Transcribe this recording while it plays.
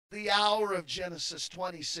the hour of Genesis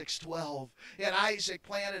 26:12. And Isaac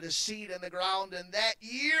planted a seed in the ground, and that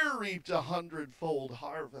year reaped 100-fold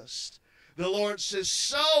harvest. The Lord says,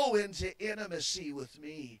 sow into intimacy with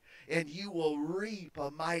me, and you will reap a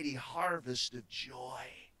mighty harvest of joy.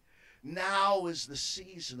 Now is the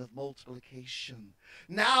season of multiplication.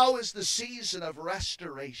 Now is the season of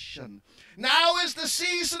restoration. Now is the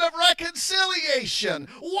season of reconciliation.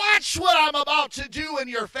 Watch what I'm about to do in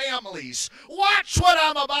your families. Watch what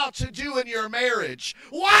I'm about to do in your marriage.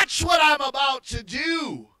 Watch what I'm about to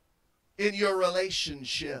do in your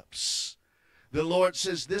relationships. The Lord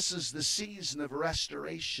says this is the season of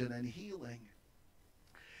restoration and healing.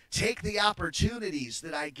 Take the opportunities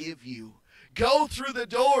that I give you. Go through the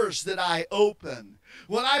doors that I open.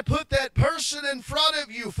 When I put that person in front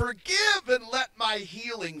of you, forgive and let my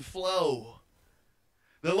healing flow.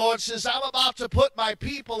 The Lord says, I'm about to put my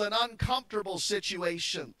people in uncomfortable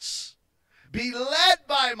situations. Be led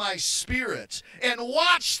by my Spirit and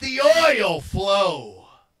watch the oil flow.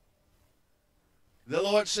 The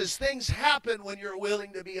Lord says, things happen when you're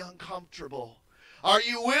willing to be uncomfortable. Are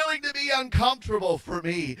you willing to be uncomfortable for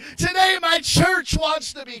me? Today my church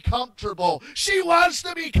wants to be comfortable. She wants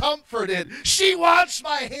to be comforted. She wants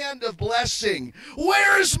my hand of blessing.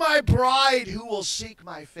 Where is my bride who will seek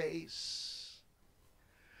my face?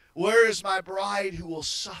 Where is my bride who will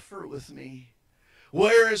suffer with me?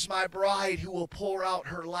 Where is my bride who will pour out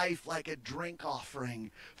her life like a drink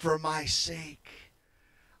offering for my sake?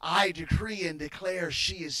 I decree and declare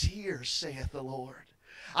she is here, saith the Lord.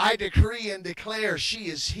 I decree and declare she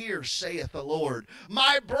is here, saith the Lord.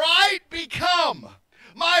 My bride become,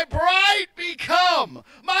 my bride become,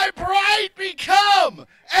 my bride become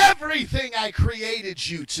everything I created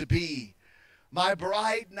you to be. My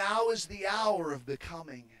bride, now is the hour of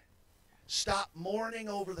becoming. Stop mourning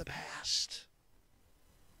over the past.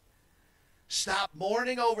 Stop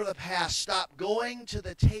mourning over the past. Stop going to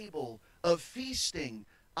the table of feasting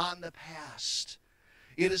on the past.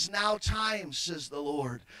 It is now time, says the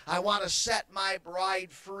Lord. I want to set my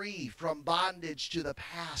bride free from bondage to the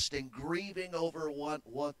past and grieving over what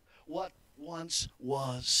once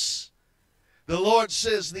was. The Lord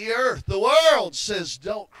says, the earth, the world says,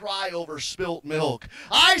 don't cry over spilt milk.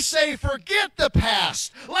 I say, forget the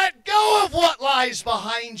past. Let go of what lies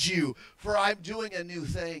behind you, for I'm doing a new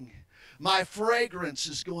thing. My fragrance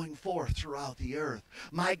is going forth throughout the earth.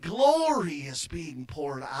 My glory is being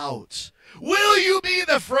poured out. Will you be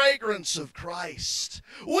the fragrance of Christ?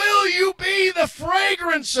 Will you be the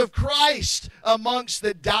fragrance of Christ amongst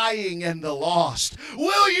the dying and the lost?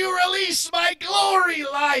 Will you release my glory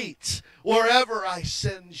light wherever I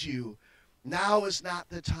send you? Now is not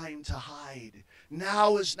the time to hide.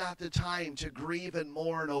 Now is not the time to grieve and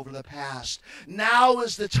mourn over the past. Now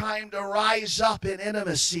is the time to rise up in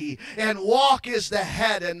intimacy and walk as the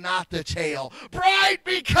head and not the tail. Bride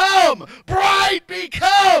become, bride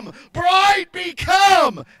become, bride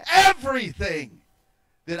become everything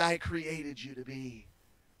that I created you to be.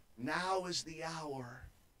 Now is the hour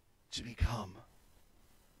to become,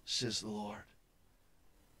 says the Lord.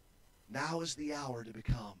 Now is the hour to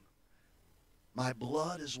become. My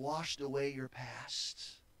blood has washed away your past,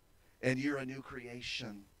 and you're a new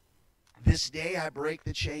creation. This day I break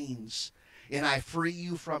the chains, and I free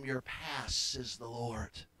you from your past, says the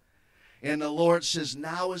Lord. And the Lord says,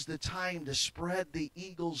 now is the time to spread the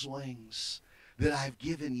eagle's wings that I've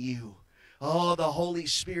given you. Oh, the Holy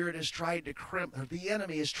Spirit has tried to crimp, or the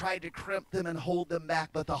enemy has tried to crimp them and hold them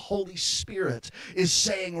back, but the Holy Spirit is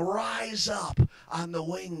saying, rise up on the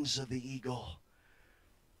wings of the eagle.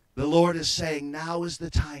 The Lord is saying, now is the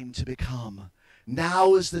time to become.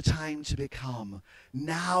 Now is the time to become.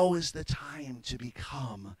 Now is the time to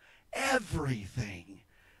become everything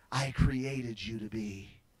I created you to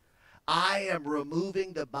be. I am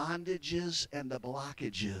removing the bondages and the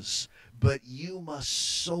blockages, but you must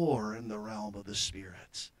soar in the realm of the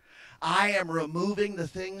Spirit. I am removing the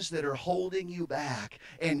things that are holding you back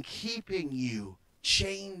and keeping you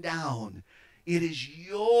chained down. It is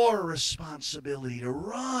your responsibility to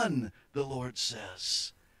run, the Lord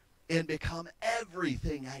says, and become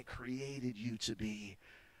everything I created you to be.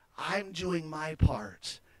 I'm doing my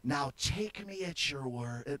part. Now take me at your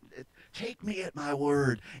word. Take me at my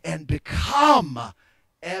word and become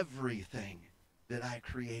everything that I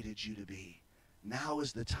created you to be. Now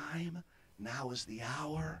is the time. Now is the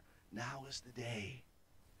hour. Now is the day.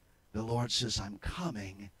 The Lord says, I'm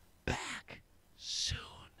coming back soon.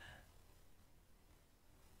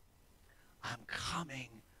 I'm coming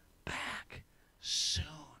back soon.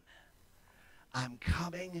 I'm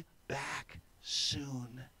coming back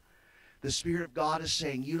soon. The Spirit of God is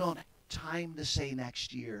saying, you don't have time to say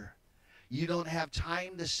next year. You don't have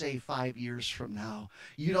time to say 5 years from now.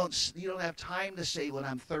 You don't have time to say when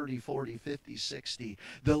I'm 30, 40, 50, 60.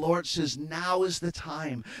 The Lord says now is the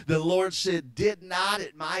time. The Lord said, did not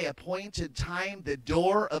at my appointed time the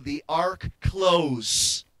door of the ark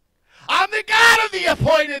close? I'm the God of the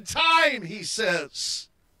appointed time, he says.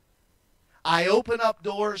 I open up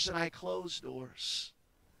doors and I close doors.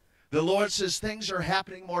 The Lord says things are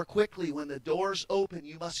happening more quickly. When the doors open,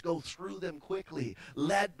 you must go through them quickly,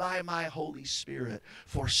 led by my Holy Spirit,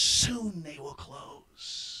 for soon they will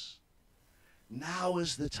close. Now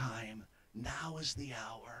is the time. Now is the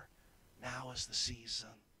hour. Now is the season,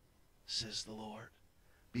 says the Lord.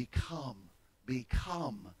 Become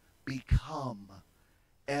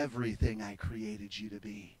everything I created you to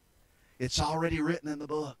be. It's already written in the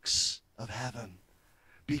books of heaven.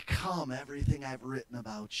 Become everything I've written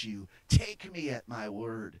about you. Take me at my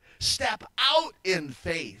word. Step out in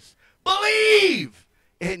faith. Believe,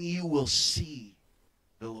 and you will see,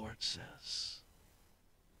 the Lord says.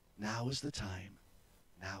 Now is the time.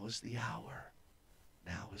 Now is the hour.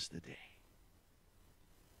 Now is the day.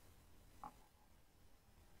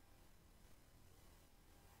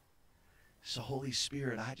 So, Holy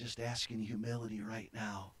Spirit, I just ask in humility right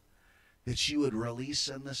now that you would release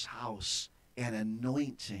in this house an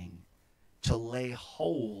anointing to lay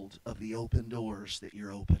hold of the open doors that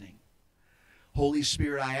you're opening. Holy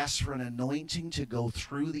Spirit, I ask for an anointing to go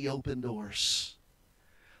through the open doors.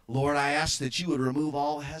 Lord, I ask that you would remove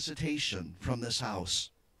all hesitation from this house.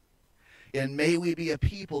 And may we be a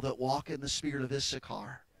people that walk in the spirit of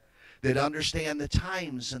Issachar, that understand the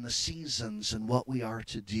times and the seasons and what we are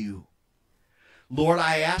to do. Lord,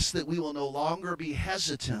 I ask that we will no longer be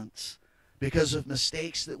hesitant because of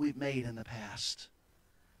mistakes that we've made in the past.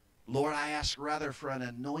 Lord, I ask rather for an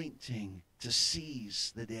anointing to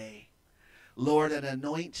seize the day. Lord, an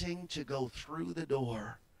anointing to go through the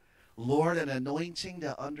door. Lord, an anointing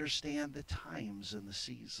to understand the times and the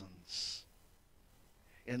seasons.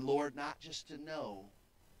 And Lord, not just to know,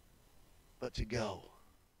 but to go.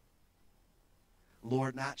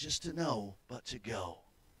 Lord, not just to know, but to go.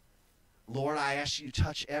 Lord, I ask you to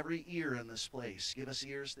touch every ear in this place. Give us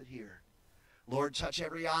ears that hear. Lord, touch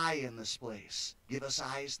every eye in this place. Give us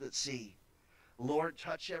eyes that see. Lord,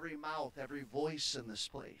 touch every mouth, every voice in this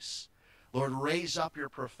place. Lord, raise up your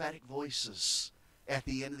prophetic voices at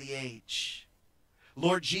the end of the age.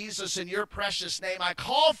 Lord Jesus, in your precious name, I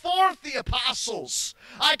call forth the apostles.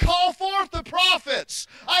 I call forth the prophets.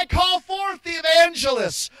 I call forth the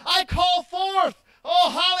evangelists. I call forth, oh,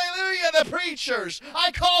 hallelujah, the preachers.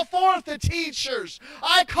 I call forth the teachers.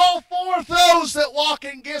 I call forth those that walk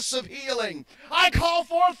in gifts of healing. I call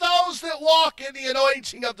forth those that walk in the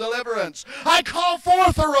anointing of deliverance. I call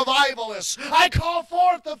forth the revivalists. I call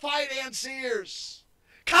forth the financiers.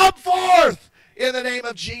 Come forth in the name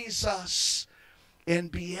of Jesus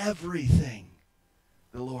and be everything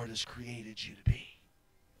the Lord has created you to be.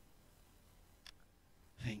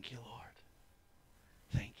 Thank you, Lord.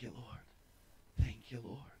 Thank you, Lord. Thank you,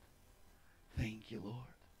 Lord. Thank you, Lord.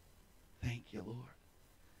 Thank you, Lord.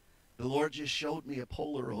 The Lord just showed me a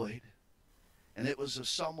Polaroid, and it was of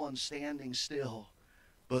someone standing still,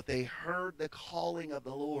 but they heard the calling of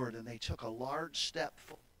the Lord, and they took a large step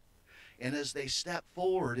forward. And as they stepped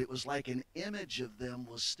forward, it was like an image of them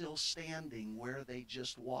was still standing where they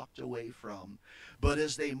just walked away from. But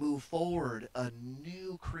as they moved forward, a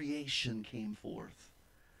new creation came forth.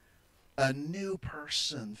 A new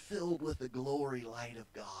person filled with the glory light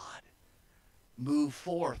of God moved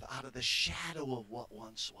forth out of the shadow of what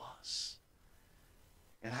once was.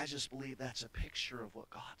 And I just believe that's a picture of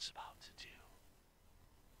what God's about to do.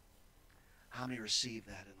 How many receive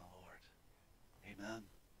that in the Lord? Amen.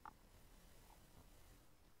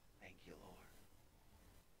 Thank you, Lord.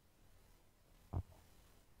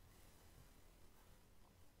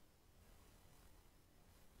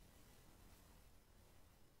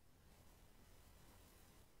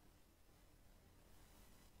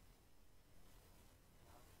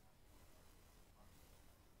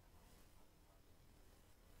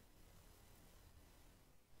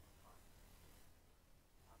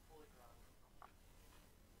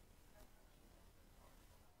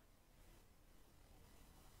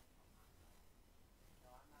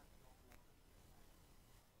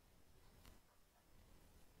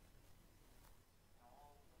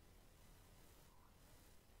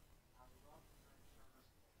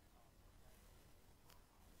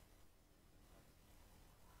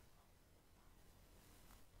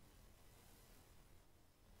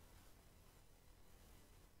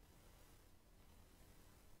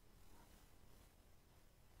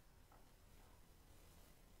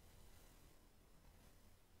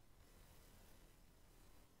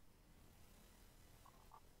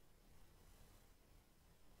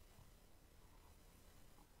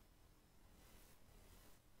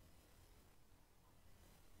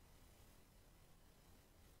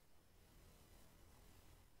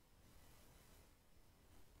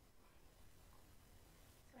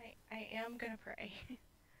 am going to pray.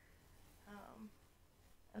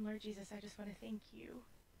 And Lord Jesus, I just want to thank you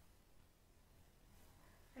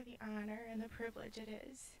for the honor and the privilege it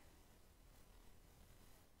is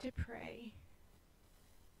to pray.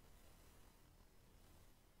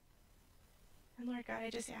 And Lord God, I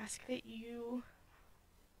just ask that you,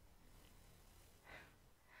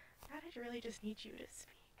 God, I really just need you to speak.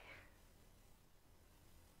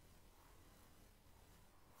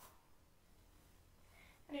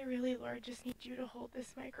 And I really, Lord, just need you to hold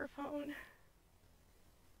this microphone.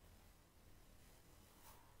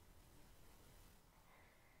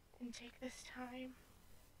 And take this time.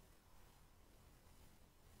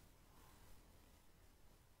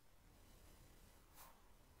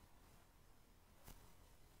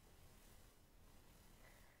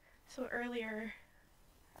 So earlier,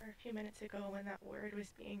 or a few minutes ago when that word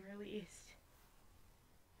was being released,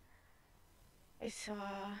 I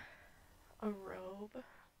saw a robe,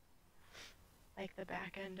 like the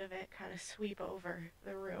back end of it, kind of sweep over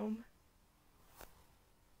the room.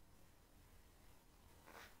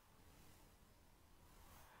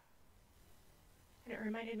 And it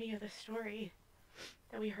reminded me of the story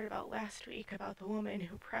that we heard about last week about the woman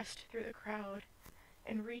who pressed through the crowd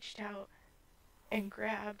and reached out and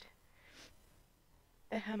grabbed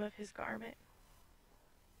the hem of his garment.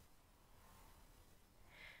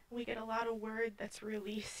 We get a lot of word that's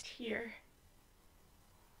released here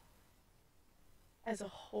as a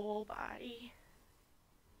whole body.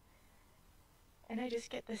 And I just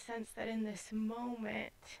get the sense that in this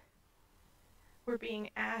moment, we're being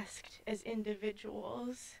asked as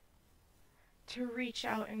individuals to reach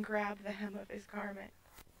out and grab the hem of his garment.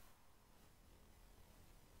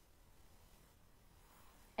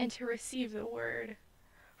 And to receive the word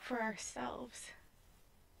for ourselves.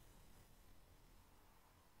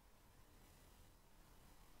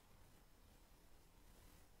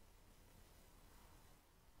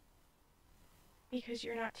 Because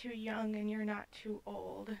you're not too young and you're not too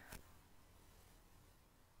old.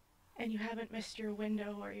 And you haven't missed your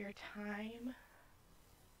window or your time.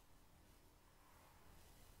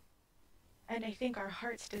 And I think our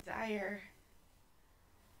heart's desire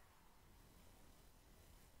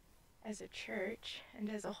as a church and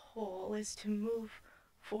as a whole is to move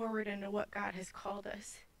forward into what God has called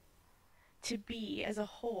us to be as a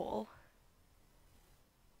whole.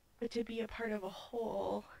 But to be a part of a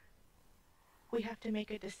whole, we have to make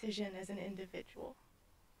a decision as an individual.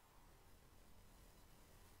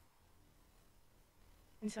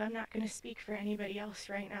 And so I'm not going to speak for anybody else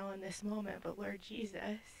right now in this moment, but Lord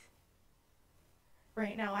Jesus,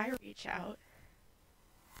 right now I reach out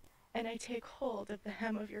and I take hold of the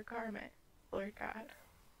hem of your garment, Lord God.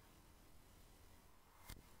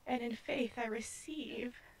 And in faith I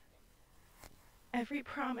receive every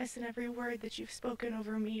promise and every word that you've spoken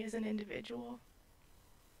over me as an individual.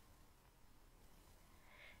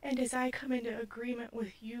 And as I come into agreement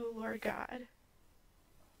with you, Lord God,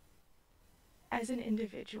 as an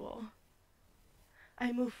individual,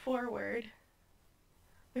 I move forward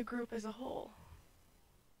the group as a whole.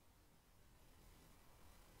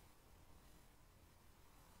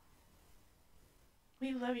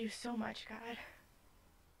 We love you so much, God.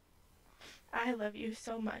 I love you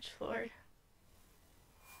so much, Lord.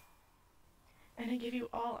 And I give you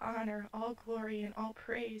all honor, all glory, and all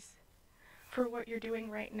praise for what you're doing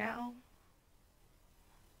right now,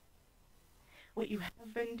 what you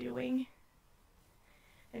have been doing,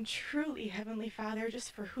 and truly, Heavenly Father,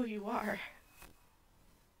 just for who you are.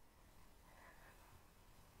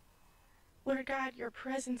 Lord God, your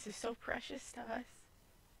presence is so precious to us.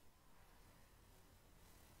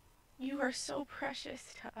 You are so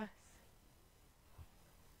precious to us.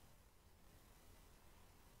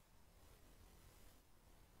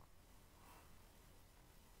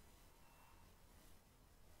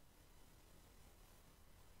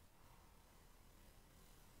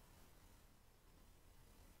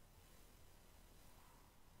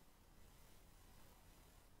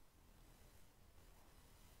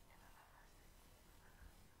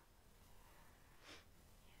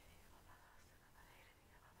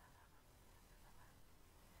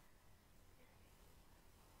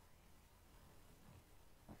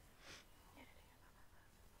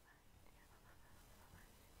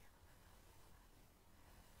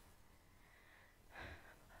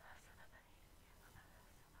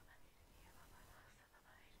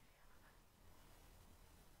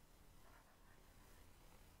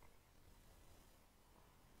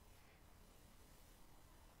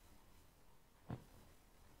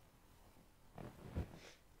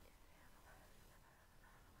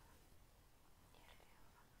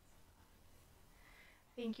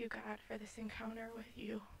 Thank you, God, for this encounter with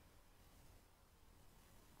you.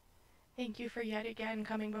 Thank you for yet again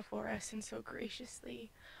coming before us and so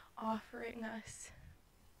graciously offering us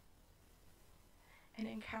an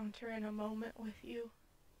encounter and a moment with you.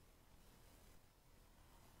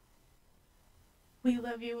 We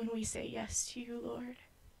love you and we say yes to you, Lord.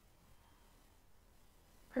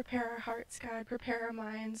 Prepare our hearts, God. Prepare our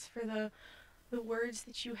minds for the words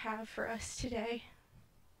that you have for us today.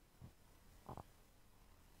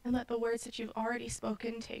 And let the words that you've already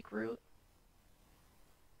spoken take root.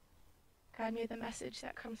 God, may the message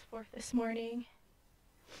that comes forth this morning,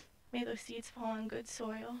 may those seeds fall on good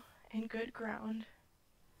soil and good ground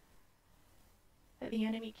that the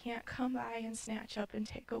enemy can't come by and snatch up and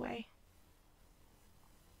take away.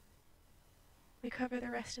 We cover the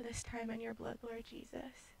rest of this time in your blood, Lord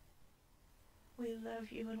Jesus. We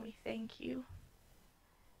love you and we thank you.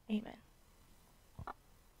 Amen.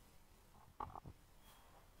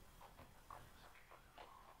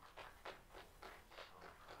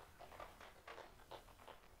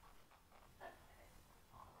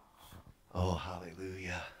 Oh,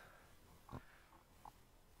 hallelujah.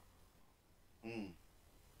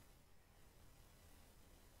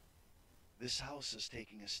 This house is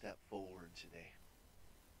taking a step forward today.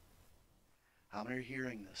 How many are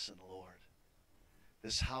hearing this in the Lord?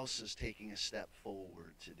 This house is taking a step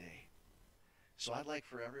forward today. So I'd like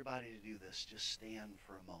for everybody to do this. Just stand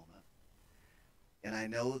for a moment. And I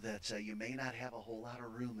know that you may not have a whole lot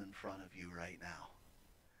of room in front of you right now.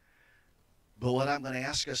 But what I'm going to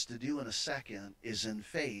ask us to do in a second is, in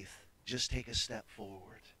faith, just take a step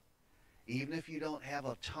forward. Even if you don't have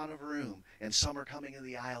a ton of room and some are coming in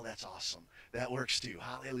the aisle, that's awesome. That works too.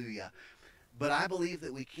 Hallelujah. But I believe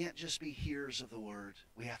that we can't just be hearers of the word.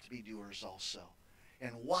 We have to be doers also.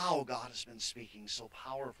 And wow, God has been speaking so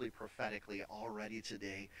powerfully, prophetically already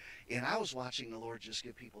today. And I was watching the Lord just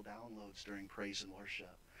give people downloads during praise and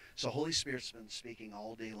worship. So Holy Spirit's been speaking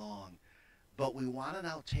all day long. But we want to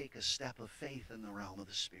now take a step of faith in the realm of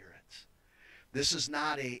the Spirit. This is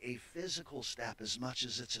not a physical step as much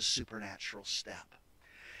as it's a supernatural step.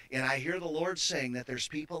 And I hear the Lord saying that there's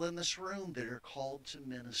people in this room that are called to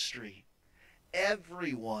ministry.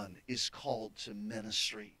 Everyone is called to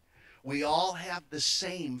ministry. We all have the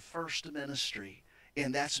same first ministry,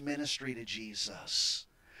 and that's ministry to Jesus.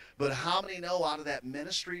 But how many know out of that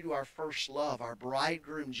ministry to our first love, our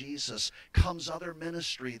bridegroom Jesus, comes other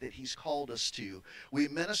ministry that he's called us to? We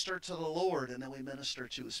minister to the Lord, and then we minister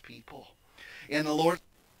to his people. And the Lord,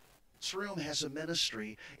 this room has a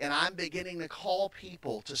ministry, and I'm beginning to call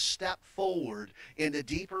people to step forward into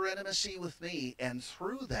deeper intimacy with me, and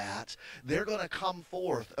through that, they're going to come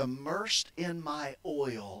forth immersed in my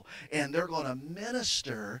oil, and they're going to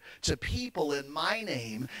minister to people in my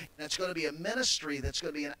name, and it's going to be a ministry that's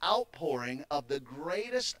going to be an outpouring of the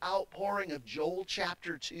greatest outpouring of Joel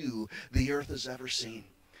chapter 2 the earth has ever seen.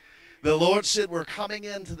 The Lord said, we're coming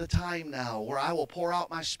into the time now where I will pour out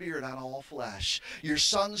my Spirit on all flesh. Your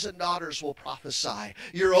sons and daughters will prophesy.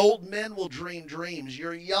 Your old men will dream dreams.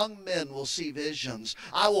 Your young men will see visions.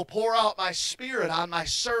 I will pour out my Spirit on my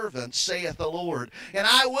servants, saith the Lord. And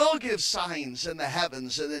I will give signs in the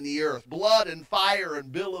heavens and in the earth, blood and fire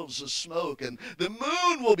and billows of smoke. And the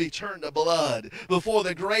moon will be turned to blood before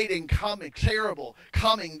the great and terrible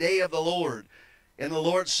coming day of the Lord. And the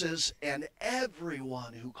Lord says, and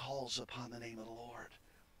everyone who calls upon the name of the Lord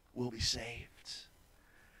will be saved.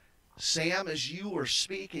 Sam, as you were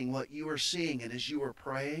speaking what you were seeing and as you were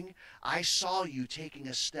praying, I saw you taking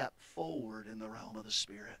a step forward in the realm of the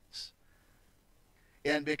Spirit.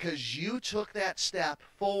 And because you took that step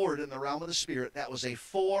forward in the realm of the Spirit, that was a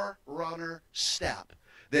forerunner step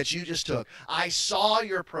that you just took. I saw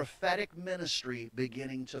your prophetic ministry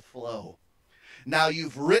beginning to flow. Now,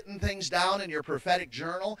 you've written things down in your prophetic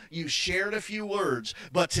journal. You've shared a few words.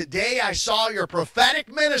 But today I saw your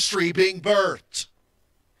prophetic ministry being birthed.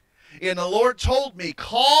 And the Lord told me,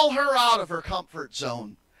 call her out of her comfort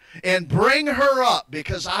zone and bring her up,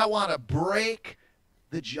 because I want to break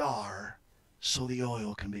the jar so the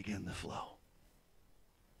oil can begin to flow.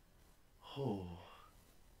 Oh.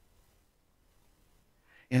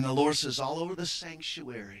 And the Lord says, all over the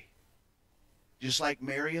sanctuary, just like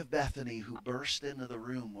Mary of Bethany, who burst into the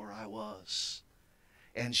room where I was.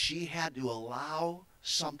 And she had to allow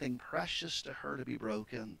something precious to her to be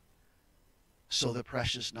broken so the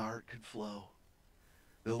precious nard could flow.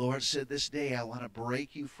 The Lord said, this day I want to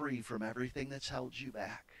break you free from everything that's held you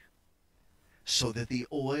back, so that the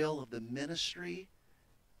oil of the ministry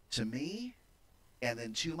to me and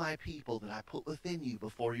then to my people that I put within you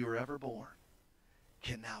before you were ever born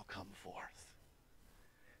can now come forth.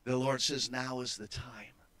 The Lord says, now is the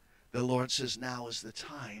time. The Lord says, now is the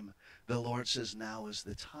time. The Lord says, now is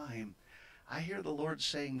the time. I hear the Lord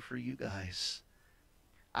saying for you guys,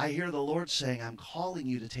 I hear the Lord saying, I'm calling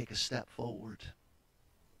you to take a step forward.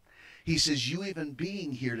 He says, you even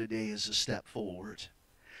being here today is a step forward.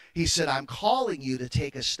 He said, I'm calling you to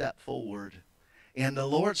take a step forward. And the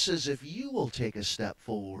Lord says, if you will take a step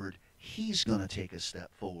forward, he's going to take a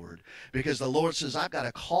step forward. Because the Lord says, I've got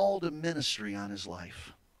a call to ministry on his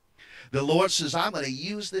life. The Lord says, I'm going to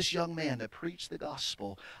use this young man to preach the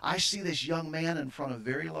gospel. I see this young man in front of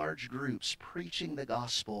very large groups preaching the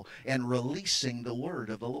gospel and releasing the word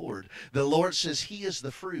of the Lord. The Lord says he is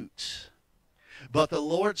the fruit. But the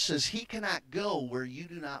Lord says he cannot go where you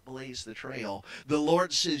do not blaze the trail. The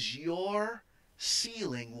Lord says your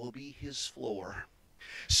ceiling will be his floor.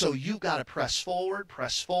 So you've got to press forward,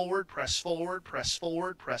 press forward, press forward, press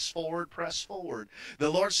forward, press forward, press forward. The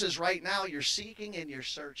Lord says right now you're seeking and you're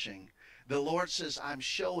searching. The Lord says, I'm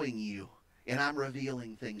showing you and I'm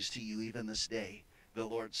revealing things to you even this day. The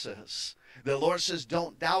Lord says. The Lord says,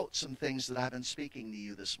 don't doubt some things that I've been speaking to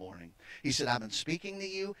you this morning. He said, I've been speaking to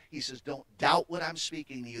you. He says, don't doubt what I'm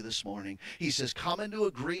speaking to you this morning. He says, come into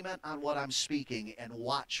agreement on what I'm speaking and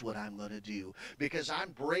watch what I'm going to do. Because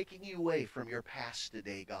I'm breaking you away from your past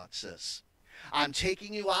today, God says. I'm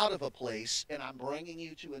taking you out of a place and I'm bringing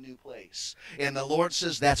you to a new place. And the Lord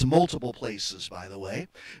says, that's multiple places, by the way.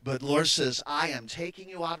 But the Lord says, I am taking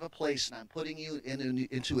you out of a place and I'm putting you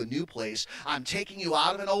into a new place. I'm taking you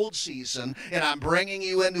out of an old season and I'm bringing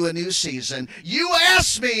you into a new season. You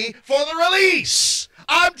asked me for the release.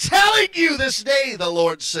 I'm telling you this day, the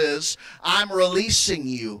Lord says, I'm releasing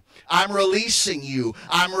you. I'm releasing you.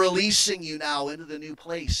 I'm releasing you now into the new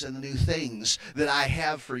place and the new things that I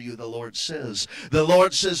have for you, the Lord says. The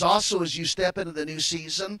Lord says also as you step into the new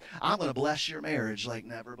season, I'm going to bless your marriage like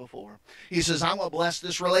never before. He says, I'm going to bless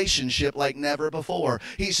this relationship like never before.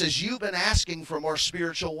 He says, you've been asking for more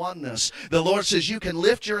spiritual oneness. The Lord says, you can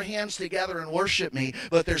lift your hands together and worship me,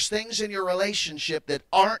 but there's things in your relationship that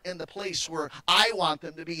aren't in the place where I want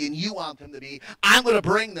them to be and you want them to be. I'm going to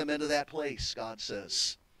bring them into that place, God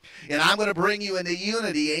says. And I'm going to bring you into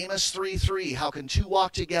unity. Amos 3:3. How can two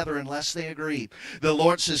walk together unless they agree? The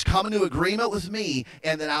Lord says, come into agreement with me,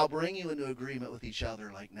 and then I'll bring you into agreement with each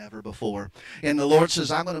other like never before. And the Lord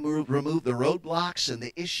says, I'm going to remove the roadblocks and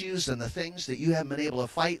the issues and the things that you haven't been able to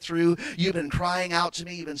fight through. You've been crying out to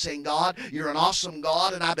me. You've been saying, God, you're an awesome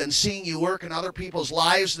God, and I've been seeing you work in other people's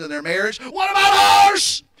lives and in their marriage. What about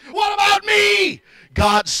ours? What about me?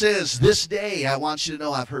 God says, this day I want you to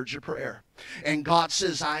know I've heard your prayer. And God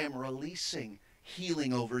says, I am releasing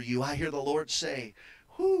healing over you. I hear the Lord say,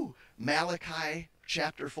 Malachi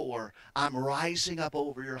chapter 4, I'm rising up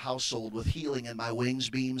over your household with healing in my wings,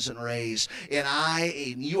 beams, and rays.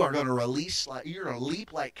 And you are going to release, you're going to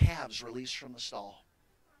leap like calves released from the stall.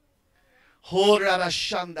 The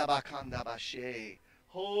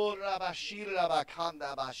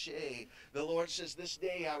Lord says, this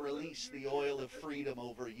day I release the oil of freedom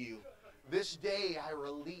over you. This day I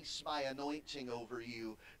release my anointing over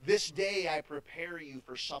you. This day I prepare you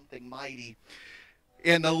for something mighty.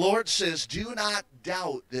 And the Lord says, do not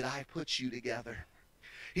doubt that I put you together.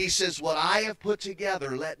 He says, what I have put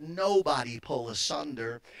together, let nobody pull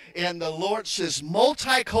asunder. And the Lord says,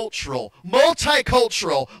 multicultural,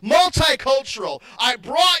 multicultural, multicultural. I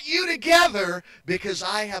brought you together because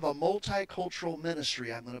I have a multicultural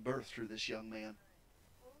ministry I'm going to birth through this young man.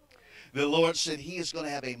 The Lord said he is going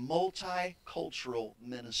to have a multicultural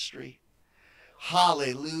ministry.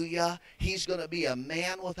 Hallelujah. He's going to be a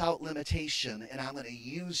man without limitation, and I'm going to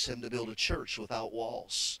use him to build a church without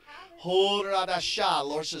walls.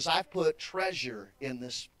 Lord says, I've put treasure in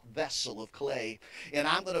this vessel of clay, and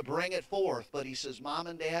I'm going to bring it forth. But he says, Mom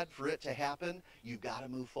and Dad, for it to happen, you've got to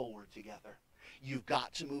move forward together. You've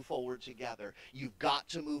got to move forward together. You've got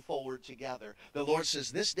to move forward together. The Lord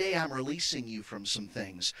says, this day I'm releasing you from some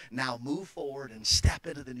things. Now move forward and step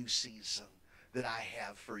into the new season that I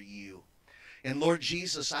have for you. And Lord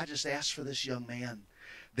Jesus, I just ask for this young man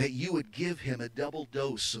that you would give him a double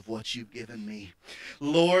dose of what you've given me.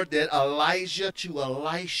 Lord, that Elijah to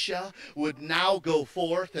Elisha would now go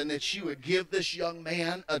forth, and that you would give this young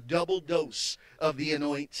man a double dose of the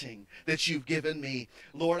anointing that you've given me.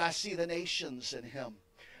 Lord, I see the nations in him.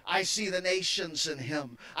 I see the nations in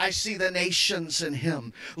him. I see the nations in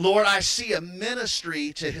him. Lord, I see a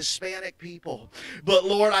ministry to Hispanic people. But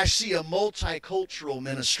Lord, I see a multicultural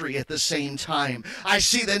ministry at the same time. I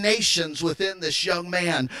see the nations within this young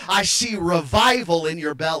man. I see revival in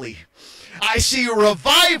your belly. I see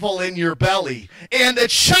revival in your belly. And the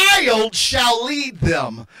child shall lead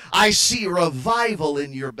them. I see revival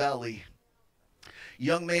in your belly.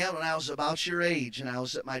 Young man, when I was about your age and I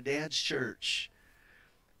was at my dad's church,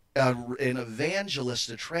 an evangelist,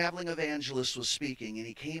 a traveling evangelist was speaking, and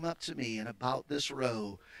he came up to me in about this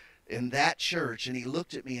row in that church, and he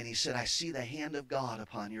looked at me and he said, I see the hand of God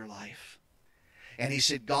upon your life. And he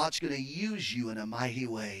said, God's going to use you in a mighty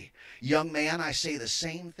way. Young man, I say the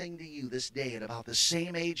same thing to you this day at about the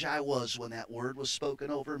same age I was when that word was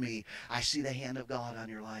spoken over me. I see the hand of God on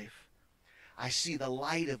your life. I see the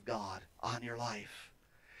light of God on your life.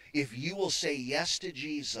 If you will say yes to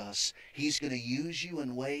Jesus, he's going to use you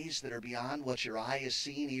in ways that are beyond what your eye has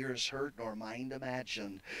seen, ear has heard, nor mind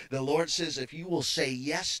imagined. The Lord says, if you will say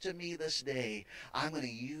yes to me this day, I'm going to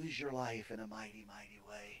use your life in a mighty, mighty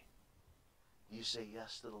way. You say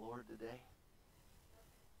yes to the Lord today?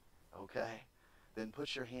 Okay. Then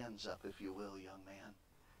put your hands up, if you will, young man,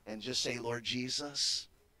 and just say, Lord Jesus,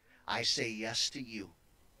 I say yes to you.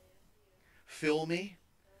 Fill me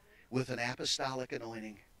with an apostolic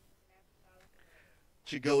anointing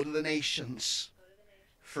to go to the nations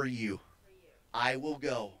for you. I will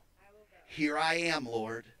go. Here I am,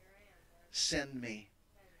 Lord. Send me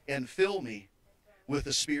and fill me with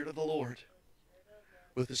the Spirit of the Lord,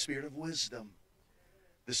 with the Spirit of wisdom,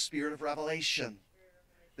 the Spirit of revelation,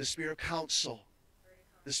 the Spirit of counsel,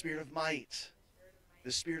 the Spirit of might,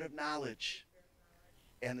 the Spirit of knowledge,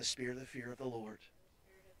 and the Spirit of the fear of the Lord.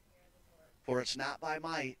 For it's not by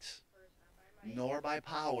might, nor by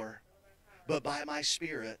power, but by my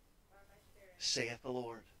Spirit, saith the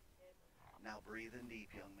Lord. Now breathe in deep,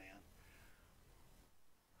 young man.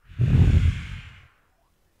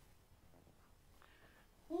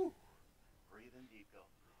 Woo. Breathe in deep, go.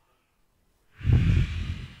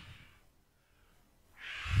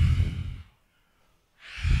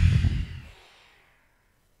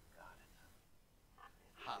 Got it.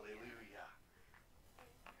 Hallelujah.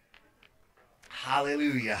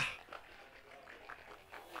 Hallelujah.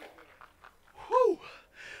 Whew.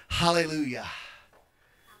 Hallelujah.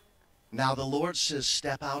 Now the Lord says,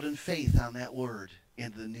 step out in faith on that word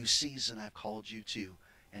into the new season I've called you to,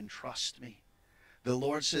 and trust me. The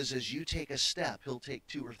Lord says, as you take a step, he'll take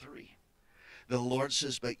two or three. The Lord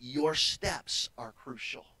says, but your steps are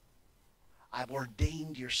crucial. I've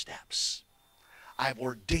ordained your steps. I've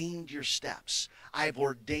ordained your steps. I've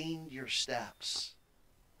ordained your steps.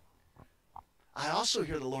 I also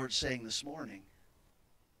hear the Lord saying this morning,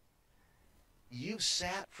 you've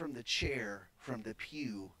sat from the chair, from the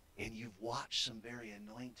pew, and you've watched some very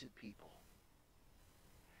anointed people.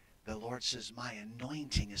 The Lord says, my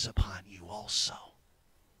anointing is upon you also.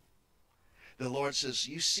 The Lord says,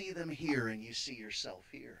 you see them here and you see yourself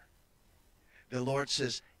here. The Lord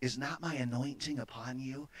says, is not my anointing upon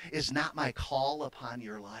you? Is not my call upon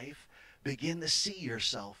your life? Begin to see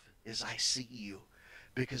yourself as I see you,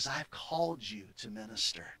 because I've called you to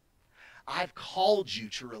minister. I've called you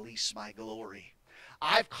to release my glory.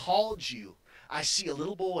 I've called you. I see a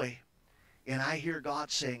little boy, and I hear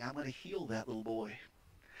God saying, I'm going to heal that little boy.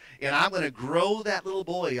 And I'm going to grow that little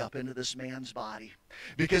boy up into this man's body.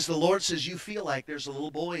 Because the Lord says you feel like there's a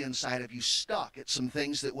little boy inside of you stuck at some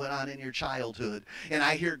things that went on in your childhood. And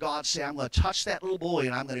I hear God say, I'm going to touch that little boy,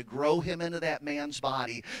 and I'm going to grow him into that man's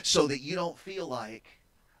body so that you don't feel like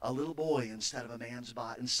a little boy instead of a man's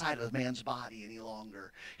body, inside of a man's body any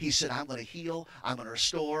longer. He said, I'm going to heal, I'm going to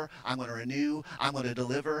restore, I'm going to renew, I'm going to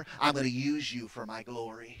deliver, I'm going to use you for my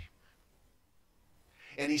glory.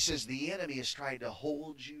 And he says, the enemy has tried to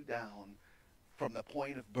hold you down from the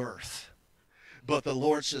point of birth. But the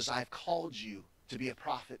Lord says, I've called you to be a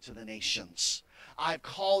prophet to the nations. I've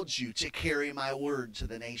called you to carry my word to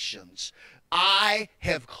the nations. I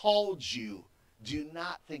have called you. Do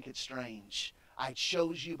not think it strange. I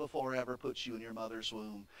chose you before I ever put you in your mother's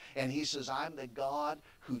womb. And he says, I'm the God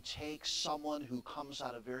who takes someone who comes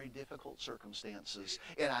out of very difficult circumstances,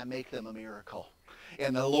 and I make them a miracle.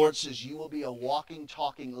 And the Lord says, you will be a walking,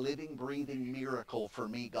 talking, living, breathing miracle for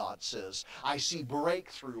me, God says. I see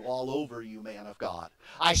breakthrough all over you, man of God.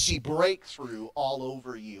 I see breakthrough all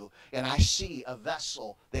over you. And I see a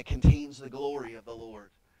vessel that contains the glory of the Lord.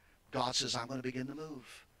 God says, I'm going to begin to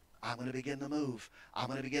move. I'm going to begin to move. I'm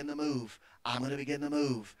going to begin to move. I'm going to begin to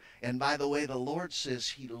move. And by the way, the Lord says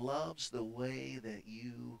he loves the way that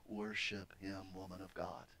you worship him, woman of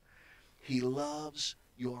God. He loves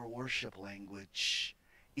your worship language.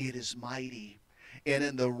 It is mighty. And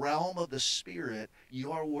in the realm of the Spirit,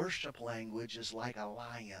 your worship language is like a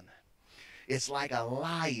lion. It's like a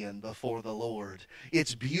lion before the Lord.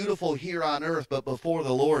 It's beautiful here on earth, but before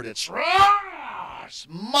the Lord, it's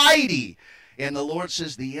mighty. And the Lord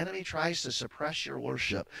says the enemy tries to suppress your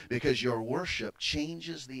worship because your worship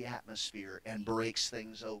changes the atmosphere and breaks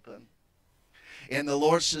things open. And the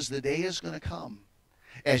Lord says the day is going to come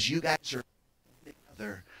as you guys are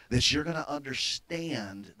together that you're going to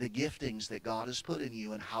understand the giftings that God has put in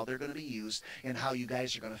you and how they're going to be used and how you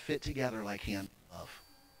guys are going to fit together like hand in glove.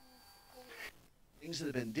 Things that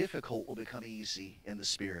have been difficult will become easy in the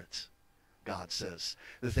Spirit. God says.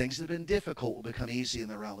 The things that have been difficult will become easy in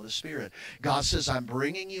the realm of the Spirit. God says, I'm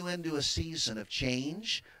bringing you into a season of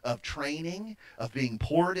change, of training, of being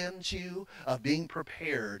poured into, of being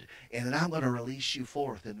prepared, and then I'm going to release you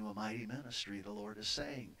forth into a mighty ministry, the Lord is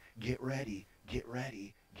saying. Get ready, get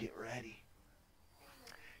ready, get ready.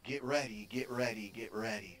 Get ready, get ready, get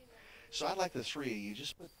ready. So I'd like the three of you,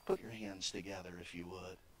 just put your hands together if you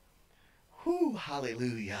would. Whew,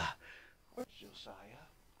 hallelujah. Where's Josiah?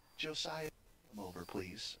 Josiah, come over,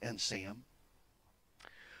 please. And Sam.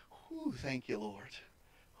 Whew, thank you, Lord.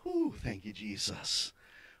 Whew, thank you, Jesus.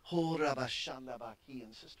 And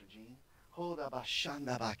Sister Jean.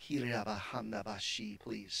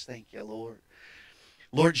 Please, thank you, Lord.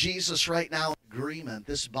 Lord Jesus, right now in agreement,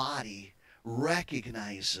 this body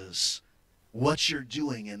recognizes what you're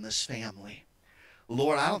doing in this family.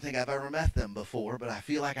 Lord, I don't think I've ever met them before, but I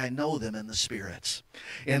feel like I know them in the Spirit.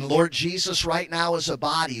 And Lord Jesus, right now as a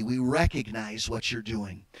body, we recognize what you're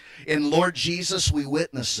doing. And Lord Jesus, we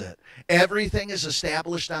witness it. Everything is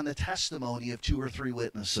established on the testimony of 2 or 3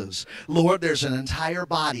 witnesses. Lord, there's an entire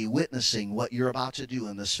body witnessing what you're about to do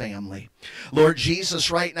in this family. Lord Jesus,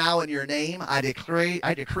 right now in your name, I decree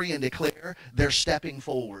and declare they're stepping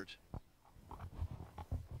forward.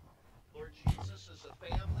 Lord Jesus, as a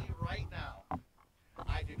family right now,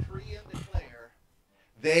 I decree and declare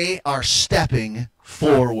they are stepping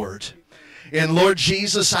forward. And Lord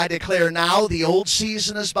Jesus, I declare now the old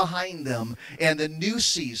season is behind them and the new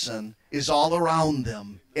season is all around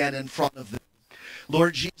them and in front of them.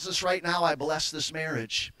 Lord Jesus, right now I bless this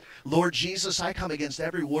marriage. Lord Jesus, I come against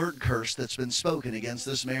every word curse that's been spoken against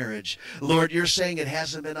this marriage. Lord, you're saying it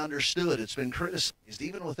hasn't been understood. It's been criticized,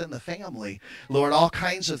 even within the family. Lord, all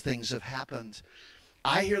kinds of things have happened.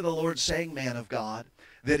 I hear the Lord saying, man of God,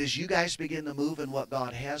 that as you guys begin to move in what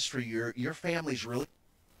God has for you, your families really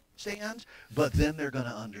understand, but then they're going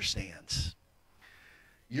to understand.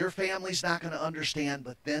 Your family's not going to understand,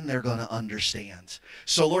 but then they're going to understand.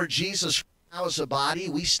 So, Lord Jesus, now as a body,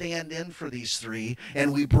 we stand in for these 3,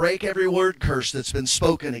 and we break every word curse that's been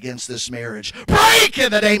spoken against this marriage. Break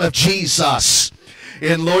in the name of Jesus.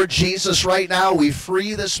 And Lord Jesus, right now, we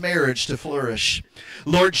free this marriage to flourish.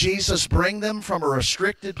 Lord Jesus, bring them from a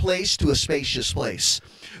restricted place to a spacious place.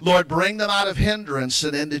 Lord, bring them out of hindrance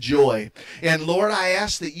and into joy. And Lord, I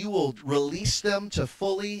ask that you will release them to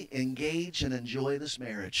fully engage and enjoy this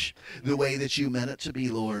marriage the way that you meant it to be,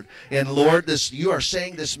 Lord. And Lord, you are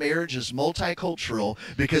saying this marriage is multicultural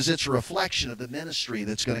because it's a reflection of the ministry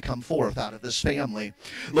that's going to come forth out of this family.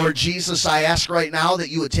 Lord Jesus, I ask right now that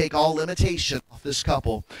you would take all limitation off this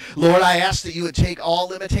couple. Lord, I ask that you would take all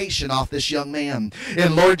limitation off this young man.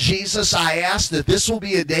 And Lord Jesus, I ask that this will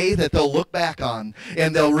be a day that they'll look back on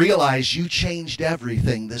and they'll realize you changed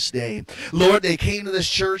everything this day. Lord, they came to this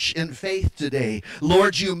church in faith today.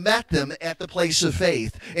 Lord, you met them at the place of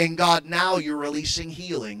faith. And God, now you're releasing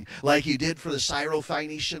healing like you did for the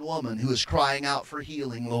Syrophoenician woman who is crying out for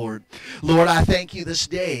healing, Lord. Lord, I thank you this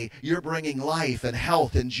day you're bringing life and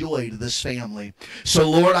health and joy to this family. So,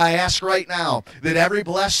 Lord, I ask right now that every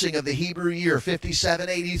blessing of the Hebrew year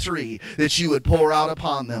 5783 that you would pour out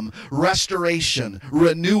upon them. Restoration,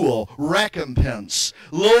 renewal, recompense.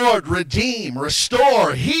 Lord, redeem,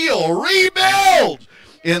 restore, heal, rebuild.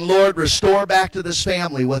 And Lord, restore back to this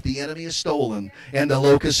family what the enemy has stolen and the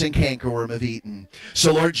locust and cankerworm have eaten.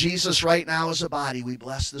 So Lord Jesus, right now as a body, we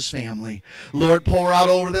bless this family. Lord, pour out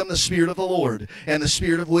over them the Spirit of the Lord and the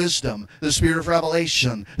Spirit of wisdom, the Spirit of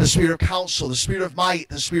revelation, the Spirit of counsel, the Spirit of might,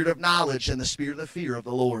 the Spirit of knowledge, and the Spirit of the fear of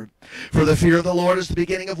the Lord. For the fear of the Lord is the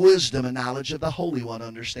beginning of wisdom and knowledge of the Holy One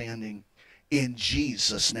understanding. In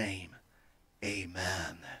Jesus' name,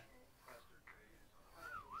 amen.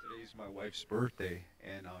 Today's my wife's birthday,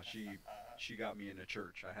 and she got me into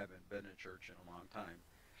church. I haven't been in church in a long time.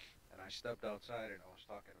 And I stepped outside and I was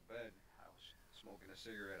talking to Ben. I was smoking a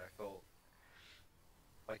cigarette. I felt,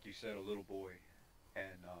 like you said, a little boy.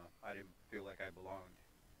 And I didn't feel like I belonged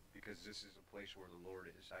because this is a place where the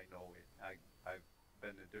Lord is. I know it. I've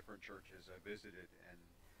been to different churches. I visited, and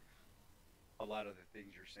a lot of the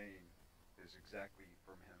things you're saying is exactly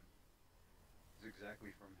from Him. It's exactly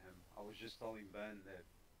from Him. I was just telling Ben that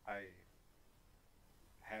I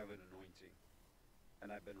have an anointing,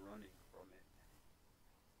 and I've been running from it.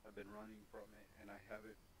 I've been running from it, and I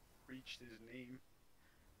haven't preached His name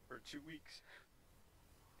for 2 weeks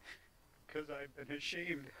because I've been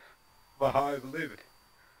ashamed of how I've lived,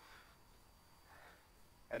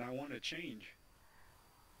 and I want to change.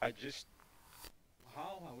 I just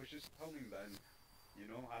how. I was just telling Ben, you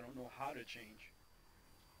know, I don't know how to change.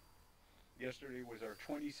 Yesterday was our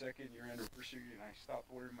 22nd year anniversary, and I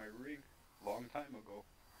stopped wearing my ring a long time ago.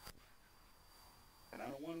 And I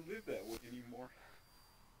don't want to live that way anymore.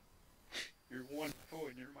 You're wonderful,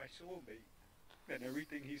 and you're my soulmate. And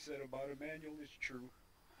everything he said about Emmanuel is true.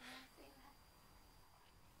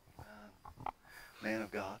 Man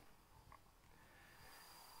of God,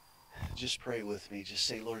 just pray with me. Just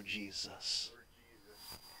say, Lord Jesus, Lord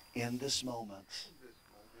Jesus, in this moment, in this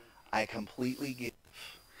moment, I completely give.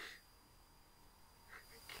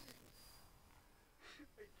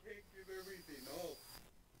 I can't give everything up.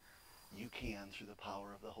 You can through the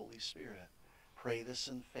power of the Holy Spirit. Pray this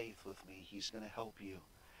in faith with me. He's going to help you.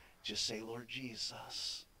 Just say, Lord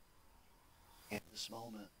Jesus, in this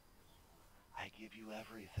moment, I give you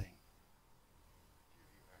everything.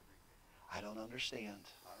 I don't understand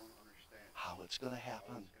how it's going to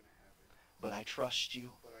happen, but I trust you.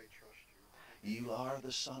 You are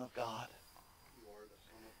the Son of God.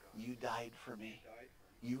 You died for me.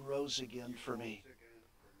 You rose again for me.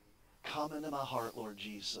 Come into my heart, Lord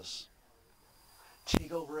Jesus.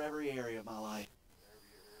 Take over every area of my life.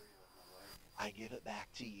 I give it back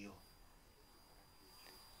to you.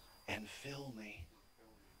 And fill me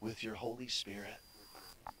with your Holy Spirit.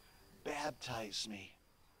 Baptize me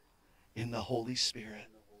in the Holy Spirit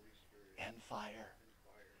and fire.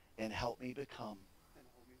 And help me become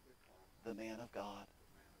the man of God,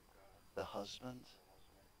 the husband,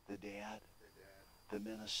 the dad, the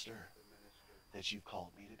minister that you've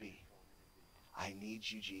called me to be. I need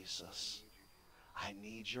you, Jesus. I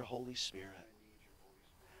need your Holy Spirit.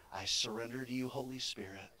 I surrender to you, Holy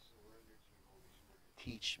Spirit.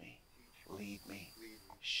 Teach me, lead me,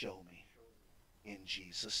 show me. In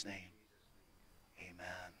Jesus' name,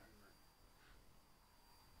 amen.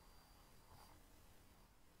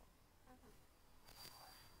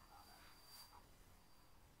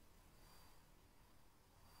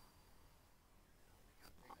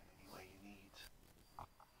 Any way you need.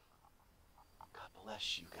 God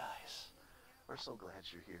bless you guys. We're so glad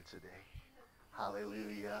you're here today.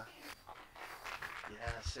 Hallelujah.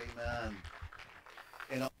 Yes, amen.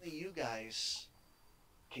 And only you guys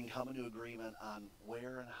can come into agreement on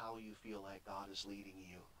where and how you feel like God is leading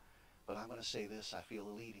you. But I'm going to say this, I feel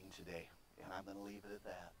a leading today, and I'm going to leave it at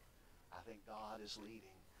that. I think God is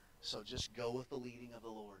leading. So just go with the leading of the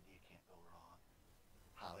Lord. You can't go wrong.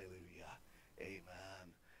 Hallelujah.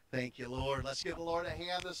 Amen. Thank you, Lord. Let's give the Lord a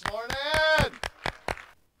hand this morning.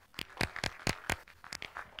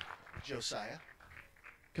 Josiah,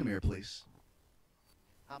 come here, please.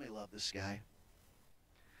 How many love this guy?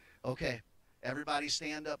 Okay, everybody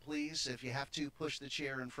stand up, please. If you have to, push the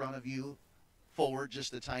chair in front of you forward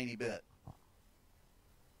just a tiny bit.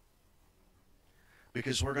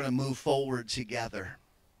 Because we're going to move forward together.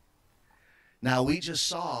 Now, we just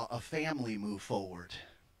saw a family move forward.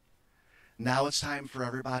 Now it's time for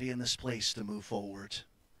everybody in this place to move forward.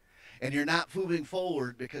 And you're not moving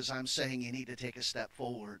forward because I'm saying you need to take a step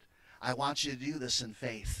forward. I want you to do this in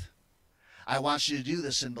faith. I want you to do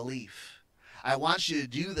this in belief. I want you to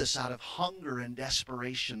do this out of hunger and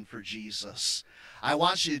desperation for Jesus. I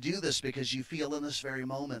want you to do this because you feel in this very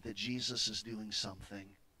moment that Jesus is doing something.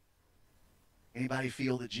 Anybody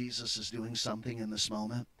feel that Jesus is doing something in this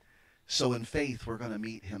moment? So in faith, we're going to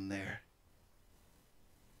meet him there.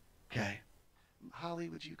 Okay. Holly,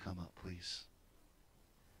 would you come up, please?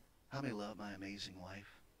 How many love my amazing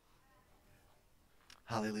wife?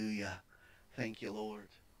 Hallelujah. Thank you, Lord.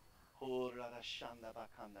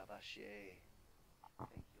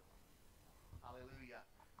 Thank you. Hallelujah.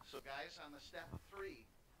 So guys, on the step 3,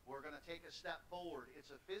 we're going to take a step forward. It's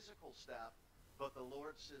a physical step, but the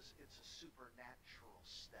Lord says it's a supernatural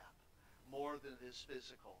step, more than it is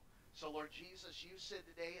physical. So Lord Jesus, you said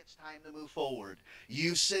today it's time to move forward.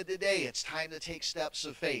 You said today it's time to take steps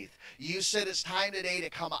of faith. You said it's time today to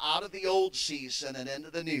come out of the old season and into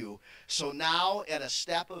the new. So now at a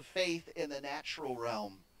step of faith in the natural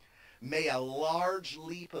realm, may a large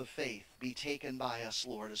leap of faith be taken by us,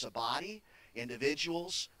 Lord, as a body,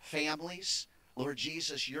 individuals, families, Lord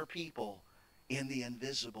Jesus, your people in the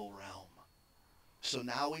invisible realm. So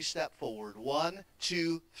now we step forward. 1,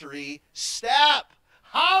 2, 3, step!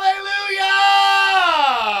 Hallelujah!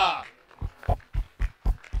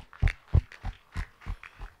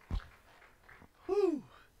 Whew.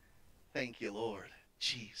 Thank you, Lord.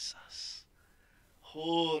 Jesus.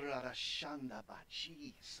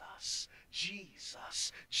 Jesus.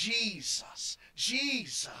 Jesus. Jesus.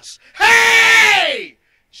 Jesus. Hey!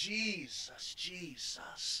 Jesus.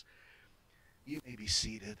 Jesus. You may be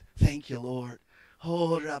seated. Thank you, Lord.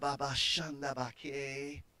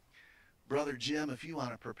 Brother Jim, if you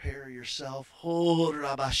want to prepare yourself.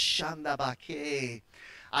 I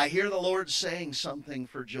hear the Lord saying something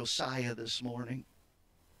for Josiah this morning.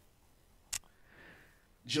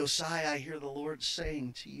 Josiah, I hear the Lord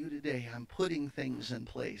saying to you today, I'm putting things in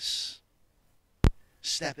place.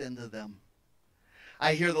 Step into them.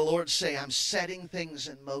 I hear the Lord say, I'm setting things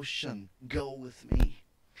in motion. Go with me.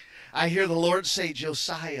 I hear the Lord say,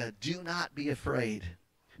 Josiah, do not be afraid.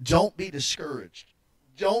 Don't be discouraged.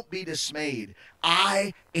 Don't be dismayed.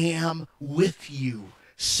 I am with you,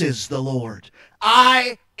 says the Lord.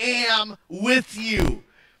 I am with you.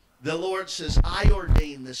 The Lord says, I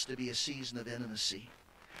ordain this to be a season of intimacy.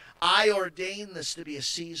 I ordain this to be a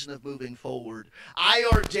season of moving forward. I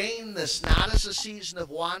ordain this not as a season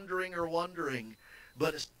of wandering or wondering,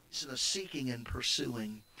 but a season of seeking and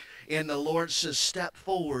pursuing. And the Lord says, step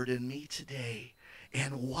forward in me today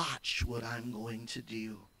and watch what I'm going to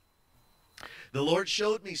do. The Lord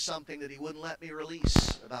showed me something that he wouldn't let me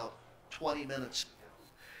release about 20 minutes ago.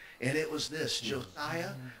 And it was this,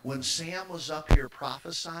 Josiah, when Sam was up here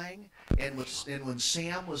prophesying and when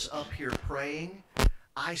Sam was up here praying,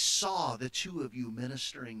 I saw the two of you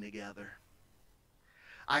ministering together.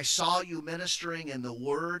 I saw you ministering in the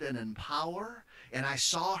word and in power, and I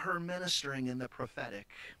saw her ministering in the prophetic.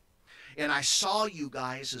 And I saw you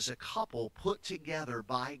guys as a couple put together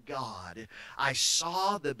by God. I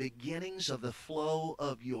saw the beginnings of the flow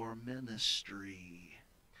of your ministry.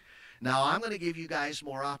 Now, I'm going to give you guys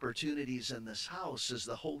more opportunities in this house as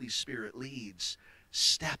the Holy Spirit leads.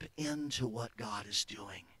 Step into what God is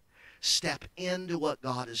doing. Step into what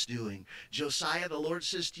God is doing. Josiah, the Lord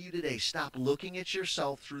says to you today, stop looking at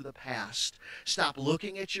yourself through the past. Stop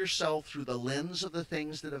looking at yourself through the lens of the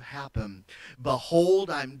things that have happened. Behold,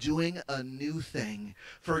 I'm doing a new thing.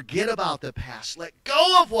 Forget about the past. Let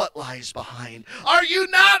go of what lies behind. Are you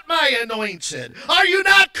not my anointed? Are you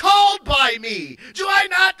not called by me? Do I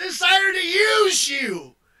not desire to use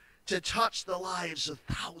you to touch the lives of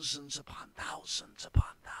thousands upon thousands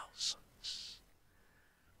upon thousands?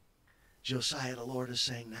 Josiah, the Lord is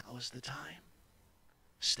saying, now is the time.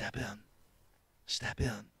 Step in. Step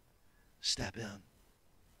in. Step in.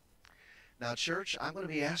 Now, church, I'm going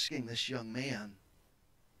to be asking this young man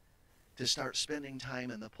to start spending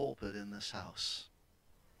time in the pulpit in this house.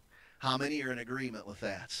 How many are in agreement with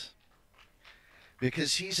that?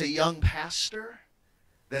 Because he's a young pastor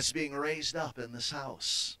that's being raised up in this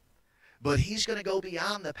house. But he's going to go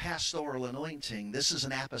beyond the pastoral anointing. This is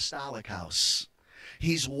an apostolic house.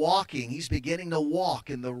 He's beginning to walk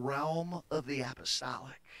in the realm of the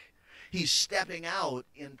apostolic. He's stepping out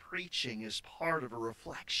in preaching as part of a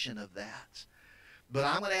reflection of that. But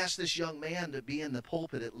I'm going to ask this young man to be in the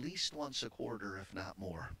pulpit at least once a quarter, if not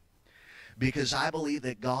more. Because I believe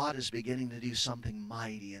that God is beginning to do something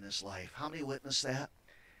mighty in his life. How many witness that?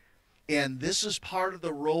 And this is part of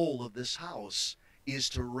the role of this house, is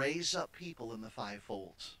to raise up people in the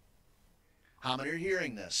fivefold. How many are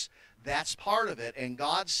hearing this? That's part of it. And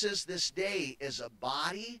God says this day, as a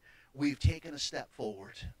body, we've taken a step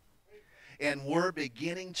forward. And we're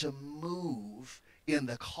beginning to move in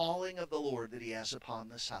the calling of the Lord that he has upon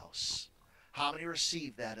this house. How many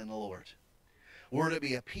receive that in the Lord? We're to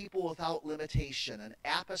be a people without limitation, an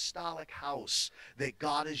apostolic house that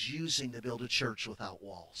God is using to build a church without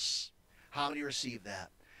walls. How many receive that?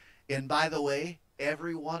 And by the way,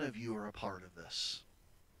 every one of you are a part of this.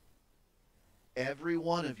 Every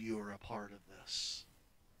one of you are a part of this.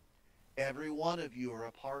 Every one of you are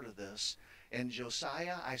a part of this. And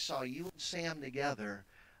Josiah, I saw you and Sam together.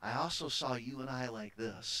 I also saw you and I like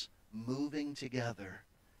this, moving together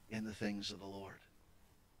in the things of the Lord.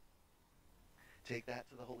 Take that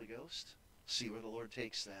to the Holy Ghost. See where the Lord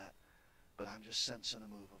takes that. But I'm just sensing a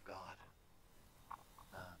move of God.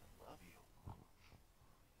 Love you.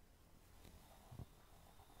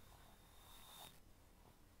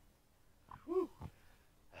 Woo.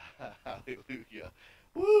 Hallelujah.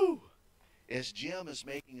 Woo. As Jim is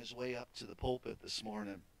making his way up to the pulpit this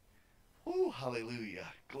morning. Woo. Hallelujah.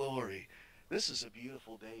 Glory. This is a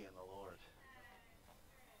beautiful day in the Lord.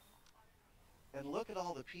 And look at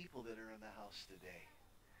all the people that are in the house today.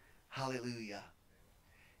 Hallelujah.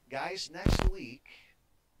 Guys, next week,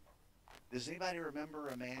 does anybody remember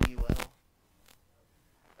Emmanuel?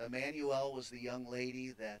 Emmanuel was the young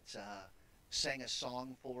lady that sang a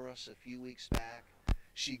song for us a few weeks back.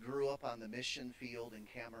 She grew up on the mission field in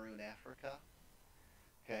Cameroon, Africa.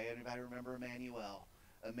 Okay, anybody remember Emmanuel?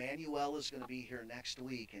 Emmanuel is going to be here next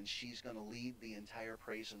week, and she's going to lead the entire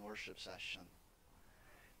praise and worship session.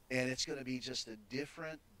 And it's going to be just a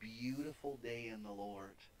different, beautiful day in the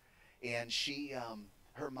Lord. And she,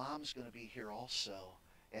 her mom's going to be here also.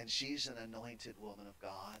 And she's an anointed woman of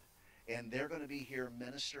God. And they're going to be here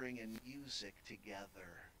ministering in music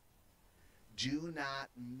together. Do not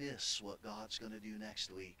miss what God's going to do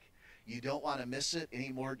next week. You don't want to miss it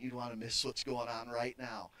any more than you want to miss what's going on right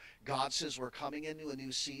now. God says we're coming into a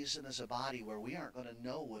new season as a body where we aren't going to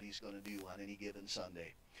know what he's going to do on any given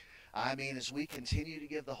Sunday. I mean, as we continue to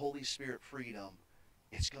give the Holy Spirit freedom,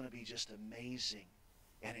 it's going to be just amazing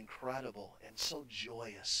and incredible and so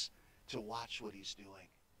joyous to watch what he's doing.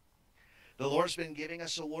 The Lord's been giving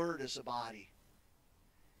us a word as a body.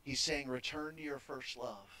 He's saying, return to your first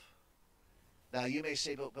love. Now, you may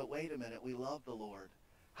say, but wait a minute, we love the Lord.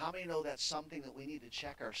 How many know that's something that we need to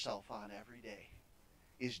check ourselves on every day?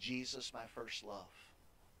 Is Jesus my first love?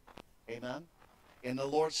 Amen? And the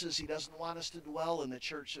Lord says he doesn't want us to dwell in the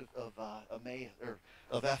church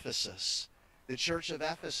of Ephesus. The church of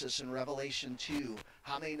Ephesus in Revelation 2,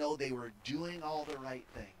 how many know they were doing all the right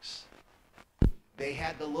things? They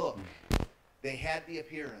had the look. They had the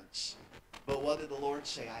appearance. But what did the Lord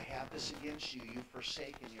say? I have this against you. You've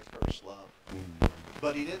forsaken your first love.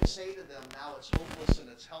 But he didn't say to them, now it's hopeless and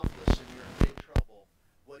it's helpless and you're in big trouble.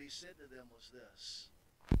 What he said to them was this.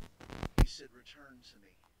 He said, return to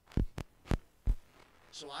me.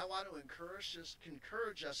 So I want to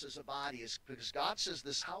encourage us as a body, because God says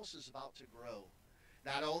this house is about to grow.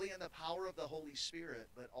 Not only in the power of the Holy Spirit,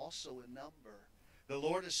 but also in number. The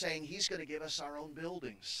Lord is saying he's going to give us our own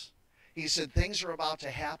buildings. He said things are about to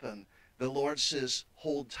happen. The Lord says,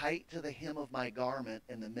 hold tight to the hem of my garment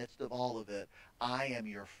in the midst of all of it. I am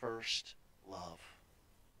your first love.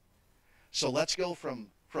 So let's go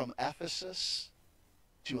from Ephesus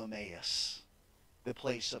to Emmaus, the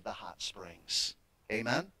place of the hot springs.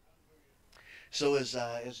 Amen? So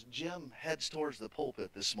as Jim heads towards the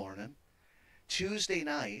pulpit this morning, Tuesday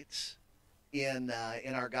night in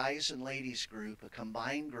our guys and ladies group, a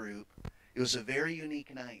combined group, it was a very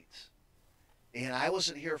unique night. And I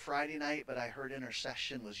wasn't here Friday night, but I heard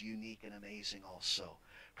intercession was unique and amazing also.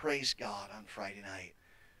 Praise God on Friday night.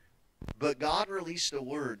 But God released a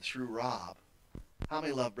word through Rob. How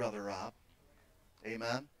many love Brother Rob?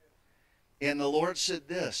 Amen. And the Lord said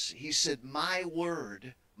this. He said, my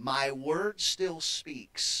word still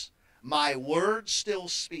speaks. My word still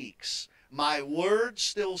speaks. My word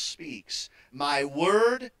still speaks. My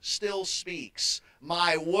word still speaks.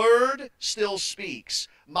 My word still speaks.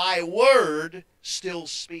 My word still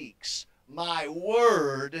speaks. My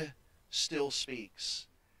word still speaks.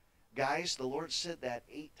 Guys, the Lord said that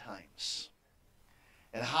 8 times.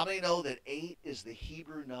 And how many know that 8 is the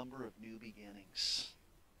Hebrew number of new beginnings?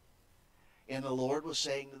 And the Lord was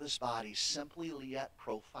saying to this body, simply yet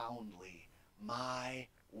profoundly, my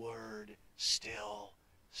word still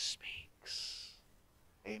speaks.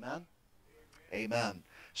 Amen? Amen.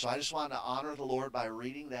 So I just want to honor the Lord by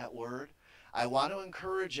reading that word. I want to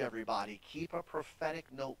encourage everybody, keep a prophetic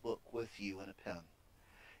notebook with you and a pen.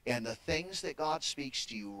 And the things that God speaks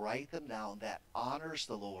to you, write them down. That honors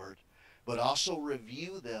the Lord. But also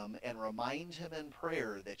review them and remind him in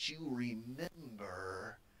prayer that you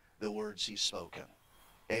remember the words he's spoken.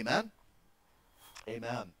 Amen?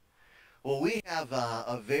 Amen. Well, we have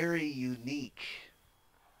a very unique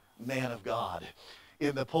man of God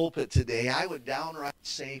in the pulpit today. I would downright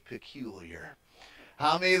say peculiar.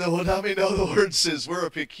 How many know the word says we're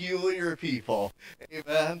a peculiar people?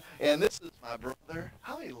 Amen. And this is my brother.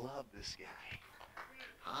 How many love this guy?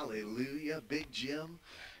 Hallelujah. Big Jim.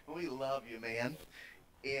 We love you, man.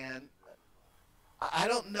 And I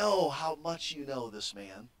don't know how much you know this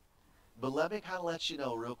man, but let me kind of let you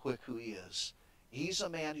know real quick who he is. He's a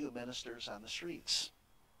man who ministers on the streets.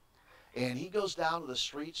 And he goes down to the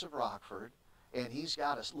streets of Rockford, and he's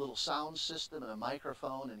got a little sound system and a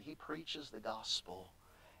microphone, and he preaches the gospel.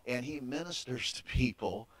 And he ministers to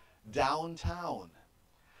people downtown.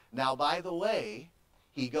 Now, by the way,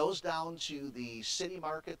 he goes down to the city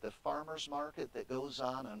market, the farmer's market that goes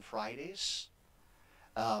on Fridays.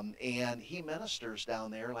 And he ministers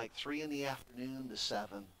down there like 3 in the afternoon to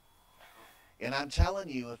 7. And I'm telling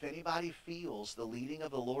you, if anybody feels the leading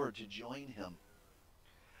of the Lord to join him,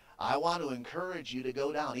 I want to encourage you to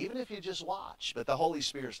go down, even if you just watch. But the Holy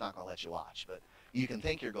Spirit's not going to let you watch, but you can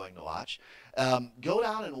think you're going to watch. Go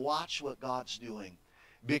down and watch what God's doing,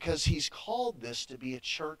 because he's called this to be a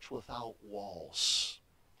church without walls.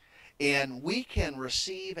 And we can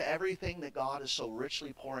receive everything that God is so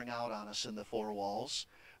richly pouring out on us in the 4 walls,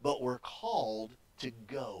 but we're called to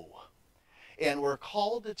go. And we're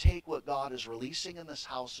called to take what God is releasing in this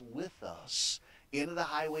house with us into the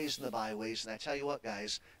highways and the byways. And I tell you what,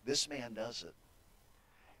 guys, this man does it.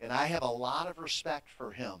 And I have a lot of respect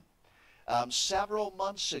for him. Several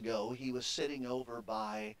months ago, he was sitting over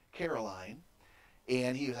by Caroline,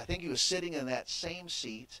 and I think he was sitting in that same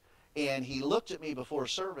seat, And he looked at me before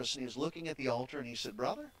service, and he was looking at the altar, and he said,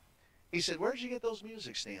 "Brother," he said, "where'd you get those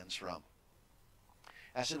music stands from?"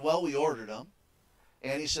 I said, "Well, we ordered them."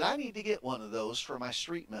 And he said, "I need to get one of those for my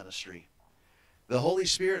street ministry." The Holy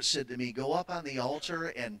Spirit said to me, "Go up on the altar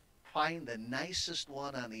and find the nicest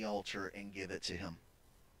one on the altar and give it to him."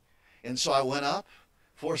 And so I went up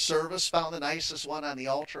for service, found the nicest one on the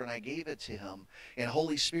altar, and I gave it to him. And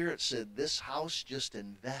Holy Spirit said, "This house just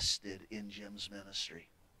invested in Jim's ministry."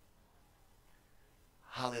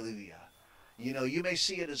 Hallelujah. You know, you may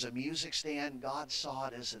see it as a music stand. God saw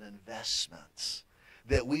it as an investment,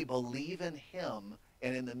 that we believe in him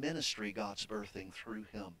and in the ministry God's birthing through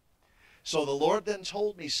him. So the Lord then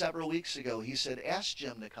told me several weeks ago, he said, "Ask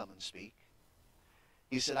Jim to come and speak."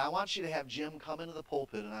 He said, "I want you to have Jim come into the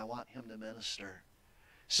pulpit, and I want him to minister."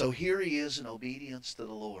 So here he is in obedience to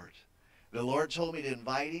the Lord. The Lord told me to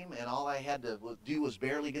invite him, and all I had to do was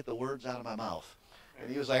barely get the words out of my mouth.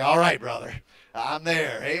 And he was like, "All right, brother, I'm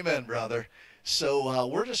there." Amen, brother. So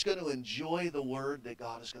we're just going to enjoy the word that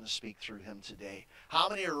God is going to speak through him today. How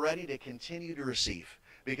many are ready to continue to receive?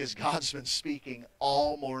 Because God's been speaking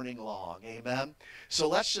all morning long. Amen. So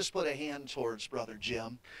let's just put a hand towards Brother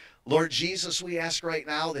Jim. Lord Jesus, we ask right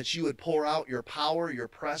now that you would pour out your power, your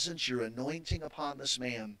presence, your anointing upon this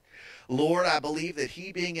man. Lord, I believe that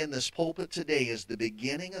he being in this pulpit today is the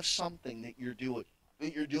beginning of something that you're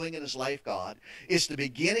doing in his life, God. It's the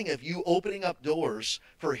beginning of you opening up doors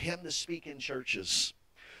for him to speak in churches.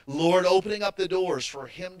 Lord, opening up the doors for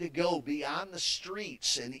him to go beyond the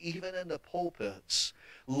streets and even into pulpits,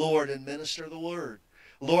 Lord, and minister the word.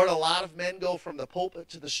 Lord, a lot of men go from the pulpit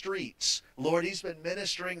to the streets. Lord, he's been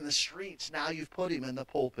ministering in the streets. Now you've put him in the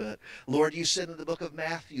pulpit. Lord, you said in the book of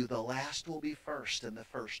Matthew, the last will be first and the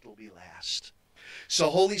first will be last. So,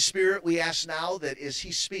 Holy Spirit, we ask now that as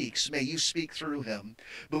he speaks, may you speak through him.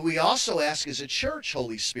 But we also ask as a church,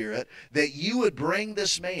 Holy Spirit, that you would bring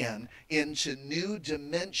this man into new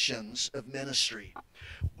dimensions of ministry.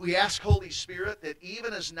 We ask, Holy Spirit, that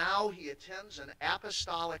even as now he attends an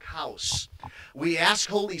apostolic house, we ask,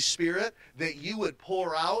 Holy Spirit, that you would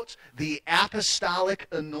pour out the apostolic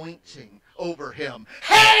anointing over him.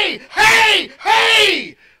 Hey, hey,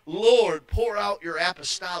 hey! Lord, pour out your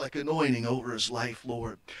apostolic anointing over his life,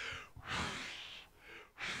 Lord.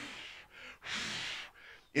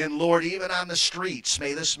 And Lord, even on the streets,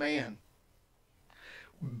 may this man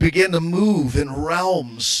begin to move in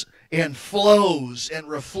realms and flows and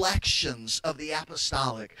reflections of the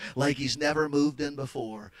apostolic like he's never moved in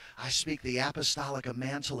before. I speak the apostolic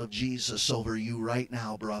mantle of Jesus over you right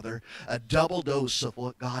now, brother. A double dose of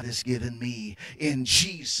what God has given me in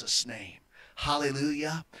Jesus' name.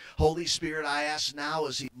 Hallelujah. Holy Spirit, I ask now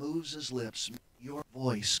as he moves his lips, your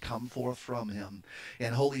voice come forth from him.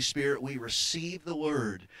 And Holy Spirit, we receive the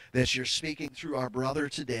word that you're speaking through our brother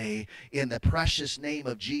today. In the precious name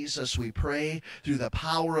of Jesus, we pray through the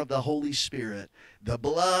power of the Holy Spirit. The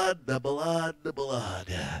blood, the blood, the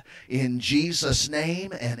blood. In Jesus'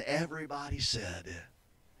 name, and everybody said,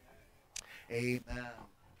 amen.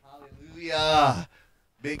 Hallelujah.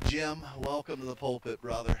 Big Jim, welcome to the pulpit,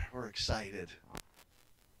 brother. We're excited.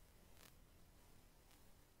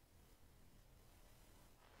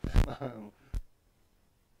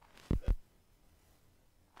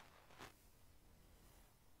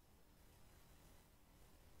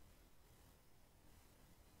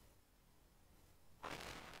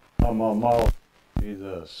 On my mouth,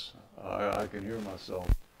 Jesus, I can hear myself.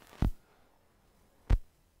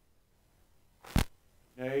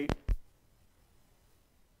 Nate.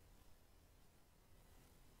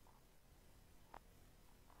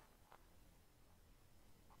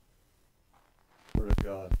 Word of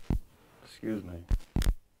God. Excuse me.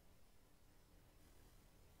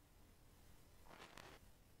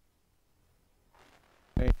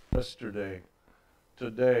 Yesterday,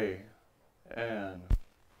 today, and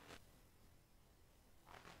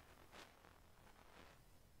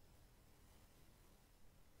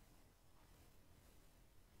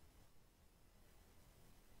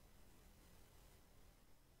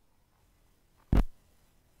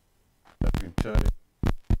I can tell you,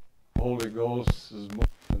 Holy Ghost is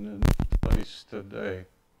moving in this place today,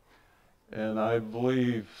 and I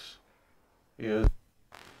believe He is.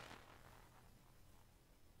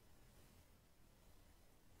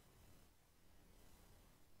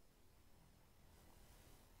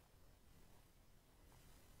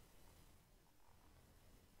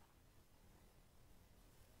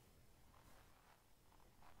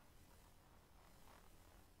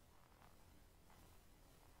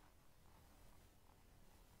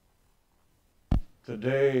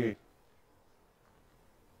 Today,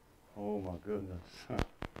 oh my goodness.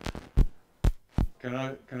 Can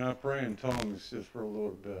I pray in tongues just for a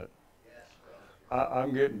little bit? Yes, brother.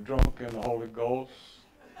 I'm getting drunk in the Holy Ghost.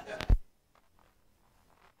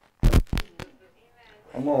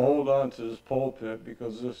 I'm going to hold on to this pulpit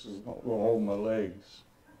because this is going to hold my legs.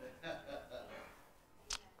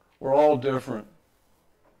 We're all different,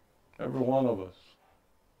 every one of us.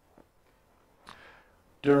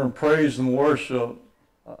 During praise and worship,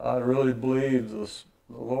 I really believe the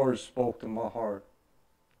Lord spoke to my heart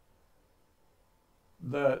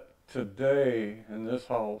that today in this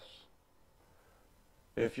house,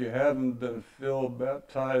 if you haven't been filled,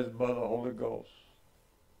 baptized by the Holy Ghost,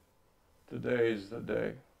 today is the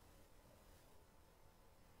day.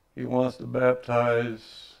 He wants to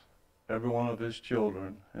baptize every one of his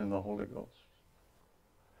children in the Holy Ghost.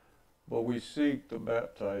 But we seek the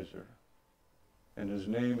baptizer, and his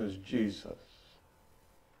name is Jesus,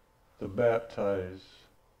 to baptize.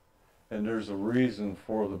 And there's a reason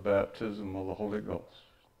for the baptism of the Holy Ghost.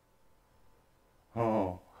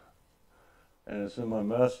 Oh, and it's in my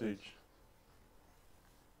message.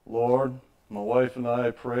 Lord, my wife and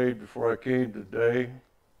I prayed before I came today,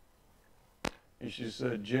 and she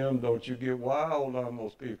said, Jim, don't you get wild on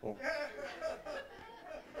those people.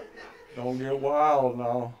 Don't get wild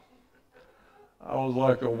now. I was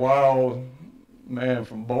like a wild man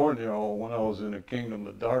from Borneo when I was in the kingdom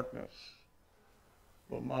of darkness.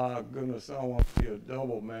 But my goodness, I want to be a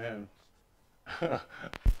double man.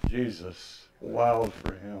 Jesus, wild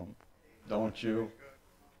for him, don't you?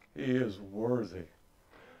 He is worthy.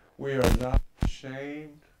 We are not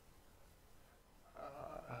ashamed.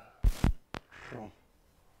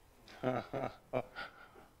 Oh,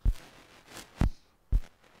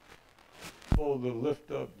 the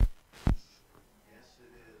lift up. Yes,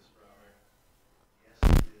 it is, brother. Yes,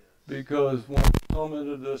 it is. Because when we come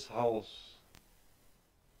into this house,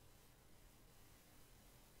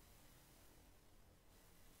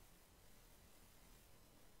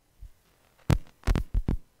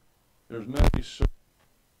 there's many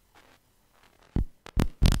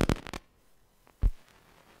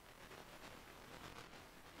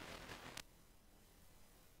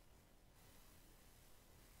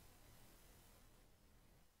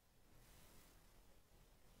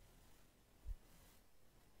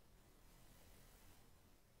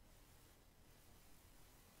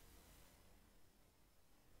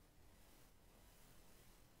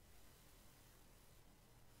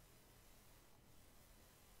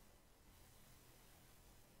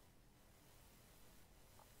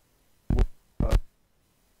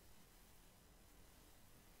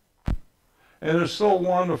and it's so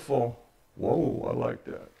wonderful. Whoa, I like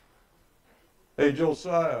that. Hey,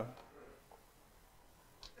 Josiah,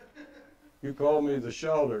 you call me the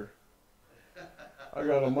shouter. I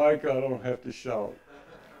got a mic, I don't have to shout.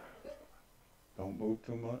 Don't move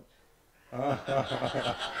too much.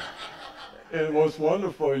 And what's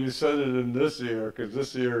wonderful, you said it in this ear, because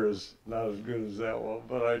this ear is not as good as that one,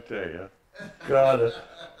 but I tell you, got it.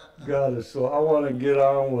 So I want to get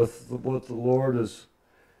on with what the Lord is.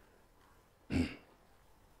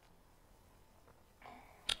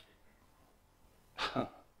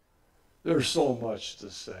 There's so much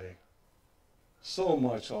to say. So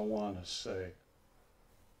much I want to say.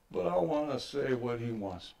 But I want to say what he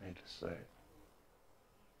wants me to say.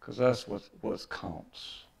 Because that's what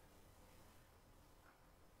counts.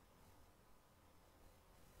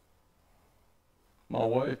 My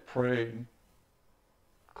wife prayed,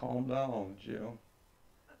 calm down, Jim.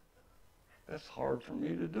 That's hard for me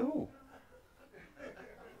to do.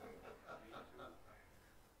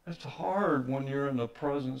 It's hard when you're in the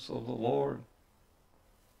presence of the Lord.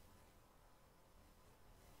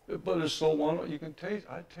 But it's so wonderful. You can taste,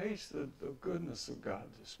 I tasted the goodness of God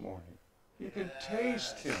this morning. You can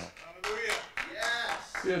taste him. Hallelujah.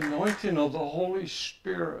 Yes. The anointing of the Holy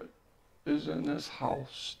Spirit is in this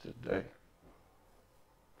house today.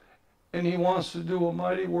 And he wants to do a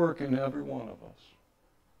mighty work in every one of us.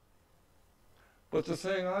 But the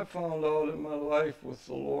thing I found out in my life with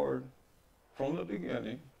the Lord from the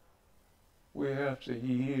beginning, we have to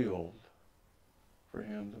yield for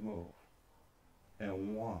him to move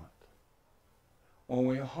and want. When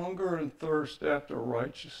we hunger and thirst after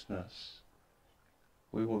righteousness,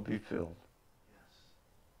 we will be filled. Yes.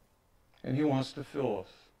 And he wants to fill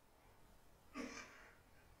us.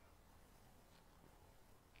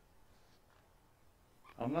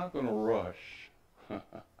 I'm not going to rush.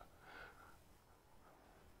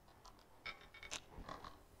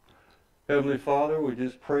 Heavenly Father, we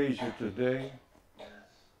just praise you today. Yes.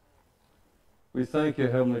 We thank you,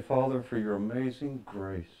 Heavenly Father, for your amazing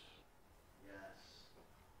grace, Yes.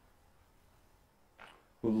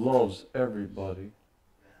 who loves everybody.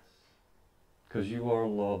 Yes. Because you are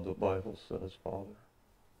loved, the Bible says, Father.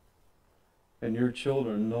 And your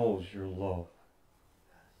children knows your love.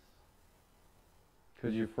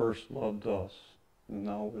 Because you first loved us, and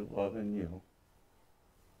now we're loving you.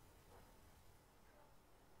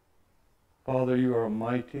 Father, you are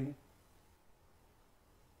mighty.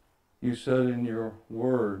 You said in your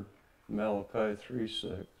word, Malachi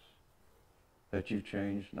 3:6, that you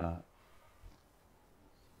change not.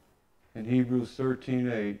 In Hebrews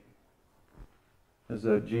 13:8 is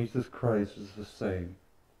that Jesus Christ is the same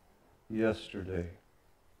yesterday,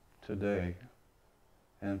 today,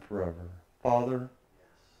 and forever. Father,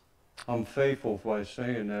 I'm faithful by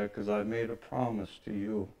saying that because I made a promise to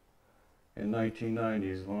you in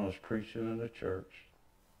 1990s when I was preaching in the church.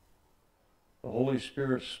 The Holy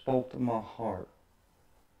Spirit spoke to my heart,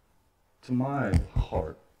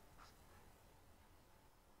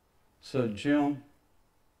 said, Jim,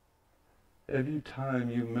 every time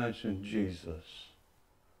you mention Jesus,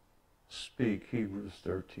 speak Hebrews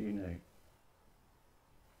 13:8.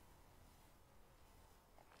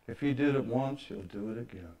 If he did it once, he'll do it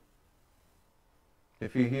again.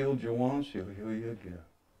 If he healed you once, he'll heal you again.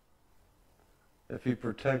 If he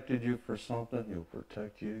protected you for something, he'll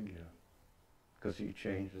protect you again. Because he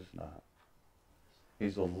changes not.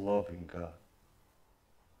 He's a loving God,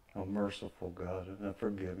 a merciful God, and a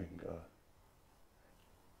forgiving God.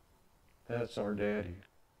 That's our daddy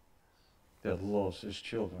that loves his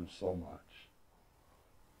children so much.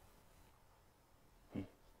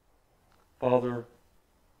 Father,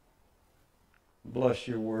 bless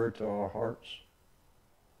your word to our hearts.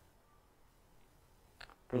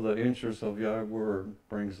 For the interest of your word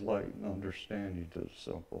brings light and understanding to the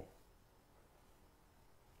simple.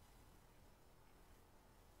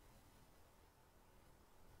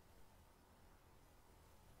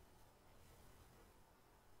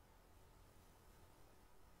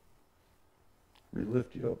 We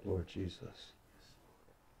lift you up, Lord Jesus,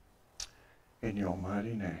 in your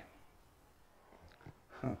mighty name.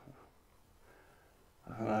 And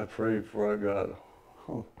I prayed before I got,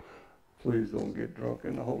 please don't get drunk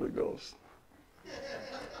in the Holy Ghost.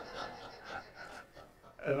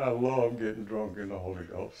 And I love getting drunk in the Holy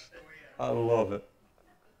Ghost. I love it.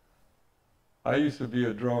 I used to be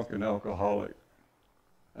a drunken alcoholic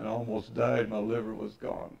and I almost died. My liver was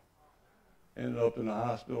gone. Ended up in the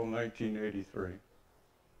hospital in 1983.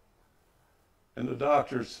 And the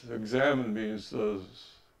doctors examined me and says,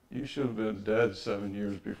 you should have been dead 7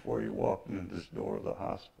 years before you walked in this door of the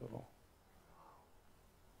hospital.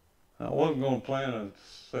 And I wasn't going to plan on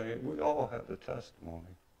saying, we all have the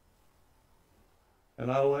testimony.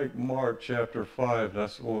 And I like Mark chapter 5,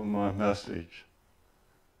 that's one of my message,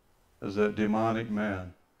 is that demonic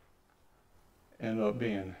man ended up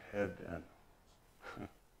being headbent.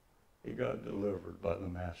 He got delivered by the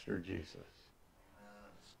Master Jesus.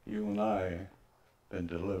 You and I been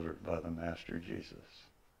delivered by the Master Jesus.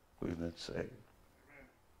 We've been saved.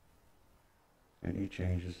 And he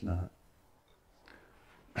changes not.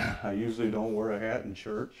 I usually don't wear a hat in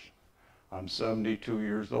church. I'm 72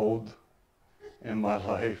 years old in my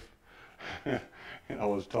life. And I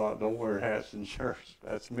was taught don't wear hats in church.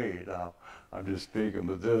 That's me now. I'm just speaking.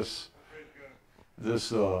 But this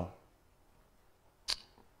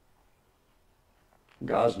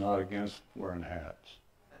God's not against wearing hats.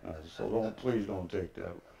 So please don't take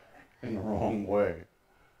that in the wrong way.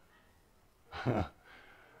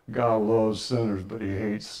 God loves sinners, but he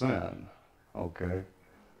hates sin. Okay?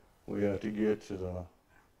 We have to get to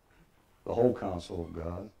the whole counsel of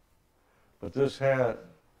God. But this hat,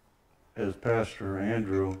 as Pastor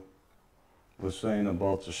Andrew was saying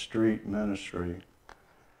about the street ministry,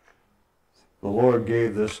 the Lord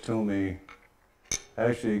gave this to me.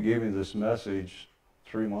 Actually, he gave me this message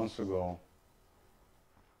 3 months ago.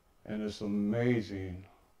 And it's amazing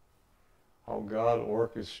how God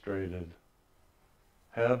orchestrated,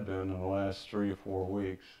 have been in the last 3 or 4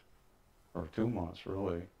 weeks, or 2 months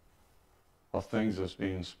really, of things that's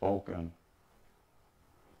being spoken.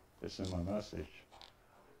 It's in my message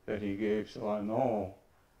that he gave. So I know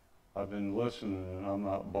I've been listening and I'm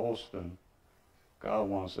not boasting. God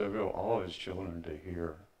wants all his children to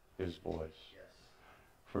hear his voice. Yes.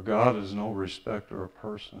 For God is no respecter of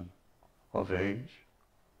person, of age.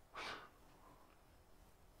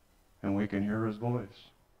 And we can hear his voice.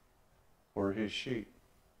 We're his sheep.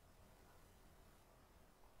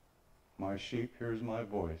 My sheep hears my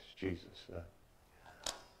voice, Jesus said.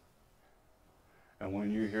 And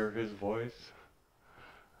when you hear his voice,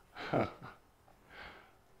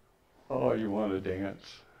 oh, you want to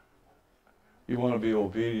dance. You want to be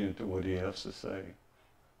obedient to what he has to say.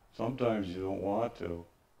 Sometimes you don't want to,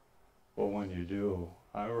 but when you do,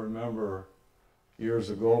 I remember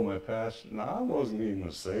Years ago, my pastor, now I wasn't even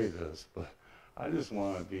going to say this, but I just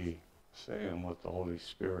want to be saying what the Holy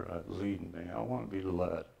Spirit is leading me. I want to be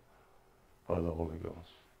led by the Holy Ghost.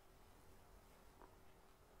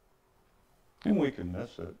 And we can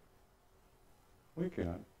miss it. We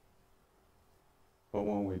can. But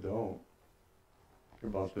when we don't,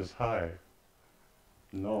 you're about this high,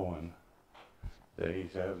 knowing that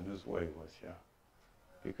he's having his way with you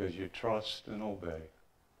because you trust and obey.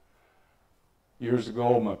 Years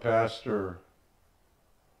ago, my pastor,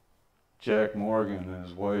 Jack Morgan, and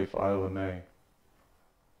his wife, Isla Mae,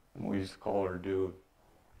 and we used to call her Dude.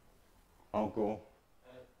 Uncle.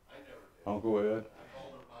 Uncle Ed.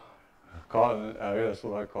 That's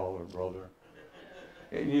what I call her, brother.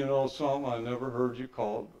 And you know something, I never heard you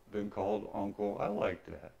been called Uncle. I like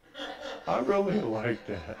that. I really like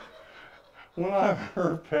that. When I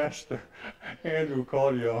heard Pastor Andrew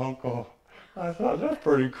call you Uncle, I thought, that's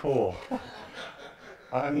pretty cool.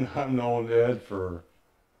 I've known Ed for,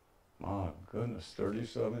 my goodness,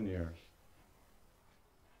 37 years.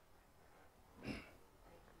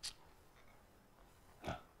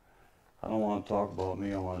 I don't want to talk about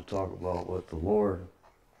me. I want to talk about what the Lord.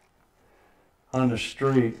 On the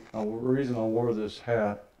street, the reason I wore this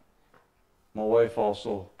hat, my wife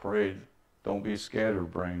also prayed, don't be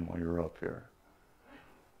scatterbrained when you're up here.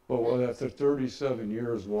 But after 37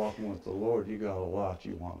 years walking with the Lord, you got a lot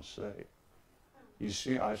you want to say.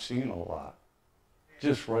 I've seen a lot.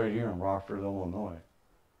 Just right here in Rockford, Illinois.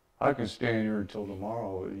 I can stand here until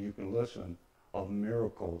tomorrow. You can listen of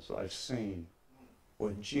miracles I've seen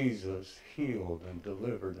when Jesus healed and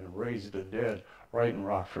delivered and raised the dead right in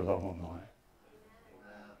Rockford, Illinois.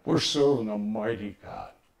 We're serving a mighty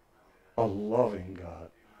God, a loving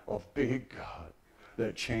God, a big God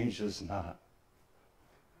that changes not.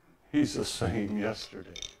 He's the same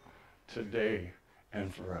yesterday, today,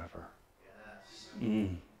 and forever.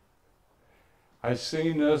 I've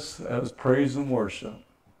seen this as praise and worship.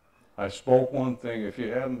 I spoke one thing. If you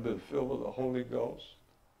haven't been filled with the Holy Ghost,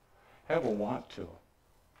 have a want to.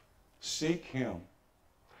 Seek him.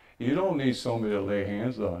 You don't need somebody to lay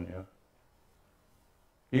hands on you.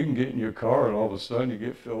 You can get in your car and all of a sudden you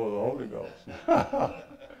get filled with the Holy Ghost.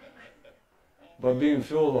 But being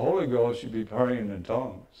filled with the Holy Ghost, you'd be praying in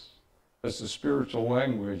tongues. It's the spiritual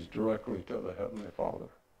language directly to the Heavenly Father.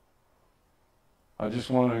 I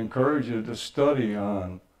just want to encourage you to study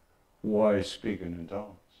on why speaking in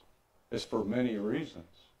tongues. It's for many reasons.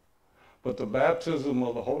 But the baptism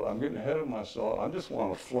of the Holy, I'm getting ahead of myself. I just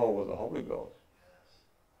want to flow with the Holy Ghost.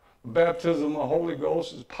 The baptism of the Holy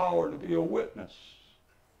Ghost is power to be a witness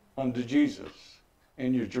unto Jesus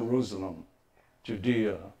in your Jerusalem,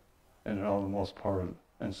 Judea, and in all the most part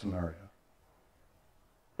in Samaria.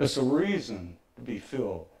 It's a reason to be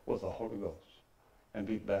filled with the Holy Ghost and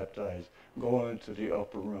be baptized. Go into the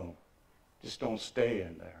upper room. Just don't stay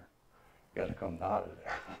in there. You got to come out of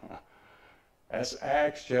there. That's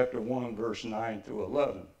Acts chapter 1, verse 9 through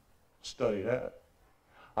 11. Study that.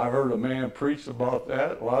 I heard a man preach about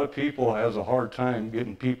that. A lot of people has a hard time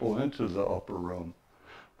getting people into the upper room.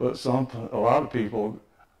 But a lot of people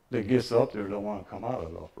that gets up there don't want to come out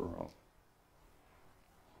of the upper room.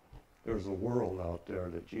 There's a world out there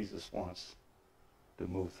that Jesus wants to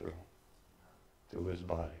move through his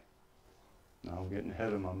body. Now I'm getting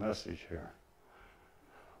ahead of my message here.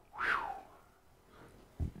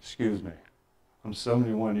 Whew. Excuse me. I'm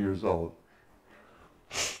 71 years old.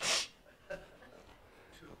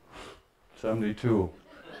 72.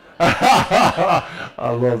 I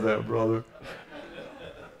love that, brother.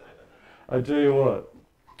 I tell you what,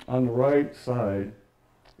 on the right side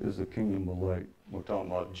is the kingdom of light. We're talking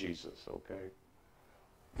about Jesus, okay?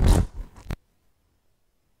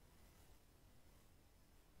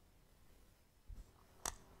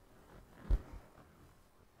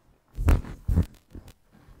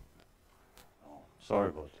 Oh, sorry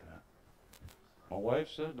about that. My wife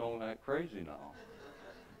said don't act crazy now.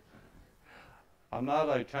 I'm not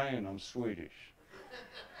Italian, I'm Swedish.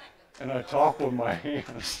 And I talk with my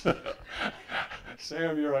hands.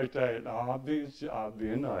 Sam, you're Italian. No, I'm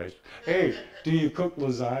being nice. Hey, do you cook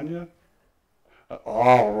lasagna?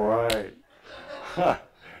 All right.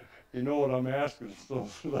 You know what I'm asking? So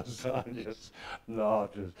lasagnas. No,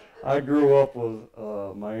 I grew up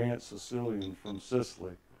with my Aunt Cecilian from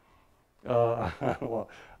Sicily. I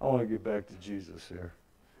want to get back to Jesus here.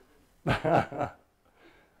 The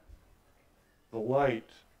light,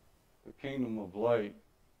 the kingdom of light,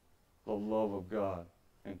 the love of God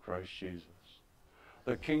in Christ Jesus.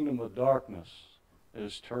 The kingdom of darkness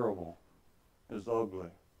is terrible, is ugly.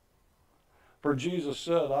 For Jesus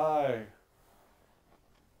said,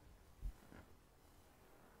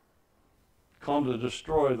 come to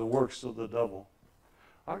destroy the works of the devil.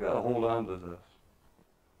 I got to hold on to this.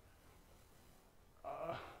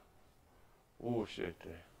 Oh, shit.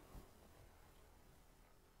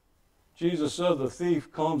 Jesus said the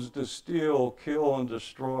thief comes to steal, kill, and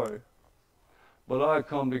destroy. But I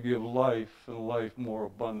come to give life and life more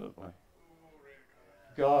abundantly.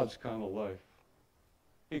 God's kind of life.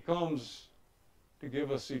 He comes to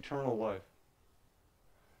give us eternal life.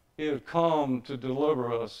 He had come to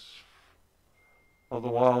deliver us of the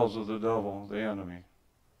wiles of the devil, the enemy.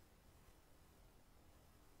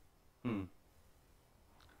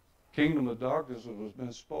 Kingdom of darkness has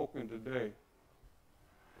been spoken today.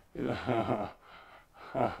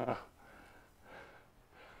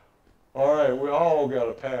 All right, we all got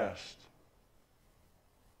a past.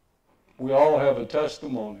 We all have a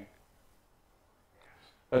testimony.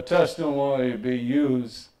 A testimony to be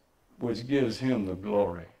used which gives him the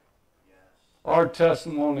glory. Our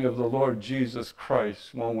testimony of the Lord Jesus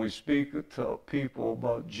Christ, when we speak to people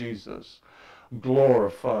about Jesus,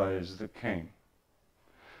 glorifies the King.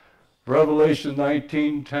 Revelation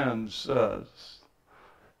 19:10 says,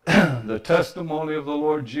 the testimony of the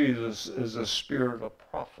Lord Jesus is a spirit of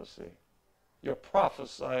prophecy. You're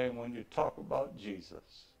prophesying when you talk about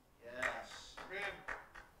Jesus. Yes.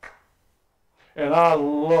 And I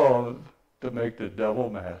love to make the devil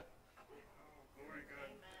mad.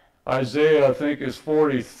 Isaiah, I think, is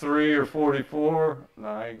 43 or 44. No,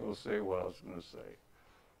 I ain't going to say what I was going to say.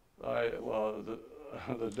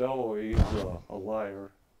 The devil, he's a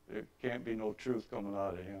liar. There can't be no truth coming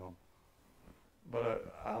out of him.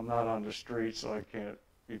 But I'm not on the streets, so I can't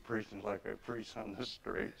be preaching like I preach on the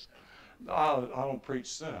streets. No, I don't preach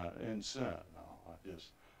sin. No, I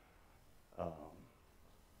just,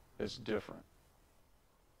 it's different.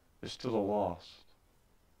 It's to the lost.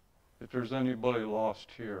 If there's anybody lost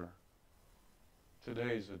here,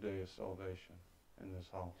 today's a day of salvation in this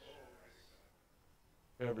house.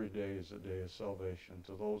 Every day is a day of salvation.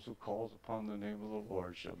 To those who calls upon the name of the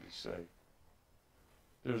Lord shall be saved.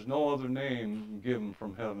 There's no other name given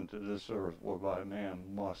from heaven to this earth whereby man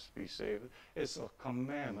must be saved. It's a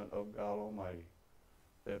commandment of God Almighty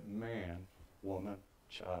that man, woman,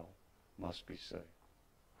 child must be saved.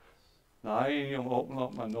 Now, I ain't even opened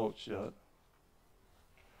up my notes yet.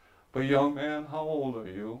 But young man, how old are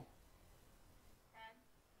you?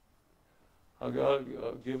 10. I got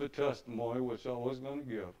to give a testimony, which I was going to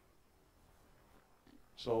give.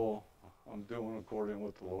 So I'm doing according to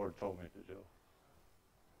what the Lord told me to do.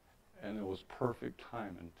 And it was perfect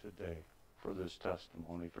timing today for this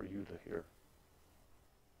testimony for you to hear.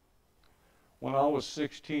 When I was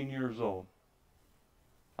 16 years old,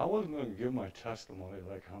 I wasn't going to give my testimony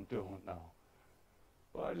like I'm doing now.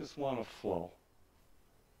 But I just want to flow.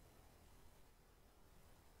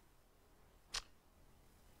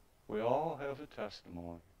 We all have a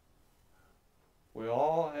testimony. We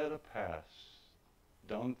all had a past,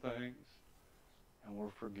 done things, and were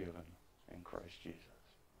forgiven in Christ Jesus.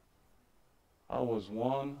 I was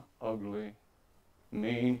one ugly,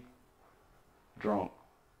 mean, drunk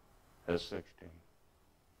at 16.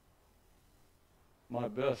 My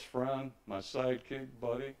best friend, my sidekick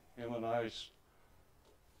buddy, him and I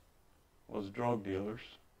was drug dealers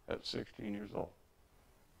at 16 years old.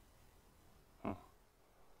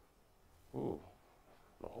 Ooh,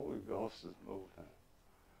 the Holy Ghost is moving.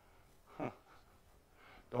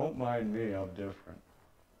 Don't mind me, I'm different.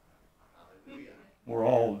 We're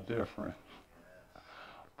all different.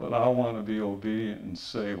 But I want to be obedient and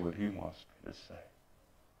say what he wants me to say.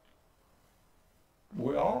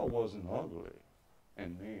 We all wasn't ugly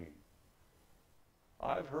and mean.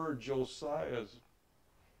 I've heard Josiah's,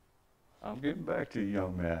 I'm getting back to you,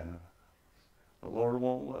 young man. The Lord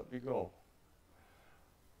won't let me go.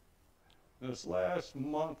 This last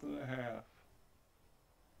month and a half,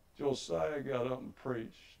 Josiah got up and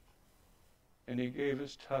preached, and he gave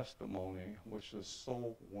his testimony, which is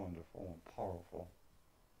so wonderful and powerful,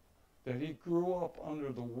 that he grew up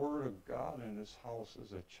under the Word of God in his house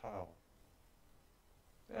as a child.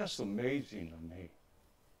 That's amazing to me.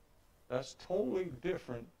 That's totally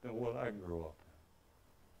different than what I grew up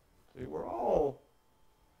in. See, we're all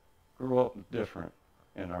grew up different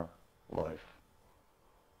in our life.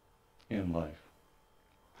 In life.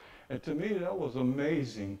 And to me, that was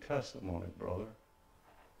amazing testimony, brother.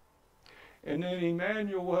 And then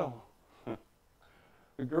Emmanuel,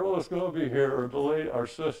 the girl that's going to be here, or the lady, our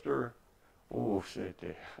sister, oh, shit,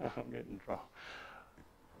 I'm getting drunk.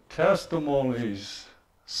 Testimonies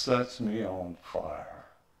sets me on fire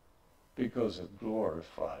because it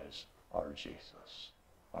glorifies our Jesus,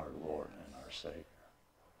 our Lord and our Savior.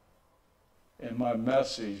 In my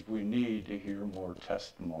message, we need to hear more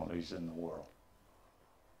testimonies in the world.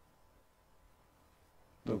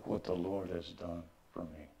 Look what the Lord has done for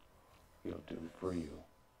me. He'll do for you.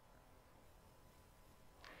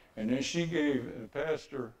 And then the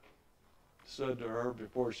pastor said to her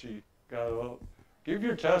before she got up, give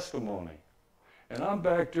your testimony. And I'm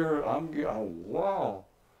back there, wow.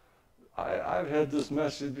 I've had this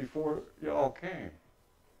message before y'all came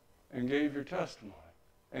and gave your testimony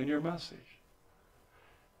and your message.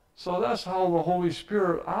 So that's how the Holy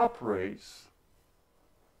Spirit operates.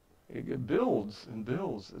 It builds and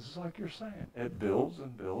builds. It's like you're saying. It builds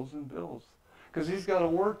and builds and builds. Because he's got a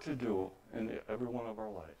work to do in every one of our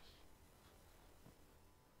lives.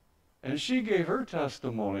 And she gave her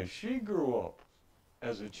testimony. She grew up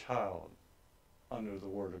as a child under the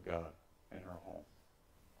Word of God in her home.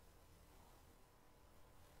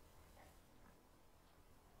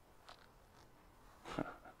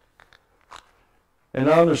 And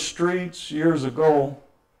on the streets years ago,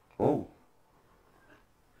 oh,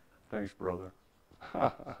 thanks, brother.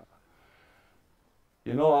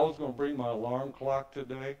 You know, I was going to bring my alarm clock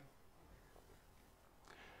today.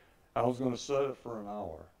 I was going to set it for an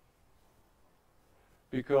hour.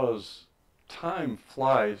 Because time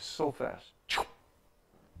flies so fast.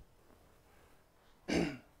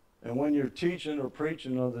 And when you're teaching or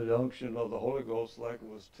preaching under the unction of the Holy Ghost like it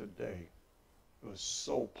was today, it was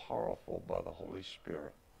so powerful by the Holy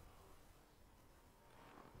Spirit.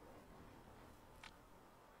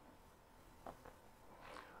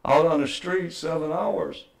 Out on the street, 7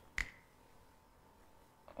 hours.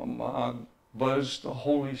 But it's the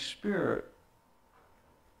Holy Spirit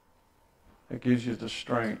that gives you the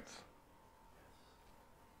strength.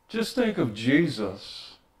 Just think of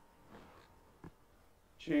Jesus.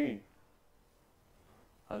 Gene,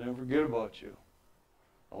 I never forget about you.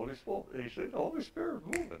 He said, the Holy Spirit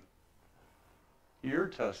moving. Your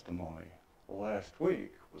testimony last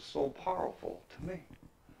week was so powerful to me.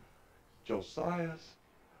 Josiah's,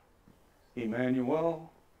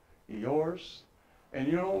 Emmanuel, yours. And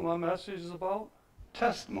you know what my message is about?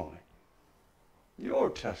 Testimony. Your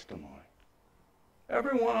testimony.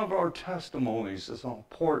 Every one of our testimonies is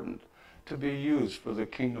important to be used for the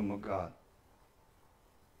kingdom of God.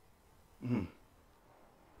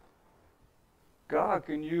 God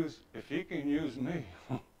can use, if he can use me,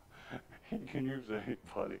 he can use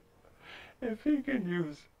anybody. If he can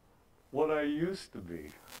use what I used to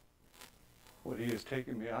be, what he has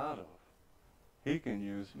taken me out of, he can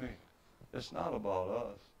use me. It's not about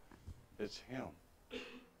us. It's him. It's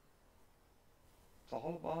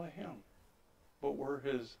all about him. But we're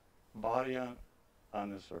his body on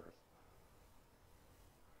this earth.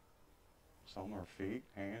 Some are feet,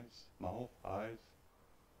 hands, mouth, eyes,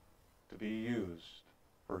 to be used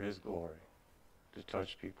for his glory, to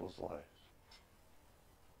touch people's lives.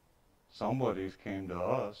 Somebody's came to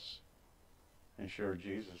us and shared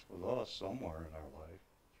Jesus with us somewhere in our life.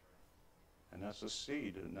 And that's a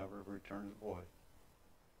seed that never returns void.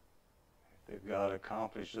 They've got to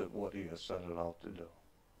accomplish what he has set it out to do,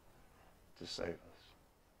 to save us.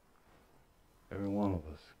 Every one of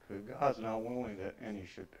us. Because God's not willing that any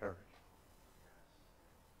should perish.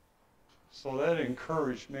 So that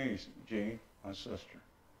encouraged me, Jean, my sister,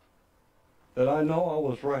 that I know I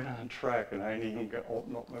was right on track, and I ain't even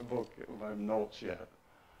opened up my book, my notes yet.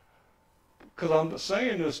 Because I'm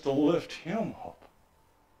saying this to lift him up.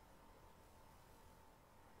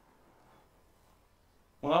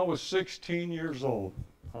 When I was 16 years old,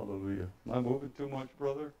 hallelujah. Am I moving too much,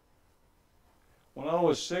 brother? When I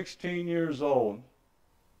was 16 years old,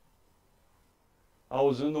 I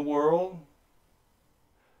was in the world.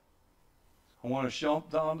 I want to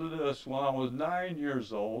jump down to this. When I was 9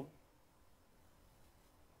 years old,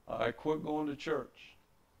 I quit going to church.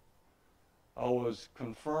 I was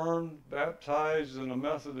confirmed, baptized in a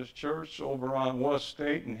Methodist church over on West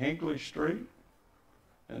State and Hinckley Street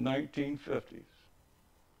in 1950s.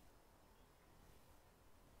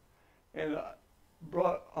 And I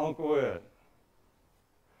brought Uncle Ed.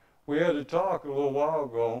 We had a talk a little while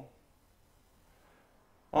ago.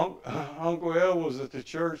 Uncle Ed was at the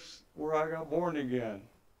church where I got born again,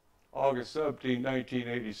 August 17,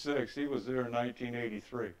 1986. He was there in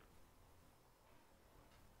 1983.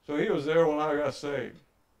 So he was there when I got saved.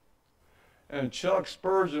 And Chuck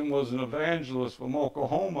Spurgeon was an evangelist from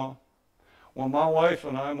Oklahoma. When my wife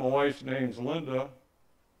and I, my wife's name's Linda,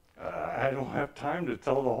 I don't have time to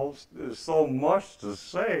tell the whole, there's so much to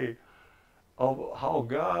say of how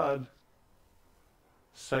God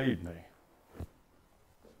saved me.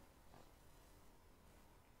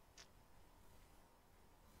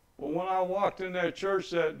 Well, when I walked in that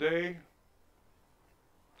church that day,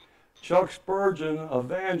 Chuck Spurgeon,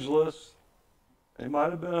 evangelist, he might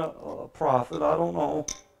have been a prophet, I don't know.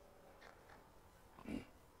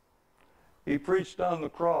 He preached on the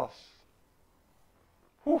cross.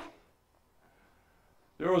 Whew.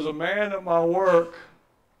 There was a man at my work.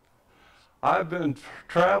 I've been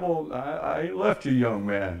traveled. I ain't left you, young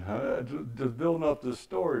man. Just building up this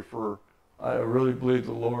story for, I really believe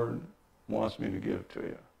the Lord wants me to give to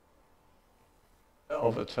you,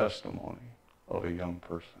 of a testimony of a young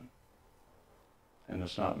person. And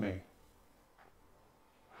it's not me.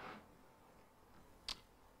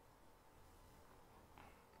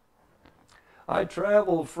 I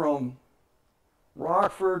traveled from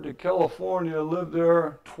Rockford to California, lived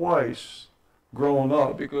there twice growing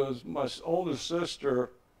up because my oldest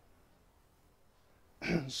sister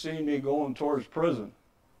seen me going towards prison.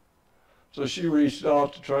 So she reached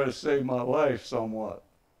out to try to save my life somewhat.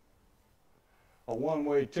 A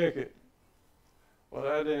one-way ticket. Well,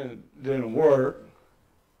 that didn't work.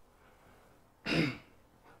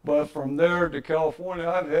 But from there to California,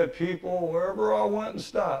 I've had people, wherever I went and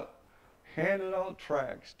stopped, handing out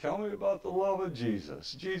tracts. Tell me about the love of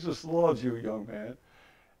Jesus. Jesus loves you, young man.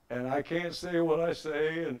 And I can't say what I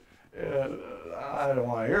say, and I don't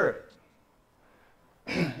want to hear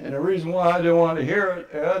it. And the reason why I didn't want to hear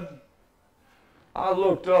it, Ed, I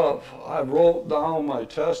looked up, I wrote down my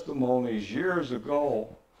testimonies years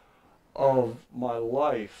ago of my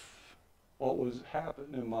life, what was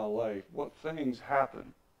happening in my life, what things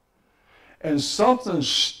happened. And something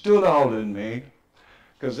stood out in me.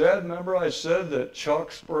 Because Ed, remember I said that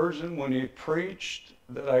Chuck Spurgeon, when he preached,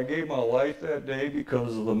 that I gave my life that day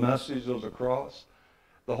because of the message of the cross?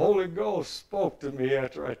 The Holy Ghost spoke to me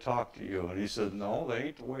after I talked to you, and he said, no, that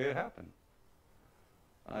ain't the way it happened.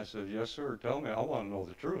 I said, yes, sir, tell me. I want to know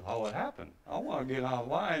the truth, how it happened. I want to get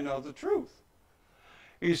online of the truth.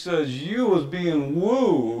 He says, you was being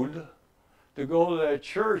wooed to go to that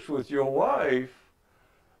church with your wife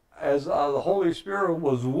as the Holy Spirit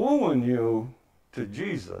was wooing you to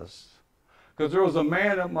Jesus, because there was a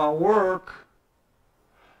man at my work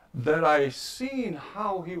that I seen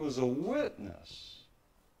how he was a witness.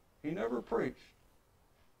 He never preached,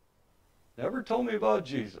 never told me about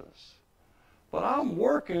Jesus, but I'm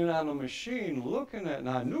working on a machine looking at, and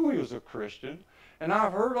I knew he was a Christian, and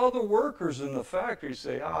I've heard other workers in the factory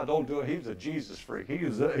say, don't do it, he's a Jesus freak,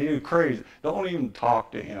 he's crazy, don't even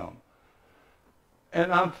talk to him.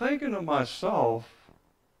 And I'm thinking to myself,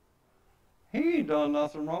 he ain't done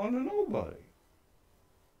nothing wrong to nobody.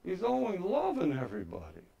 He's only loving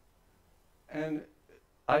everybody. And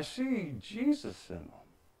I see Jesus in him.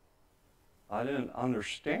 I didn't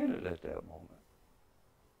understand it at that moment.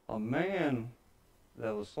 A man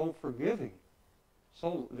that was so forgiving.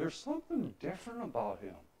 So there's something different about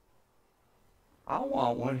him. I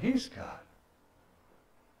want what he's got.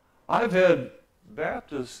 I've had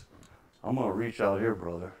Baptists, I'm going to reach out here,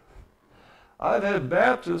 brother. I've had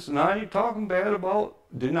Baptists, and I ain't talking bad about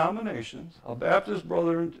denominations. A Baptist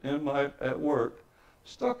brother at work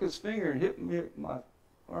stuck his finger and hit me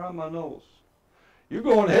around my nose. You're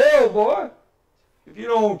going to hell, boy, if you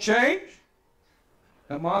don't change.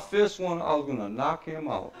 And my fist went, I was going to knock him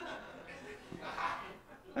out.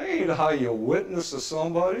 That ain't how you witness to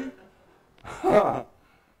somebody. But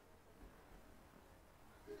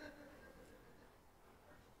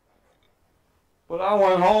I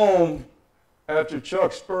went home after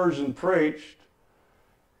Chuck Spurgeon preached,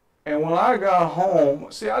 and when I got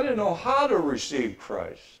home, see, I didn't know how to receive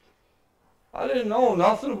Christ. I didn't know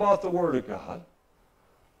nothing about the Word of God,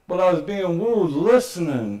 but I was being wooed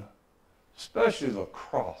listening, especially the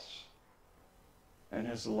cross and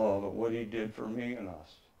his love of what he did for me and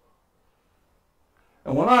us.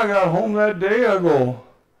 And when I got home that day, I go,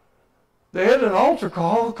 they had an altar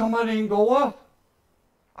call, how come I didn't go up?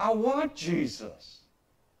 I want Jesus.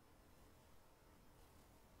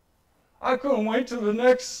 I couldn't wait till the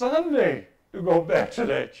next Sunday to go back to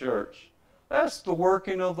that church. That's the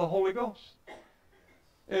working of the Holy Ghost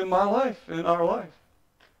in my life, in our life.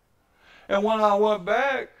 And when I went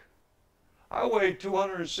back, I weighed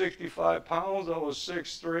 265 pounds. I was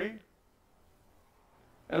 6'3".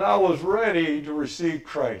 And I was ready to receive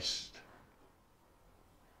Christ.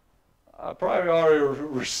 I probably already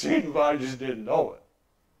received him, but I just didn't know it.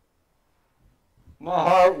 My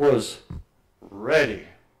heart was ready,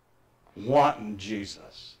 wanting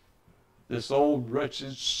Jesus, this old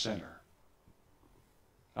wretched sinner.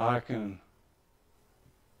 I can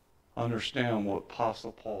understand what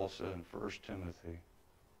Apostle Paul said in 1 Timothy,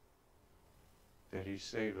 that he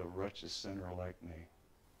saved a wretched sinner like me.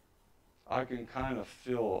 I can kind of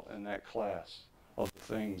feel in that class of the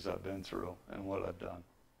things I've been through and what I've done.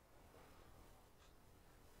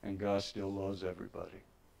 and God still loves everybody.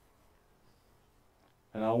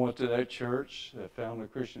 And I went to that church, that Family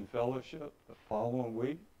Christian Fellowship, the following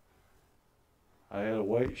week. I had a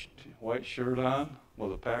white shirt on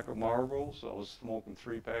with a pack of Marlboros. I was smoking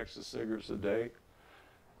 3 packs of cigarettes a day.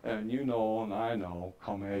 And you know and I know,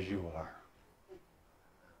 come as you are.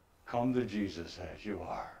 Come to Jesus as you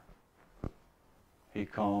are. He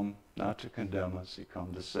come not to condemn us, he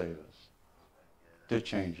come to save us, to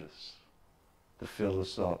change us, to fill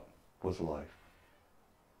us up with life.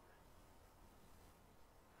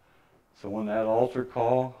 So when that altar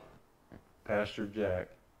call, Pastor Jack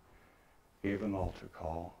gave an altar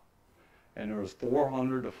call, and there was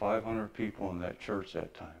 400 to 500 people in that church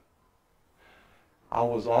that time. I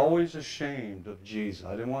was always ashamed of Jesus.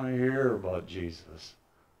 I didn't want to hear about Jesus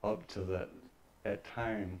up to that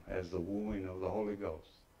time as the wooing of the Holy Ghost.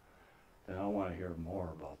 Then I want to hear more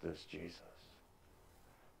about this Jesus.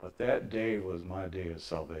 But that day was my day of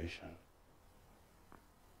salvation.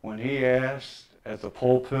 When he asked at the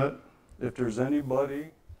pulpit if there's anybody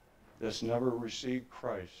that's never received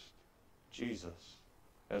Christ, Jesus,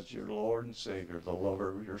 as your Lord and Savior, the lover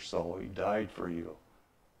of your soul, he died for you.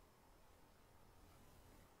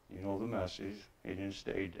 You know the message. He didn't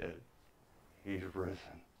stay dead. He's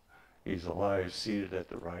risen. He's alive, seated at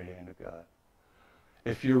the right hand of God.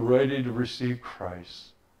 If you're ready to receive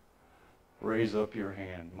Christ, raise up your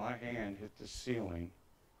hand. My hand hit the ceiling,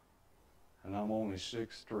 and I'm only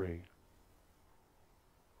 6'3".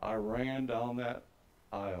 I ran down that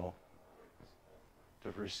aisle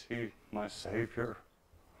to receive my Savior,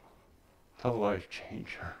 the life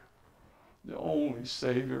changer. The only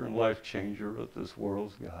Savior and life changer that this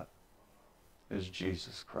world's got is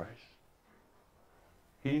Jesus Christ.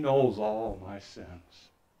 He knows all my sins,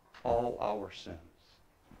 all our sins,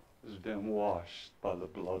 has been washed by the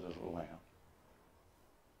blood of the Lamb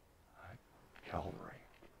at Calvary.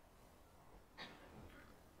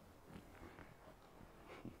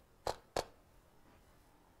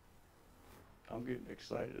 I'm getting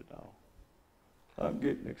excited now. I'm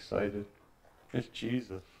getting excited. It's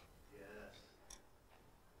Jesus. Yes.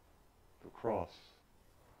 The cross.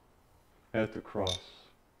 At the cross.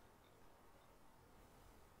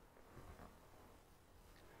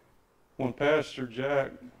 When Pastor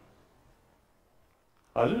Jack,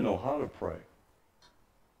 I didn't know how to pray.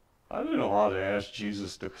 I didn't know how to ask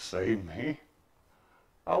Jesus to save me.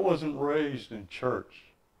 I wasn't raised in church.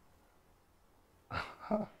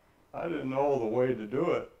 I didn't know the way to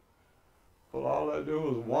do it. But all I do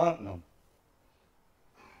was wanting him.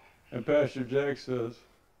 And Pastor Jack says,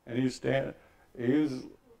 and he was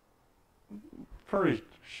pretty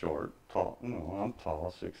short, tall. No, I'm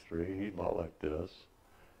tall, 6'3". He's about like this.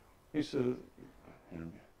 He says,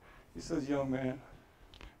 young man,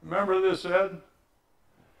 remember this, Ed?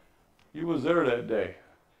 You was there that day.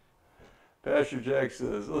 Pastor Jack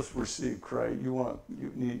says, let's receive Christ. You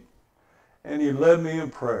need. And he led me in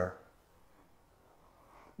prayer.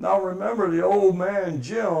 Now remember, the old man,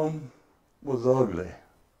 Jim, was ugly,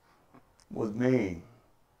 was mean,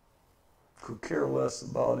 could care less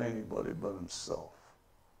about anybody but himself.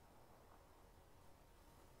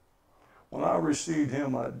 When I received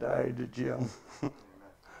him, I died to Jim. Yes.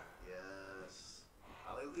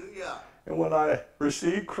 Hallelujah. And when I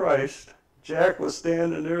received Christ, Jack was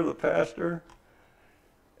standing near the pastor,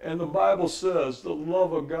 and the Bible says the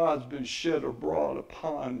love of God's been shed abroad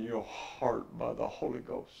upon your heart by the Holy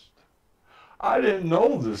Ghost. I didn't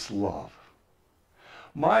know this love.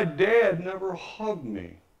 My dad never hugged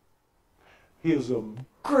me. He is a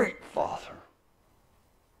great father.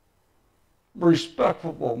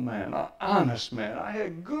 Respectable man, an honest man. I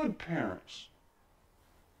had good parents.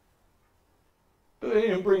 But they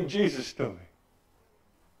didn't bring Jesus to me.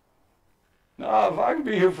 Now, if I could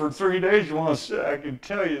be here for 3 days, you want to say, I can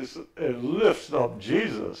tell you it lifts up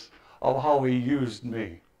Jesus of how he used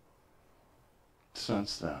me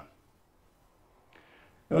since then.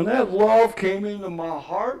 When that love came into my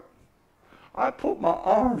heart, I put my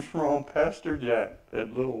arms around Pastor Jack,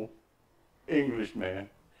 that little English man.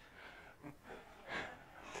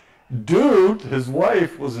 Dude, his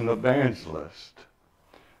wife was an evangelist.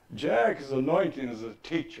 Jack is anointing as a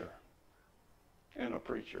teacher and a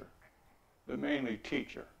preacher, but mainly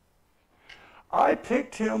teacher. I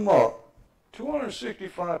picked him up,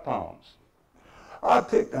 265 pounds.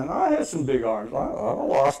 And I had some big arms. I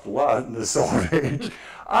lost a lot in this old age.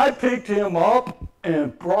 I picked him up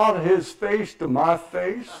and brought his face to my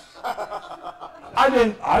face. I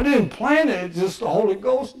didn't plan it, just the Holy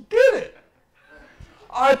Ghost did it.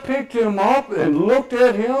 I picked him up and looked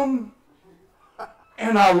at him,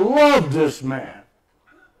 and I loved this man.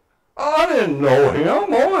 I didn't know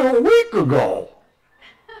him only a week ago.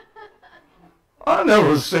 I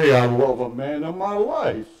never say I love a man in my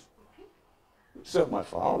life, except my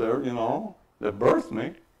father, you know, that birthed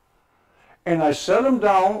me. And I set him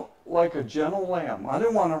down like a gentle lamb. I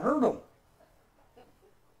didn't want to hurt him.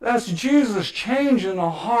 That's Jesus changing a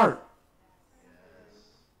heart.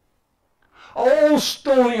 An old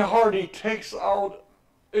stony heart he takes out,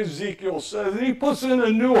 Ezekiel says, and he puts in a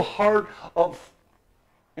new heart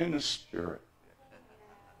in the spirit.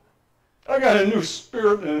 I got a new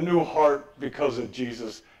spirit and a new heart because of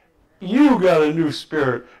Jesus. You got a new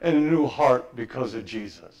spirit and a new heart because of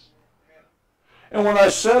Jesus. And when I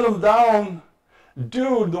set him down,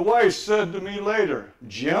 dude, the wife said to me later,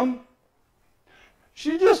 Jim,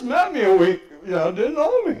 she just met me a week, didn't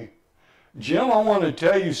know me. Jim, I want to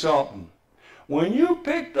tell you something. When you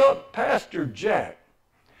picked up Pastor Jack,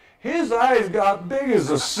 his eyes got big as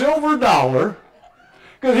a silver dollar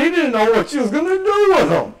because he didn't know what she was going to do with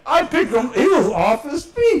him. I picked him, he was off his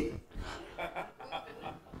feet.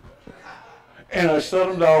 And I set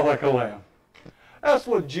him down like a lamb. That's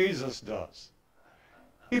what Jesus does.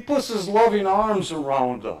 He puts his loving arms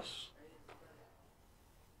around us.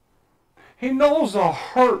 He knows our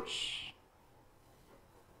hurts.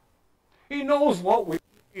 He knows what we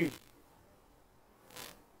need.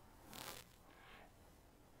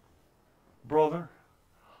 Brother,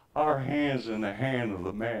 our hand's in the hand of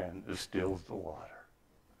the man that stills the water.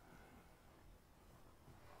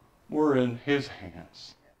 We're in his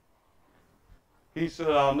hands. He said,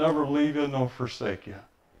 I'll never leave you nor forsake you.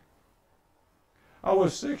 I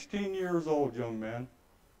was 16 years old, young man.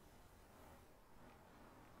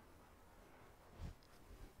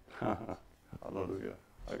 Hallelujah.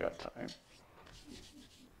 I got time.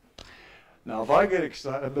 Now, if I get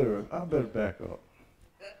excited, I better back up.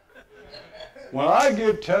 When I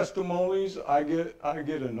give testimonies, I get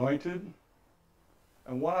anointed.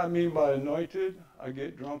 And what I mean by anointed, I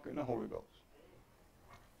get drunk in the Holy Ghost.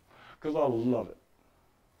 Because I love it.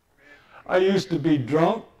 I used to be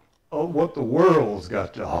drunk of what the world's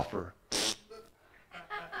got to offer.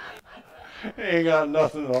 Ain't got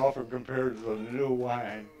nothing to offer compared to the new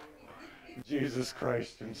wine. Jesus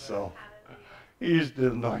Christ himself. He's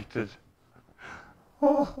the anointed.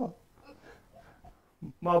 Oh,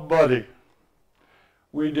 my buddy.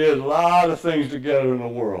 We did a lot of things together in the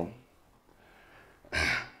world.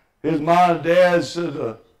 His mom and dad said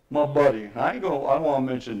to my buddy, I don't want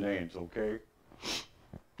to mention names, okay?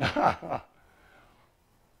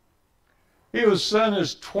 He was sent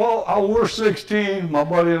as 12, we're 16, my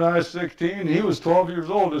buddy and I 16, he was 12 years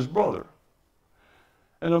old, his brother.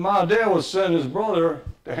 And then my dad was sent his brother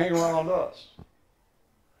to hang around us.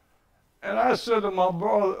 And I said to my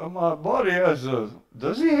buddy, I said,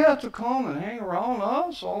 does he have to come and hang around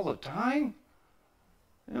us all the time?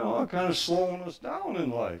 You know, kind of slowing us down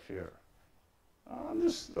in life here.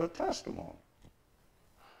 Just a testimony.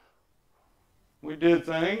 We did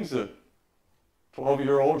things that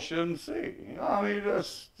 12-year-olds shouldn't see. I mean,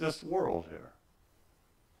 that's just the world here.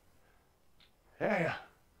 Yeah,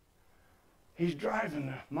 he's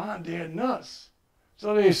driving mom and dad nuts.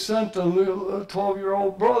 So they sent the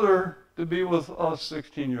 12-year-old brother to be with us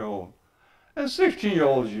 16-year-old. And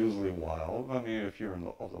 16-year-old is usually wild. I mean, if you're in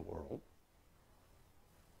the other world.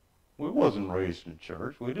 We wasn't raised in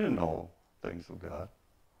church. We didn't know things of God.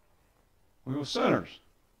 We were sinners.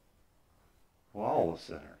 We're all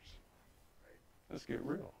sinners. Let's get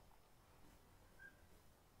real.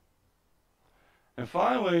 And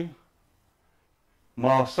finally,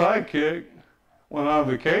 my sidekick went on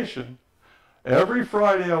vacation. Every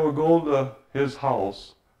Friday I would go to his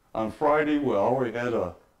house. On Friday, we already had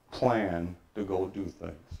a plan to go do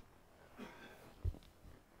things.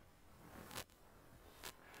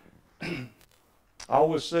 I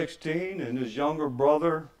was 16, and his younger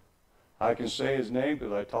brother, I can say his name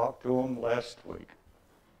because I talked to him last week.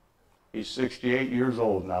 He's 68 years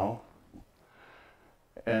old now.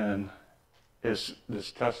 And this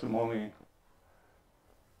testimony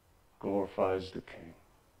glorifies the King.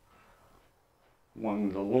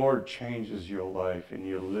 When the Lord changes your life and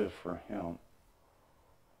you live for him,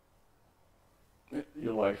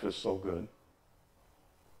 your life is so good.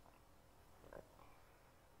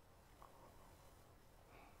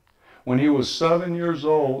 When he was 7 years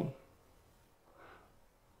old,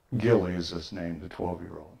 Gilly is his name, the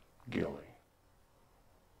 12-year-old, Gilly.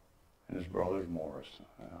 And his brother's Morris.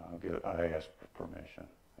 I asked for permission.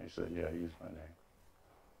 He said, yeah, use my name.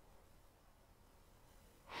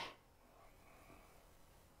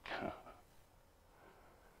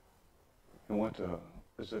 He went to,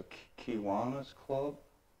 is it Kiwanis Club,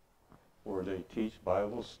 where they teach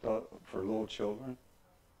Bible stuff for little children?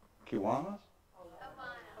 Kiwanis?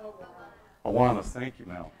 Awana, thank you,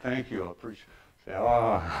 Mel. Thank you. I appreciate. Say,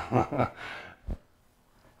 oh.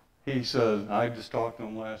 He said, I just talked to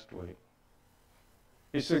him last week.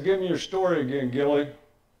 He said, give me your story again, Gilly.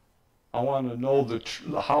 I want to know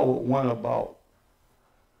how it went about.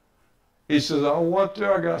 He says, I went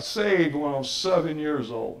there, I got saved when I was 7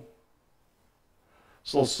 years old.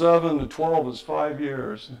 So 7 to 12 is 5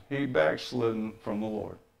 years. He backslidden from the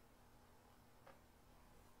Lord.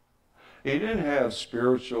 He didn't have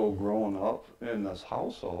spiritual growing up in this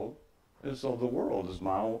household. And so the world is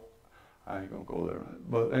my, I ain't going to go there.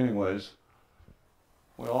 But anyways,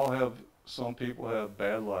 we all have, some people have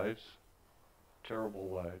bad lives, terrible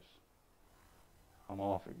lives. I'm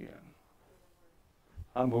off again.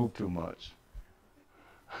 I move too much.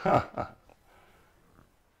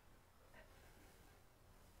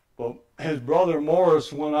 But his brother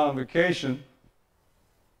Morris went on vacation,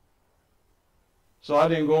 so I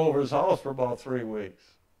didn't go over his house for about 3 weeks.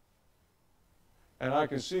 And I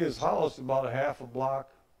can see his house about a half a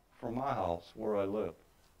block from my house where I live.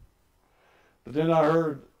 But then I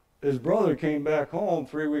heard his brother came back home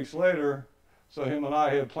 3 weeks later, so him and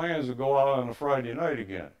I had plans to go out on a Friday night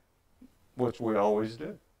again, which we always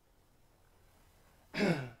did.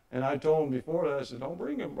 And I told him before that, I said, don't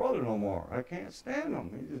bring your brother no more. I can't stand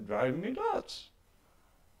him. He's just driving me nuts.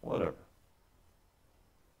 Whatever.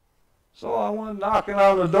 So I went knocking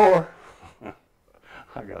on the door.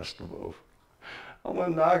 I got to move. I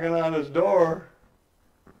went knocking on his door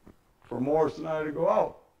for Morris and I to go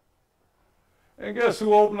out. And guess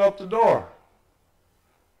who opened up the door?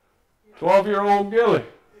 12-year-old Gilly.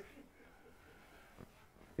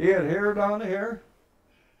 He had hair down to here.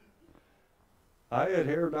 I had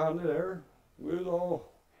hair down to there. We was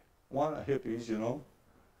all hippies, you know,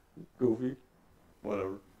 goofy,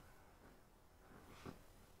 whatever.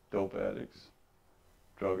 Dope addicts,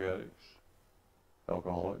 drug addicts,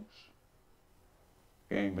 alcoholics,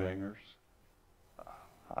 gangbangers.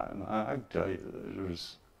 I tell you,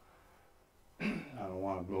 there's, I don't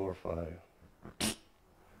want to glorify,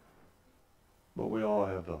 but we all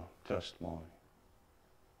have a testimony.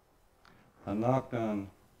 I knocked on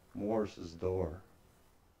Morris's door,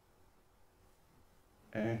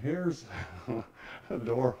 and here's the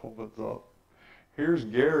door opens up. Here's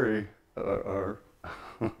Gary,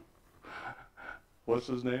 what's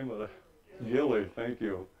his name? Gilly, thank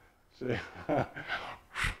you. See,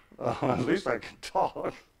 at least I can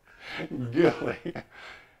talk. Gilly.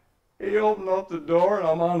 He opened up the door, and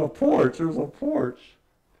I'm on the porch. There's a porch.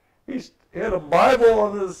 He had a Bible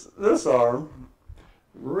on this arm,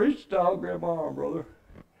 reached out, grabbed my arm, brother,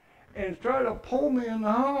 and tried to pull me in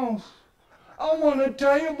the house. I want to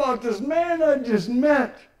tell you about this man I just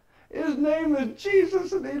met. His name is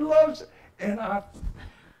Jesus, and he loves it. And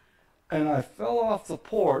I fell off the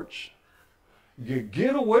porch. You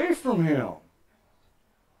get away from him.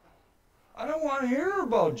 I don't want to hear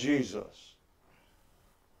about Jesus.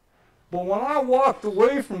 But when I walked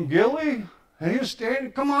away from Gilly, and he was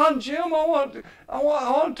standing, come on, Jim, I want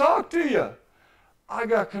to talk to you. I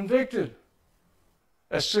got convicted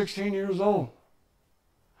at 16 years old.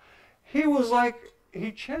 He was like,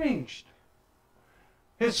 he changed.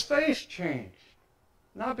 His face changed.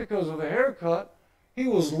 Not because of a haircut. He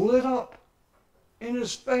was lit up in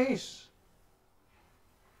his face.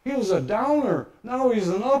 He was a downer. Now he's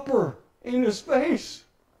an upper in his face.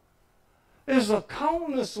 His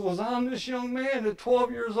countenance was on this young man at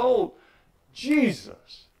 12 years old.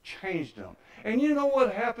 Jesus changed him. And you know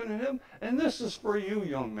what happened to him? And this is for you,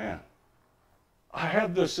 young man. I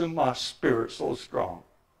have this in my spirit so strong.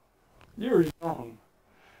 You're young.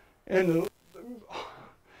 And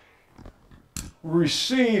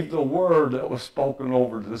receive the word that was spoken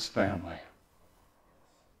over this family.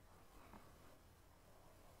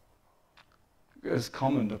 It's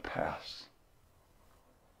coming to pass.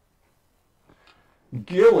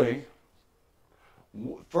 Gilly,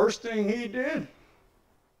 first thing he did,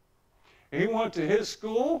 he went to his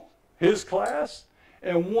school, his class,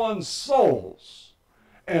 and won souls.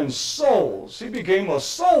 And souls. He became a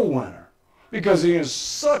soul winner because he is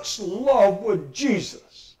such love with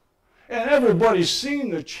Jesus. And everybody's seen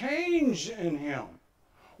the change in him.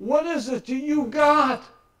 What is it that you got?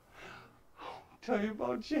 I'll tell you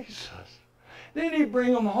about Jesus. Then he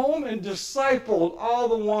bring them home and discipled all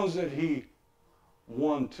the ones that he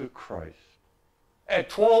won to Christ. At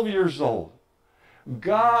 12 years old.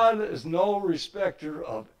 God is no respecter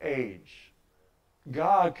of age.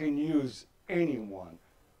 God can use anyone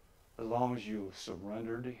as long as you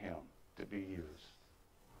surrender to him to be used.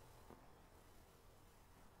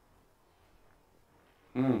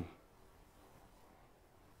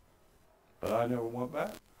 But I never went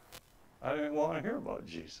back. I didn't want to hear about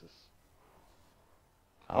Jesus.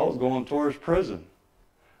 I was going towards prison.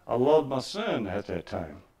 I loved my sin at that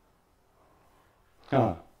time.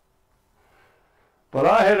 Huh. But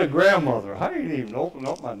I had a grandmother. I ain't even opened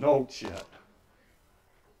up my notes yet.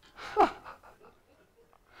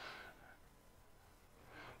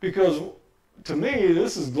 Because to me,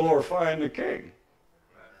 this is glorifying the King.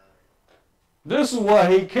 This is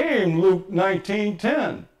why he came, Luke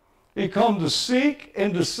 19:10. He come to seek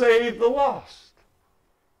and to save the lost.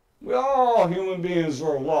 We all human beings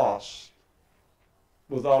are lost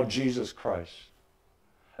without Jesus Christ.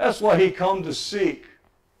 That's why he come to seek.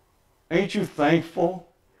 Ain't you thankful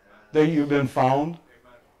that you've been found?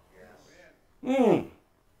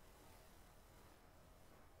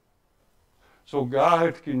 So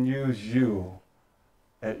God can use you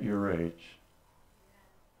at your age.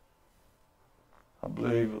 I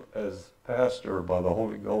believe as pastor by the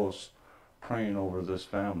Holy Ghost praying over this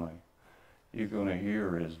family, you're going to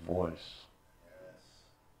hear his voice.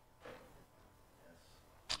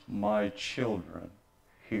 My children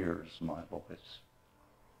hears my voice.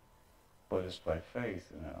 But it's by faith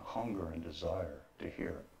and a hunger and desire to hear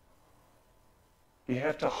it. You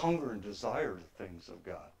have to hunger and desire the things of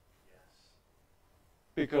God.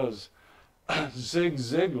 Because Zig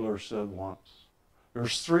Ziglar said once,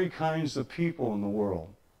 there's three kinds of people in the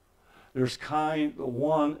world.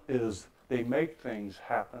 One is they make things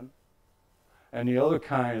happen. And the other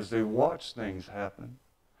kind is they watch things happen.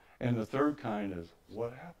 And the third kind is,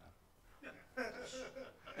 what happened?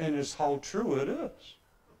 And it's how true it is.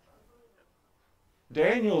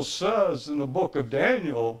 Daniel says in the book of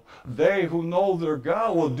Daniel, they who know their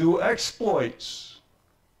God will do exploits.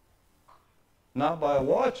 Not by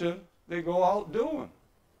watching, they go out doing.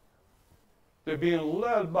 They're being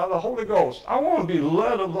led by the Holy Ghost. I want to be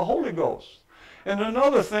led of the Holy Ghost. And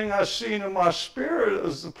another thing I've seen in my spirit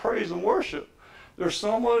is the praise and worship. There's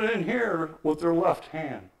someone in here with their left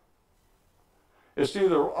hand. It's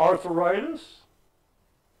either arthritis.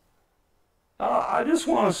 I just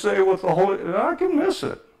want to say with the Holy, and I can miss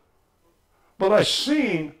it. But I've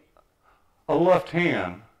seen a left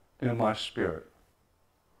hand in my spirit.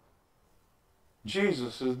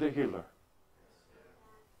 Jesus is the healer.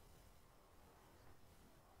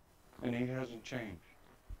 And he hasn't changed.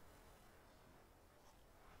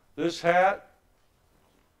 This hat,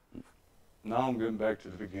 now I'm getting back to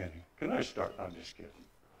the beginning. Can I start? I'm just kidding.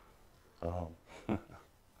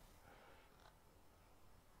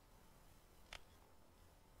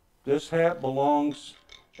 This hat belongs,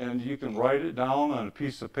 and you can write it down on a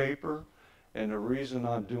piece of paper. And the reason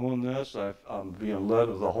I'm doing this, I'm being led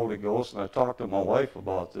of the Holy Ghost, and I talked to my wife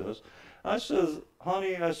about this. I says,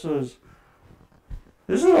 honey, I says,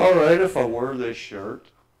 is it all right if I wear this shirt?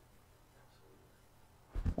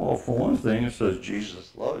 Well, for one thing, it says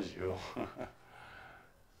Jesus loves you.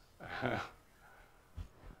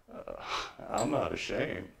 I'm not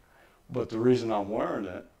ashamed. But the reason I'm wearing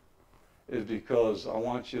it is because I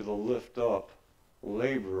want you to lift up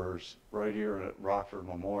laborers right here at Rockford,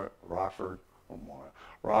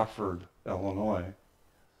 Illinois,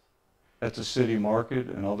 at the city market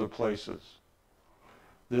and other places.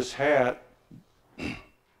 This hat,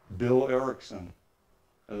 Bill Erickson,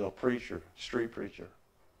 is a preacher, street preacher.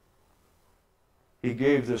 He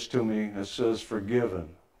gave this to me. It says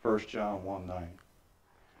forgiven, 1 John 1:9.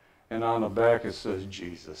 And on the back it says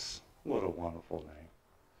Jesus. What a wonderful name.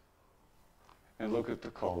 And look at the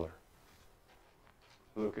color.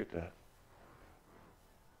 Look at that.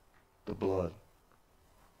 The blood.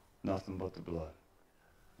 Nothing but the blood.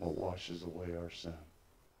 What washes away our sin.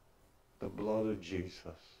 The blood of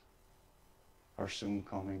Jesus, our soon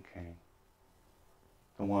coming King.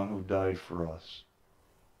 The one who died for us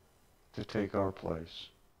to take our place.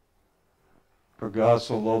 For God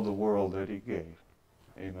so loved the world that he gave.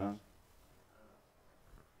 Amen.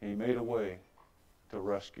 He made a way to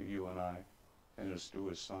rescue you and I, and it's through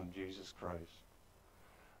his Son, Jesus Christ.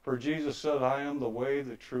 For Jesus said, I am the way,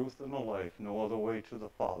 the truth, and the life. No other way to the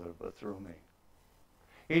Father but through me.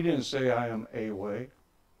 He didn't say I am a way,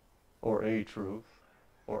 or a truth,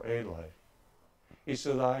 or a life. He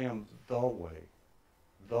said, I am the way,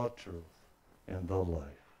 the truth, and the life.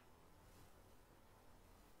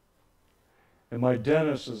 And my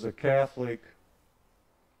dentist is a Catholic,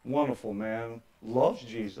 wonderful man, loves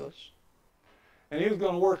Jesus. And he was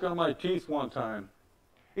going to work on my teeth one time.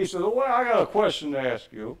 He said, well, I got a question to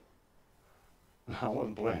ask you. I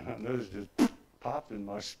wasn't planning on this, just popped in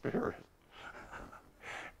my spirit.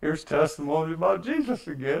 Here's testimony about Jesus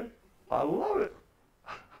again. I love it.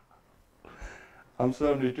 I'm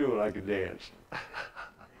 72 and I can dance.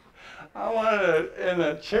 I wanted in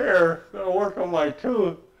a chair, going to work on my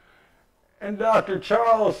tooth, And Dr.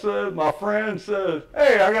 Charles said, my friend said,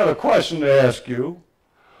 hey, I got a question to ask you.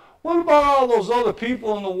 What about all those other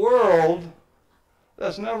people in the world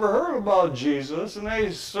that's never heard about Jesus and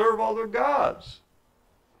they serve other gods?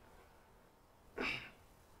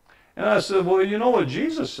 And I said, well, you know what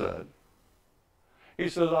Jesus said? He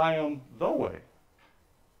said, I am the way,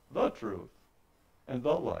 the truth, and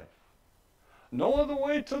the life. No other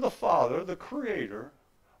way to the Father, the Creator,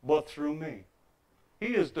 but through me.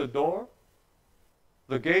 He is the door,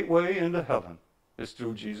 the gateway into heaven is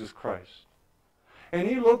through Jesus Christ. And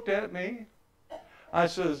he looked at me. I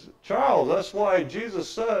says, Charles, that's why Jesus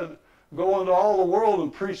said, go into all the world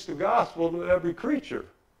and preach the gospel to every creature.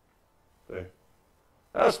 See?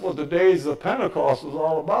 That's what the days of Pentecost was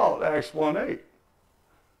all about, Acts 1:8.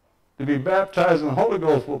 To be baptized in the Holy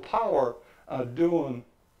Ghost with power,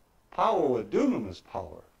 power with dunamis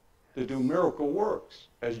power, to do miracle works,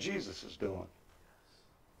 as Jesus is doing.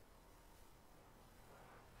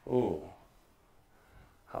 Oh,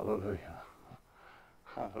 hallelujah.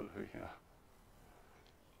 Hallelujah.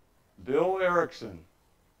 Bill Erickson,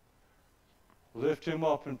 lift him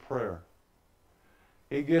up in prayer.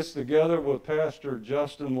 He gets together with Pastor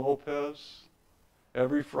Justin Lopez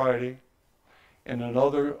every Friday, and in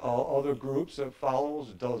other groups that follows,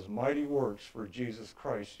 does mighty works for Jesus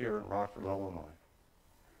Christ here in Rockford, Illinois.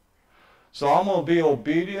 So I'm going to be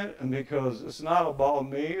obedient, and because it's not about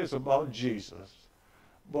me, it's about Jesus.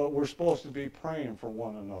 But we're supposed to be praying for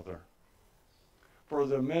one another, for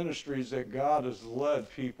the ministries that God has led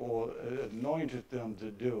people, anointed them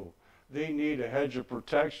to do. They need a hedge of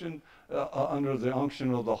protection under the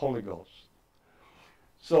unction of the Holy Ghost.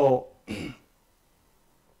 So,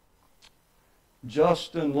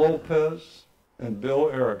 Justin Lopez and Bill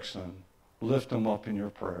Erickson, lift them up in your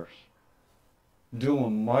prayers.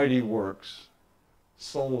 Doing mighty works.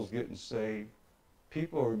 Souls getting saved.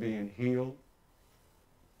 People are being healed.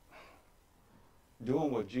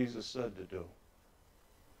 Doing what Jesus said to do.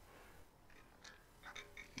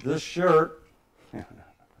 This shirt,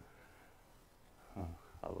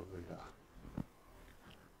 hallelujah.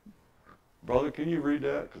 Brother, can you read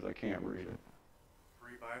that? Because I can't read it.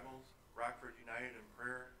 3 Bibles, Rockford United in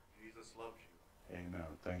Prayer, Jesus loves you. Amen.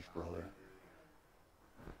 Thanks, brother.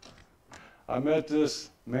 I met this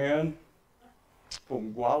man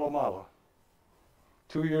from Guatemala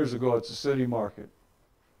 2 years ago at the city market.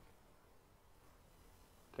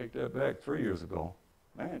 Take that back, 3 years ago.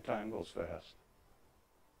 Man, time goes fast.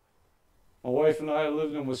 My wife and I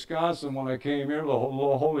lived in Wisconsin. When I came here, the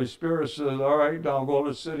Holy Spirit said, all right, now go to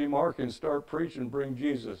the city market and start preaching, bring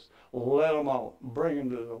Jesus. Let him out, bring him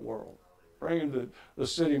to the world. Bring him to the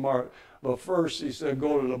city market. But first, he said,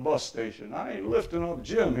 go to the bus station. I ain't lifting up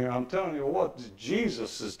Jim here. I'm telling you what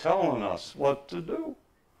Jesus is telling us what to do.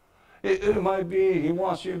 It might be he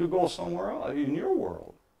wants you to go somewhere else in your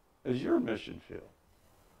world, as your mission field,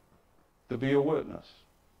 to be a witness.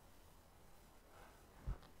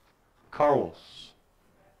 Carlos.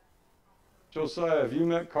 Josiah, have you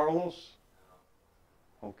met Carlos?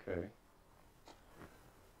 Okay.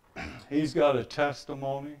 He's got a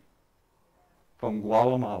testimony from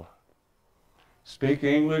Guatemala. Speaks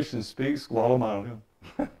English and speaks Guatemalan,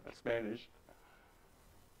 Spanish.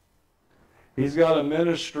 He's got a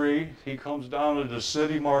ministry. He comes down to the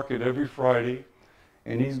city market every Friday,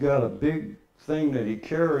 and he's got a big thing that he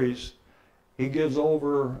carries. He gives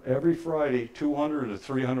over every Friday 200 to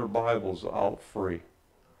 300 Bibles out free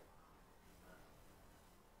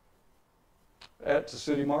at the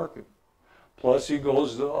city market. Plus he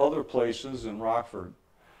goes to other places in Rockford.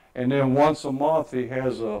 And then once a month he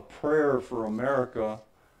has a prayer for America.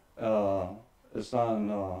 It's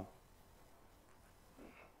on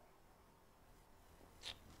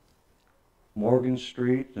Morgan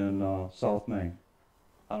Street in South Main.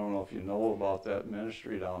 I don't know if you know about that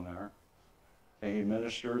ministry down there. And he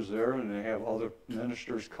ministers there, and they have other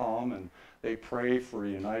ministers come, and they pray for the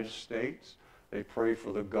United States. They pray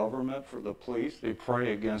for the government, for the police. They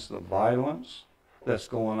pray against the violence that's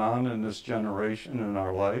going on in this generation in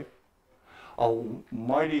our life. A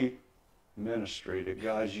mighty ministry that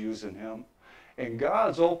God's using him. And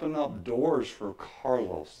God's opened up doors for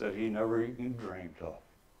Carlos that he never even dreamed of,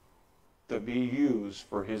 to be used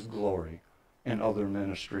for his glory in other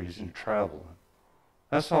ministries and traveling.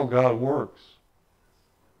 That's how God works.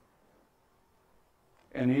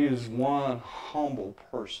 And he is one humble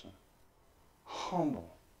person.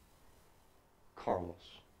 Humble Carlos.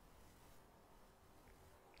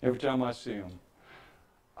 Every time I see him,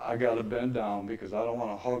 I got to bend down because I don't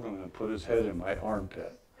want to hug him and put his head in my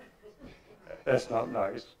armpit. That's not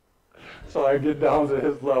nice. So I get down to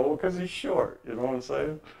his level because he's short, you know what I'm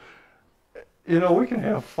saying? You know, we can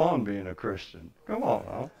have fun being a Christian. Come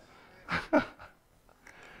on now.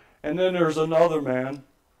 And then there's another man.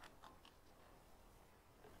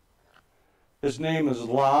 His name is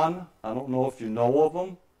Lon. I don't know if you know of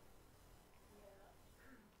him.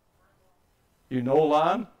 You know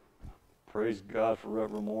Lon? Praise God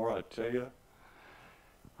forevermore, I tell you.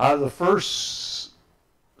 The first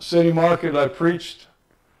city market I preached,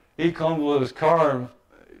 he comes with his car and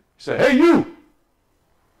said, "Hey, you!"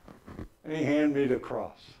 And he handed me the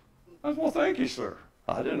cross. I said, "Well, thank you, sir."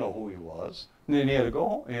 I didn't know who he was. And then he had to go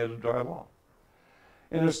home. He had to drive off.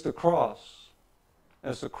 And it's the cross.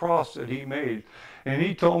 It's the cross that he made. And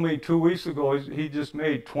he told me 2 weeks ago he just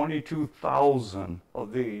made 22,000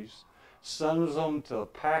 of these, sends them to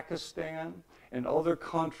Pakistan and other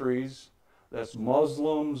countries that's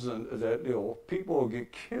Muslims, and that people will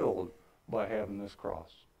get killed by having this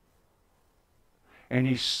cross. And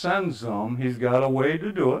he sends them, he's got a way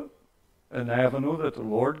to do it, an avenue that the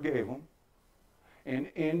Lord gave him. In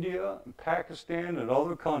India, and Pakistan, and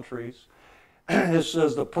other countries, it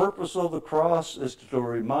says the purpose of the cross is to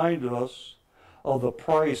remind us of the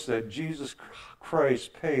price that Jesus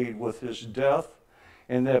Christ paid with his death,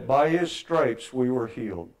 and that by his stripes we were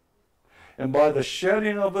healed. And by the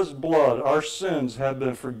shedding of his blood, our sins have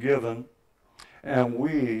been forgiven, and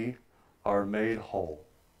we are made whole.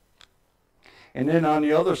 And then on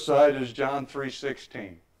the other side is John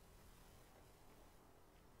 3:16.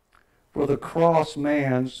 For the cross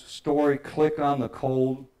man's story, click on the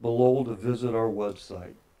code below to visit our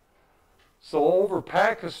website. So over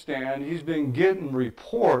Pakistan, he's been getting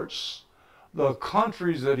reports, the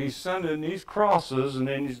countries that he's sending these crosses, and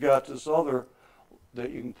then he's got this other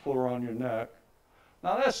that you can put around your neck.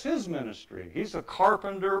 Now that's his ministry. He's a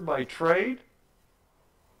carpenter by trade.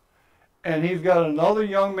 And he's got another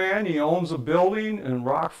young man, he owns a building in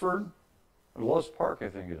Rockford, or Loves Park, I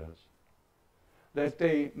think it is, that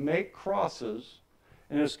they make crosses,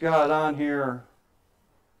 and it's got on here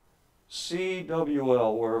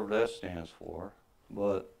CWL, wherever that stands for.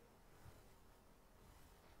 But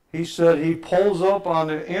he said he pulls up on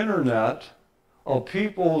the internet of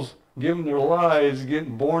people's giving their lives,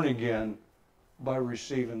 getting born again by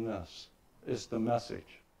receiving this. It's the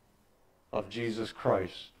message of Jesus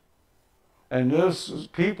Christ. And this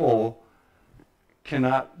people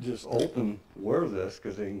cannot just wear this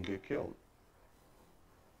because they can get killed.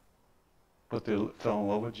 But they fell in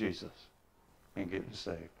love with Jesus and getting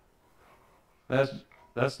saved.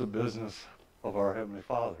 That's the business of our Heavenly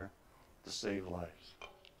Father, to save lives.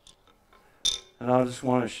 And I just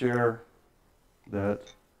want to share that.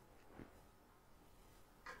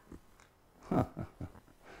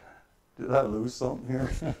 Did I lose something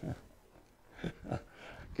here?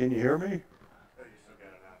 Can you hear me?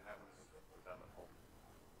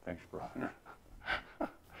 Thanks, brother.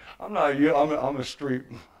 I'm a street.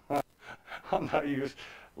 I'm not used.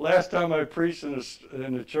 Last time I preached in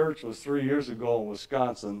the church was 3 years ago in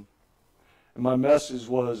Wisconsin, and my message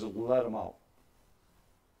was, let them out.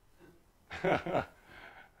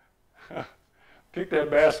 Pick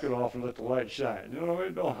that basket off and let the light shine. You know what I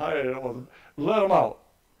mean? Don't hide it. Let them out.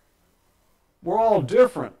 We're all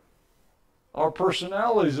different. Our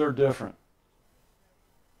personalities are different.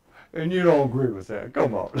 And you don't agree with that.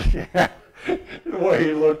 Come on. The way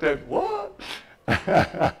he looked at, what?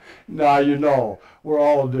 Now you know, we're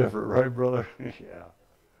all different, right, brother? Yeah.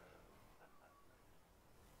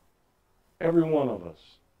 Every one of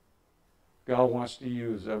us. God wants to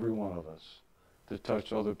use every one of us to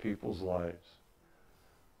touch other people's lives.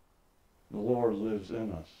 The Lord lives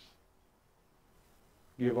in us.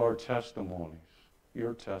 Give our testimonies,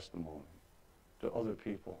 your testimony, to other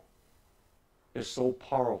people. It's so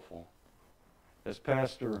powerful. As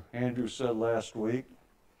Pastor Andrew said last week,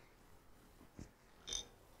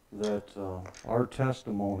 that our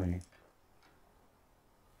testimony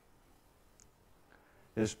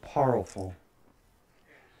is powerful.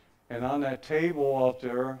 And on that table out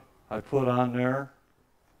there, I put on there,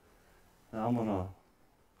 and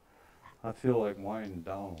I feel like winding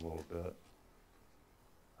down a little bit.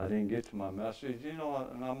 I didn't get to my message, and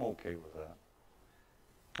I'm okay with that.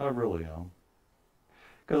 I really am.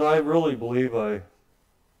 Because I really believe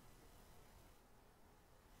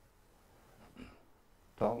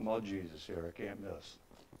talking about Jesus here, I can't miss.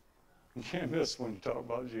 You can't miss when you talk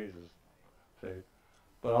about Jesus. See?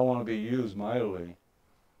 But I want to be used mightily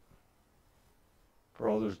for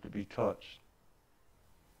others to be touched,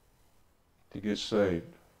 to get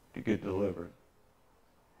saved, to get delivered.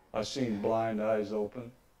 I've seen blind eyes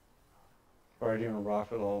open right here in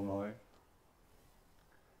Rockford, Illinois.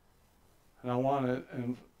 And I want to,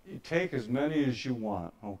 and you take as many as you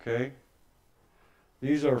want, okay?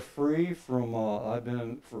 These are free from, I've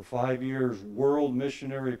been for 5 years, World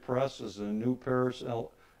Missionary Press is in New Paris.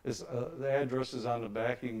 The address is on the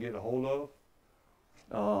back you can get a hold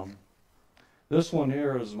of. This one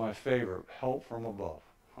here is my favorite, Help from Above.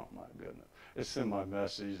 Oh my goodness. It's in my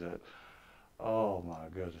message that, oh my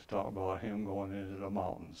goodness, talk about him going into the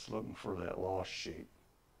mountains looking for that lost sheep.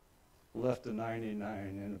 Left the 99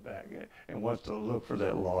 in the back and went to look for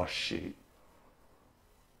that lost sheep.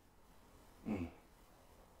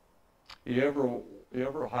 You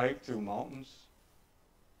ever hike through mountains?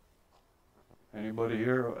 Anybody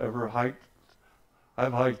here ever hiked?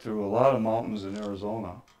 I've hiked through a lot of mountains in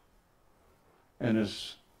Arizona, and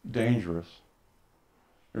it's dangerous.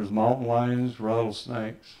 There's mountain lions,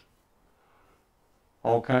 rattlesnakes,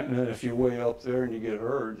 all kind of, if you're way up there and you get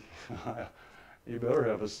hurt, you better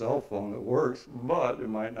have a cell phone that works, but there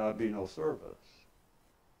might not be no service.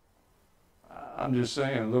 I'm just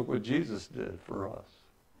saying, look what Jesus did for us,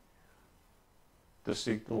 to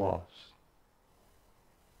seek the lost.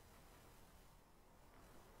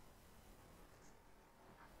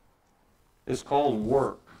 It's called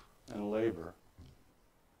work and labor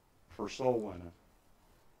for soul winning.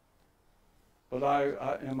 But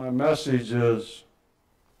and my message is,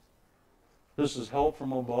 this is help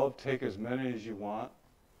from above. Take as many as you want.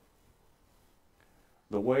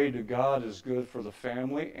 The way to God is good for the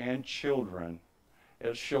family and children.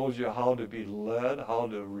 It shows you how to be led, how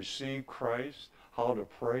to receive Christ, how to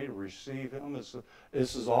pray to receive Him.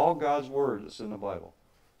 This is all God's Word that's in the Bible.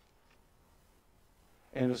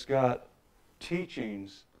 And it's got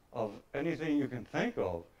teachings of anything you can think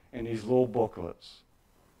of in these little booklets.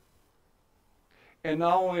 And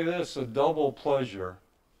not only this, a double pleasure,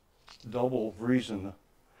 double reason,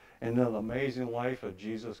 and an amazing life of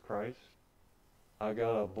Jesus Christ. I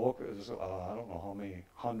got a book, I don't know how many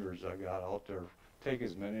hundreds I got out there. Take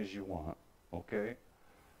as many as you want, okay?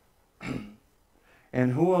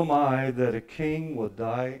 And who am I that a king would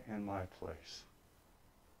die in my place?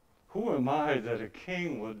 Who am I that a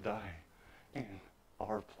king would die in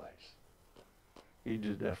our place? He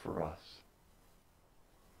did that for us.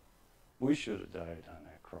 We should have died on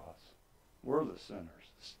that cross. We're the sinners.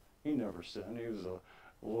 He never sinned. He was a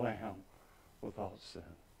lamb without sin,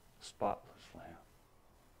 a spotless lamb.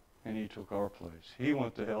 And He took our place. He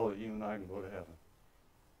went to hell that you and I can go to heaven.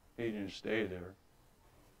 He didn't stay there.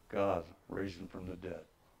 God raised Him from the dead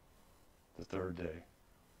the third day,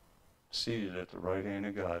 seated at the right hand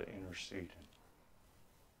of God, interceding.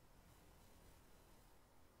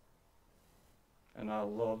 And I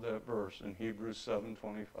love that verse in Hebrews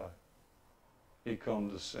 7:25. He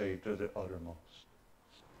comes to save to the uttermost.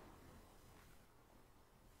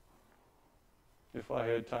 If I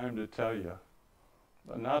had time to tell you,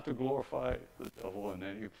 but not to glorify the devil in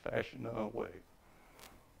any fashion or way,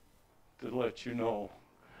 to let you know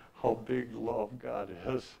how big love God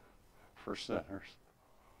is for sinners.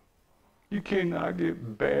 You cannot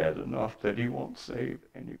get bad enough that He won't save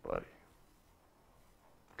anybody.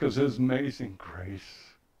 Because His amazing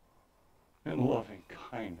grace and loving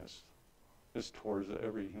kindness is towards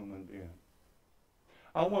every human being.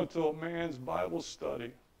 I went to a man's Bible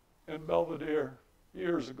study in Belvedere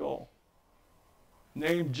years ago,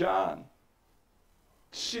 named John.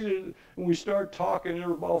 And we start talking, there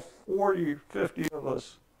were about 40, 50 of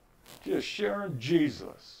us just sharing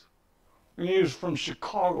Jesus. And he was from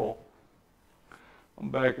Chicago. I'm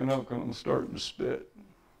backing up because I'm starting to spit.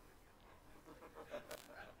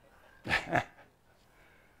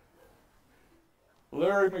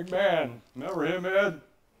 Larry McMahon, remember him, Ed?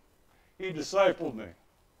 He discipled me.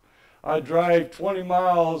 I drive 20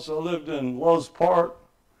 miles. I lived in Loves Park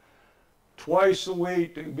twice a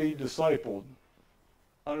week to be discipled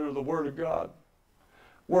under the Word of God.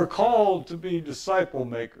 We're called to be disciple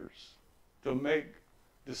makers, to make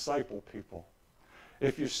disciple people.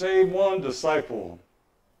 If you save one, disciple them.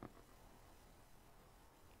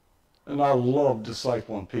 And I love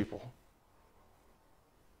discipling people.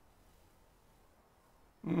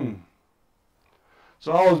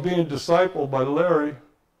 So I was being discipled by Larry,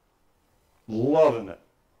 loving it.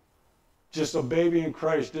 Just a baby in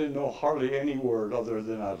Christ, didn't know hardly any word other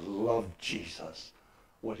than I love Jesus,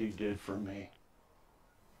 what He did for me.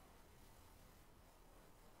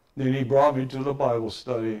 Then he brought me to the Bible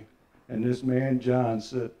study, and this man, John,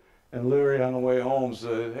 said, and Larry on the way home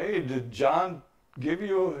said, hey, did John give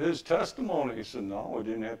you his testimony? He said, no, we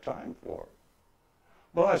didn't have time for it.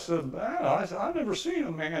 But I said, man, I've never seen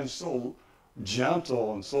a man so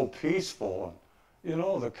gentle and so peaceful. And,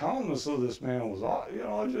 the calmness of this man was,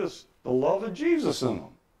 just the love of Jesus in him.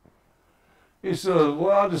 He said,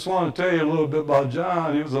 well, I just want to tell you a little bit about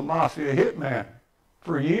John. He was a mafia hitman.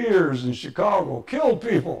 for years in Chicago, killed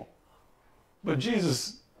people. But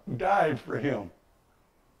Jesus died for him,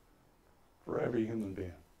 for every human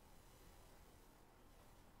being.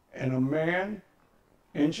 And a man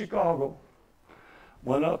in Chicago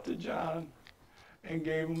went up to John and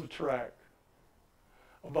gave him a tract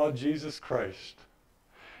about Jesus Christ.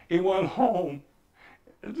 He went home,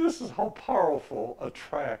 and this is how powerful a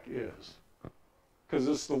tract is, because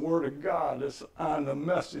it's the Word of God that's on the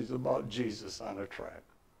message about Jesus on a tract.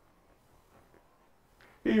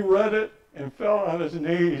 He read it and fell on his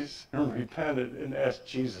knees and repented and asked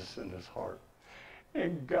Jesus in his heart.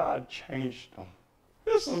 And God changed him.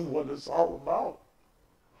 This is what it's all about.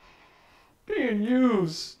 Being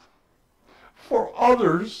used for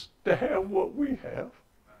others to have what we have.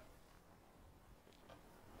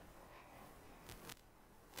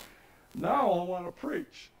 Now I want to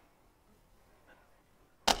preach.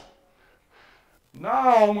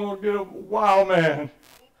 Now I'm going to get a wow, man.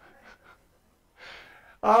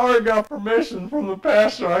 I already got permission from the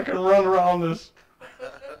pastor. I can run around this.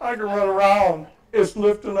 I can run around. It's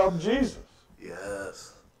lifting up Jesus.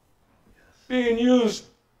 Yes. Being used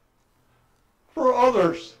for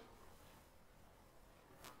others.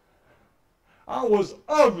 I was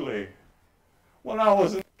ugly when I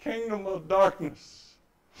was in the kingdom of darkness.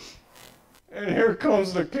 And here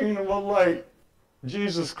comes the kingdom of light,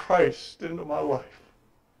 Jesus Christ, into my life.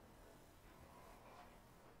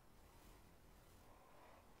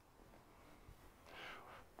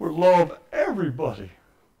 We love everybody.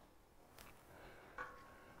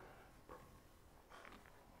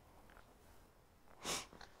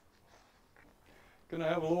 Can I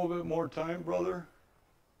have a little bit more time, brother?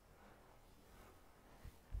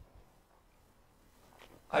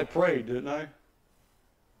 I prayed, didn't I?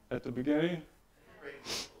 At the beginning?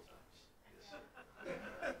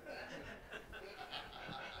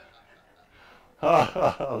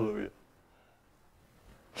 Hallelujah.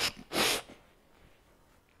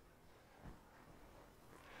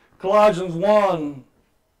 Colossians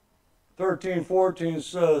 1:13-14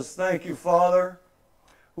 says, "Thank you, Father,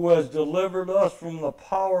 who has delivered us from the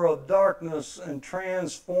power of darkness and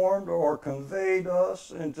transformed or conveyed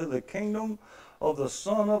us into the kingdom of the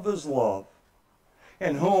Son of his love,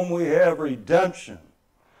 in whom we have redemption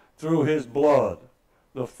through his blood,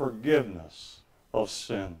 the forgiveness of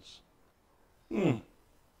sins." I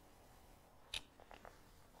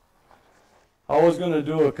was going to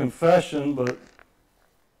do a confession, but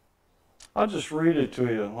I'll just read it to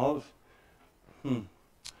you.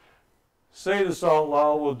 Say this out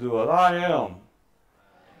loud, we'll do it. I am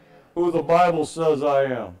who the Bible says I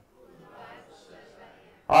am.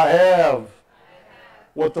 I have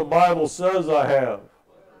what the Bible says I have.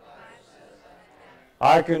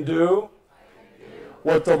 I can do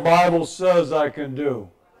what the Bible says I can do.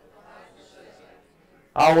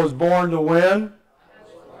 I was born to win.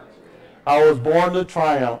 I was born to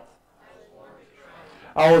triumph.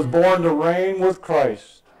 I was born to reign with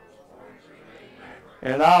Christ.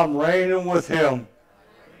 And I'm reigning with him.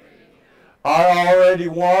 I already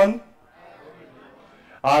won.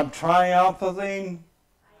 I'm triumphing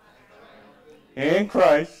in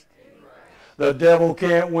Christ. The devil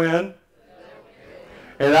can't win.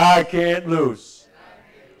 And I can't lose.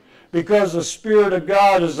 Because the Spirit of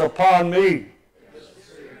God is upon me.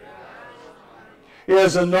 He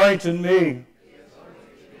has anointed me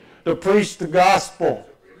to preach the gospel,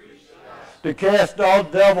 to cast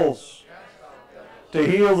out devils, to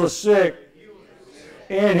heal the sick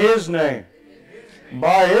in his name,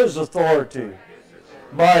 by his authority,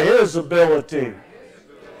 by his ability.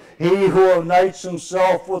 He who unites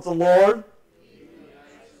himself with the Lord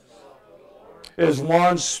is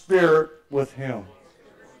one spirit with him.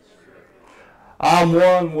 I'm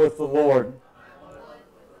one with the Lord.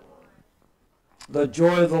 The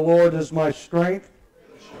joy of the Lord is my strength.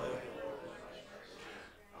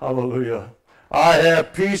 Hallelujah. I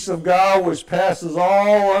have peace of God which passes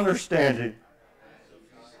all understanding.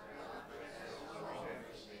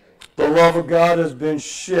 The love of God has been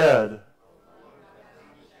shed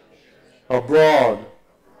abroad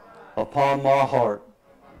upon my heart.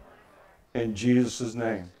 In Jesus'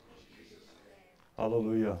 name.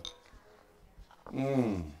 Hallelujah.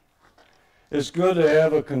 It's good to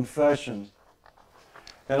have a confession.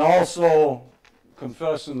 And also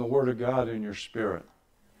confessing the Word of God in your spirit.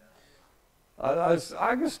 I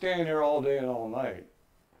can stand here all day and all night.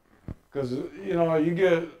 Because, you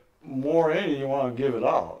get more in you, you want to give it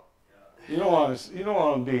out. You don't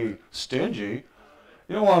want to be stingy.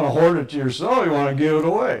 You don't want to hoard it to yourself. You want to give it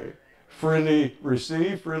away. Freely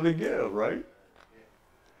receive, freely give, right?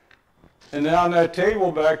 And then on that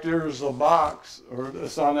table back there is a box, or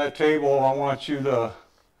it's on that table. I want you to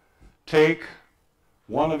take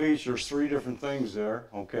one of each. There's 3 different things there,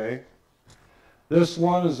 okay? This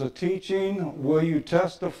one is a teaching, Will You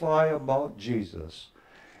Testify About Jesus?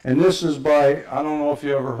 And this is by, I don't know if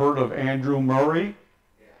you ever heard of Andrew Murray.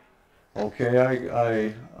 Okay,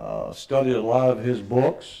 I studied a lot of his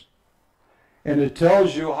books. And it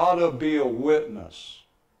tells you how to be a witness.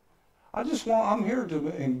 I'm here to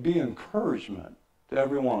be encouragement to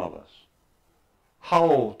every one of us.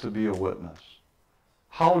 How to be a witness.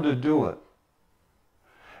 How to do it.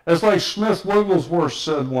 It's like Smith Wigglesworth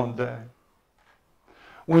said one day.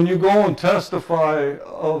 When you go and testify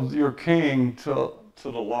of your king to the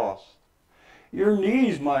lost, your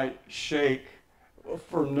knees might shake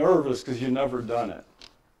for nervous because you've never done it.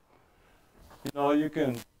 You know, you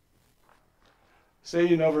can say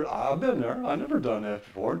I've been there, I've never done that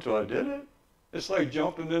before until I did it. It's like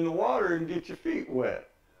jumping in the water and get your feet wet.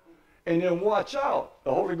 And then watch out,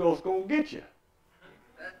 the Holy Ghost gonna get you.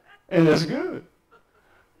 And it's good.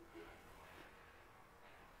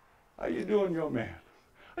 How you doing, young man?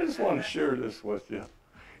 I just want to share this with you.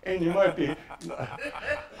 And you might be,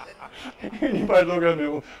 and you might look at me,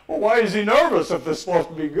 well, why is he nervous if it's supposed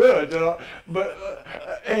to be good?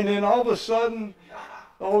 And then all of a sudden,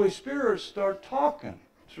 the Holy Spirit starts talking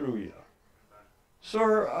through you.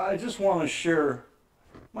 Sir, I just want to share,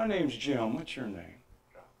 my name's Jim. What's your name?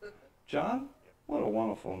 John? What a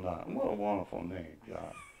wonderful name. What a wonderful name,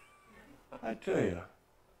 John. I tell you.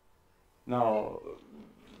 Now,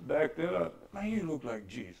 back then, man, you look like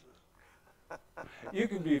Jesus. You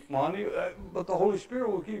can be funny, but the Holy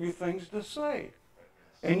Spirit will give you things to say.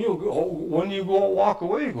 And you'll go, when you go walk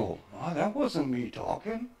away, you go, oh, that wasn't me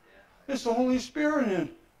talking. It's the Holy Spirit and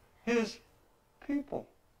His people,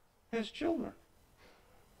 His children.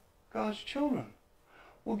 God's children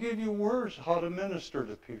will give you words how to minister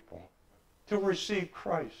to people, to receive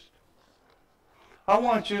Christ. I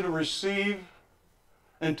want you to receive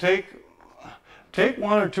and take 1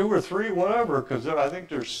 or 2 or 3, whatever, because I think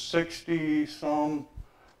there's 60 some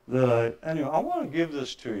that anyway, I want to give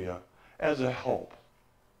this to you as a help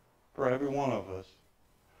for every one of us.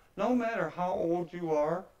 No matter how old you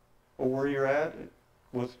are or where you're at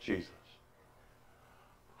with Jesus.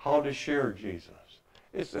 How to share Jesus.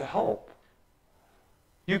 It's a help.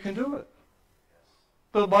 You can do it.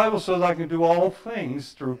 The Bible says I can do all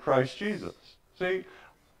things through Christ Jesus. See,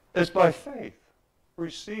 it's by faith.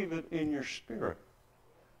 Receive it in your spirit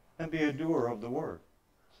and be a doer of the word.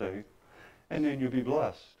 See? And then you'll be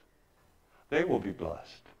blessed. They will be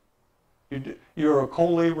blessed. You're a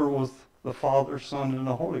co-laborer with the Father, Son, and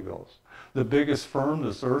the Holy Ghost. The biggest firm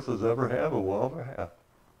this earth has ever had or will ever have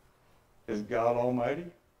is God Almighty,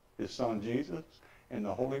 His Son Jesus, and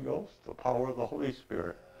the Holy Ghost, the power of the Holy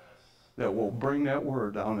Spirit that will bring that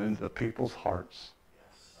word down into people's hearts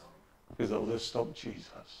because it'll lift up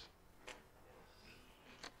Jesus.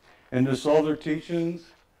 And this other teachings,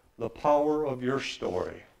 the power of your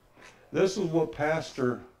story. This is what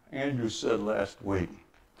Pastor Andrew said last week.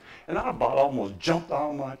 And I about almost jumped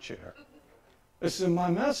out of my chair. It's in my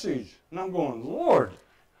message. And I'm going, Lord,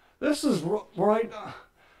 this is right.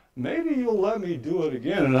 Maybe you'll let me do it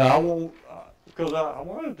again. And I won't, because I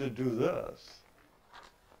wanted to do this.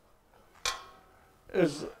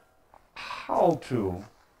 Is how to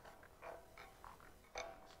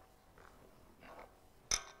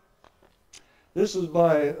This is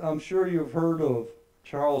by, I'm sure you've heard of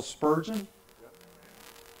Charles Spurgeon,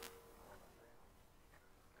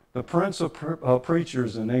 the Prince of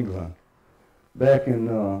Preachers in England, back in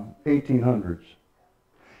 1800s.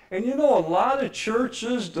 And you know, a lot of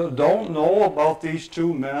churches don't know about these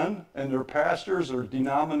 2 men and their pastors or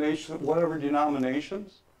denominations, whatever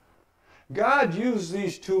denominations. God used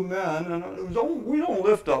these 2 men, and we don't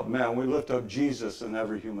lift up men, we lift up Jesus in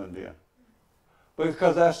every human being.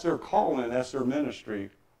 Because that's their calling, that's their ministry,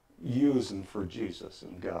 using for Jesus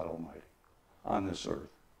and God Almighty on this earth.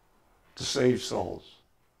 To save souls,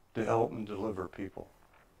 to help and deliver people.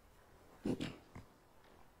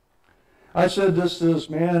 I said this to this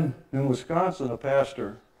man in Wisconsin, a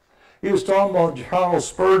pastor. He was talking about Charles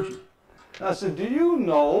Spurgeon. And I said, do you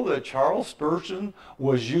know that Charles Spurgeon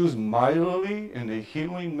was used mightily in the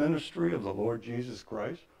healing ministry of the Lord Jesus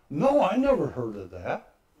Christ? No, I never heard of that.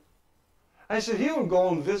 I said, he would go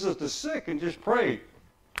and visit the sick and just pray.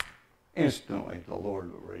 Instantly, the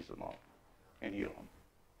Lord would raise them up and heal them.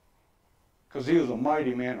 Because he was a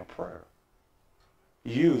mighty man of prayer.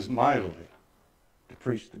 Used mightily to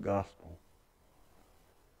preach the gospel.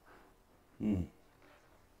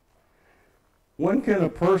 When can a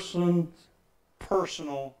person's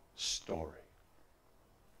personal story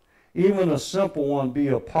even a simple one, be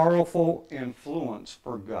a powerful influence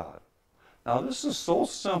for God. Now, this is so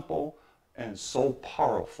simple and so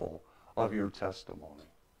powerful of your testimony,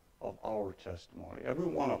 of our testimony, every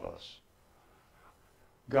one of us.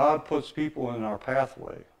 God puts people in our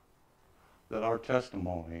pathway that our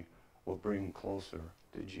testimony will bring them closer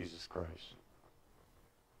to Jesus Christ.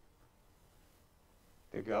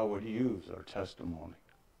 That God would use our testimony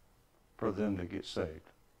for them to get saved.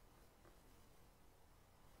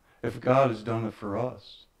 If God has done it for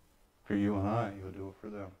us, for you and I, He'll do it for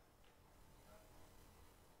them.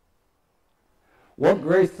 What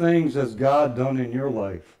great things has God done in your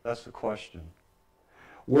life? That's the question.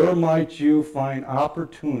 Where might you find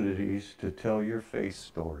opportunities to tell your faith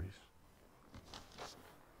stories?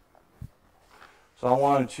 So I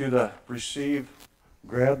wanted you to receive,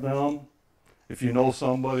 grab them. If you know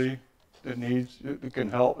somebody that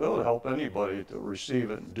can help, it'll help anybody to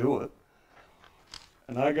receive it and do it.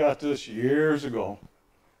 And I got this years ago.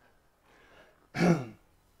 Talking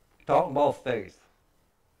about faith.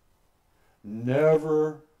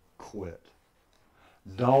 Never quit.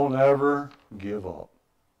 Don't ever give up.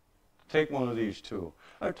 Take one of these too.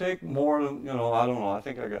 I take more than, I don't know, I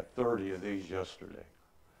think I got 30 of these yesterday.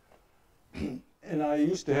 And I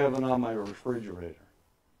used to have it on my refrigerator.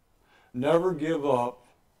 Never give up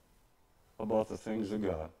about the things of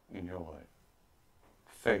God in your life.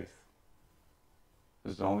 Faith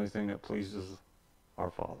is the only thing that pleases our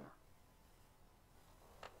Father.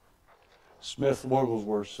 Smith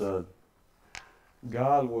Wigglesworth said,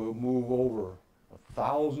 God will move over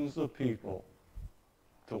thousands of people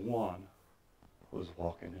to one who is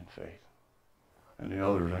walking in faith. And the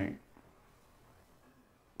others ain't.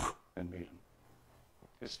 And meet him.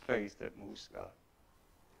 It's faith that moves God.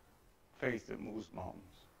 Faith that moves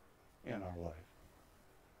mountains in our life.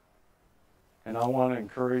 And I want to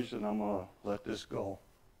encourage, and I'm going to let this go.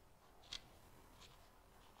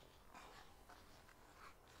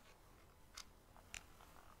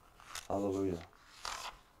 Hallelujah.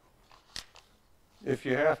 If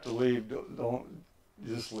you have to leave, don't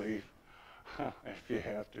just leave. If you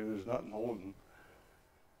have to, there's nothing holding.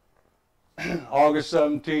 August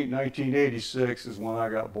 17, 1986 is when I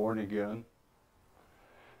got born again.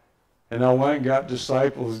 And I went and got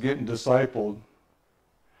disciples, getting discipled.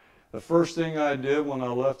 The first thing I did when I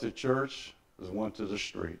left the church was went to the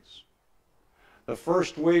streets. The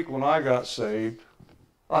first week when I got saved,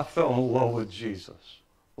 I fell in love with Jesus,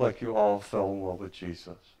 like you all fell in love with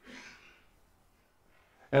Jesus.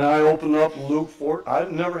 And I opened up Luke 4. I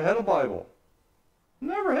never had a Bible.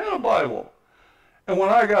 Never had a Bible. And when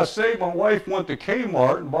I got saved, my wife went to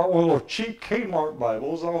Kmart and bought one of those cheap Kmart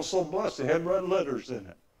Bibles. I was so blessed. They had red letters in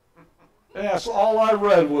it. And that's all I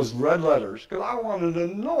read was red letters, because I wanted to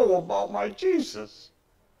know about my Jesus,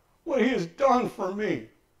 what He has done for me.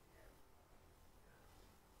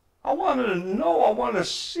 I wanted to know, I want to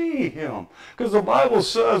see Him. Because the Bible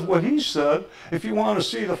says what He said, if you want to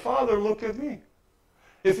see the Father, look at me.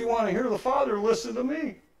 If you want to hear the Father, listen to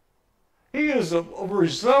me. He is a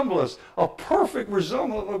resemblance, a perfect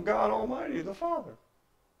resemblance of God Almighty, the Father.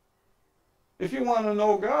 If you want to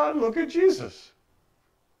know God, look at Jesus.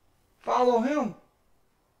 Follow Him.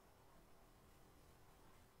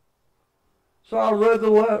 So I read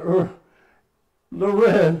the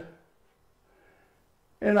red,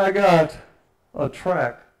 and I got a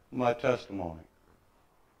tract, my testimony.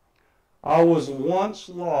 I was once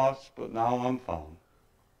lost, but now I'm found.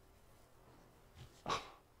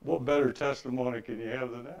 What better testimony can you have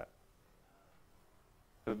than that?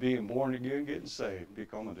 Of being born again, getting saved,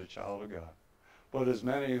 becoming a child of God. But as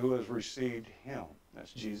many who has received Him,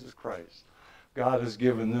 that's Jesus Christ, God has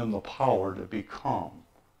given them the power to become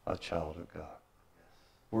a child of God.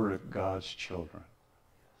 We're God's children.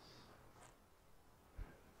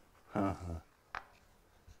 My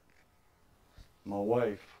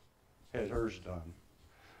wife had hers done.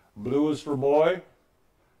 Blue is for boy,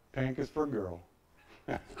 pink is for girl.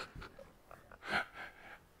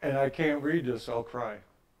 And I can't read this, I'll cry.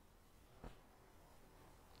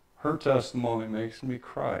 Her testimony makes me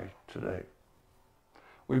cry today.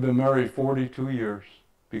 We've been married 42 years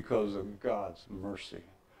because of God's mercy,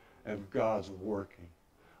 of God's working,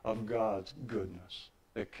 of God's goodness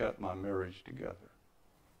that kept my marriage together.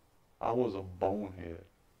 I was a bonehead,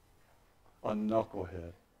 a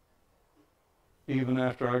knucklehead. Even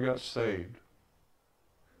after I got saved,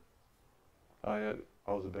 I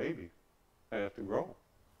was a baby. I had to grow.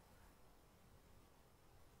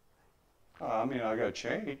 I mean, I got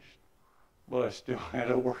changed, but I still had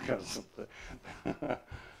to work on something.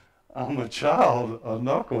 I'm a child, a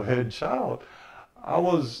knucklehead child. I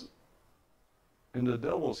was in the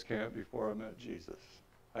devil's camp before I met Jesus.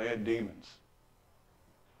 I had demons.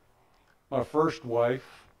 My first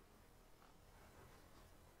wife,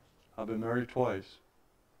 I've been married twice.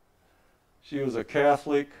 She was a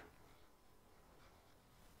Catholic.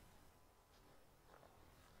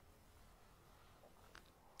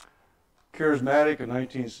 Charismatic in the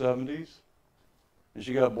 1970s, and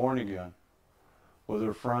she got born again with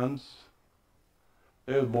her friends.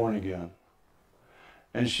 They was born again.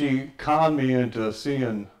 And she conned me into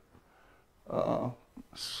seeing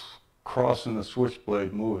Crossing the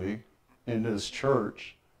Switchblade movie in this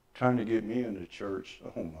church, trying to get me into church.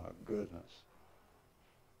 Oh my goodness.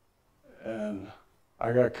 And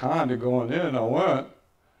I got conned to going in. I went,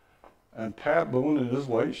 and Pat Boone in his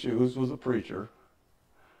white shoes was a preacher.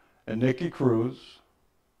 And Nikki Cruz,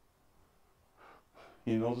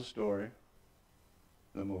 you know the story,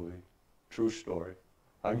 the movie, true story.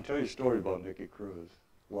 I can tell you a story about Nikki Cruz,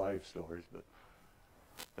 life stories, but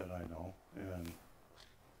that I know.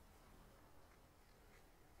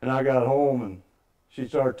 And I got home, and she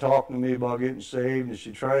started talking to me about getting saved, and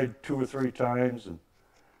she tried 2 or 3 times and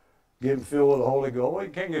getting filled with the Holy Ghost. Well,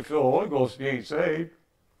 you can't get filled with the Holy Ghost if you ain't saved.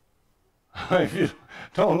 If you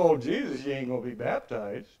don't know Jesus, you ain't going to be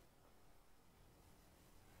baptized.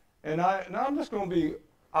 And now I'm just going to be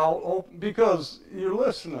out open because you're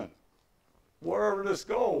listening. Wherever this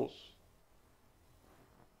goes,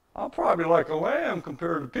 I'm probably like a lamb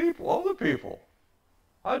compared to people, other people.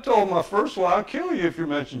 I told my first wife, I'll kill you if you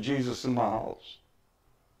mention Jesus in my house.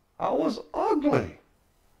 I was ugly,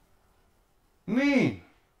 mean.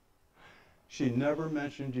 She never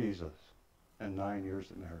mentioned Jesus in 9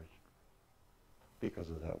 years of marriage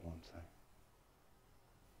because of that one thing.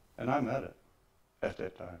 And I met it. At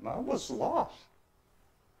that time, I was lost.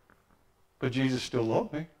 But Jesus still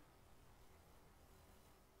loved me.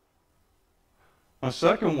 My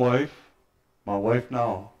second wife, my wife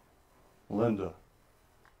now, Linda.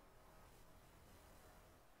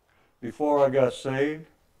 Before I got saved,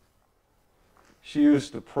 she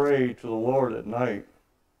used to pray to the Lord at night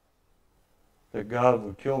that God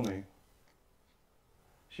would kill me.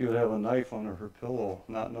 She would have a knife under her pillow,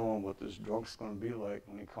 not knowing what this drunk's going to be like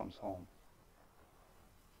when he comes home.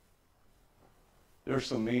 There's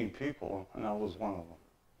some mean people, and I was one of them.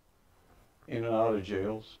 In and out of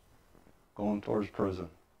jails, going towards prison.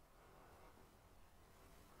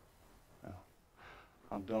 Yeah.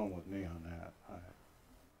 I'm done with me on that.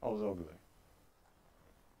 I was ugly.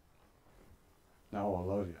 Now I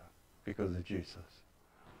love you because of Jesus.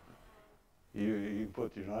 You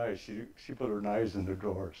put your knives, she put her knives in the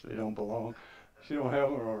drawers. They don't belong. She don't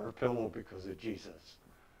have them on her pillow because of Jesus.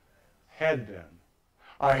 Had been.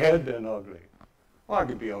 I had been ugly. Well, I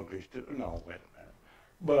could be ugly too. No, wait a minute.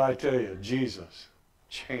 But I tell you, Jesus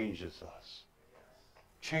changes us.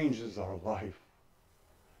 Changes our life.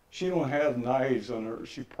 She don't have knives on her.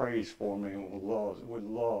 She prays for me and we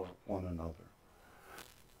love one another.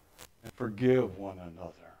 And forgive one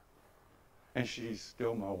another. And she's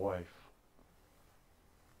still my wife.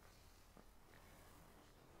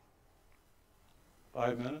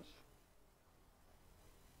 Five minutes?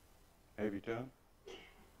 Maybe 10?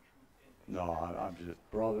 No, I'm just,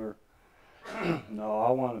 brother.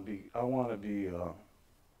 No,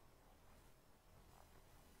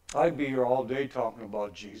 I'd be here all day talking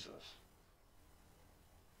about Jesus.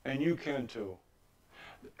 And you can too.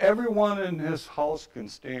 Everyone in this house can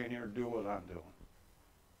stand here and do what I'm doing.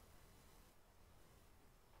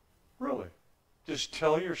 Really. Just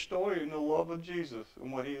tell your story in the love of Jesus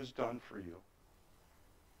and what he has done for you.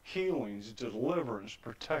 Healings, deliverance,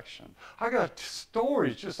 protection. I got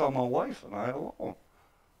stories just on my wife and I alone.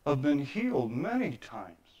 I've been healed many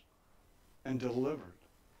times and delivered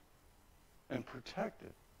and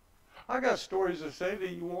protected. I got stories to say that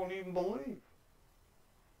you won't even believe.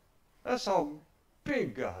 That's how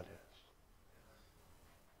big God is.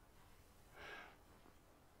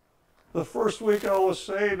 The first week I was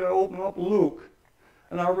saved, I opened up Luke,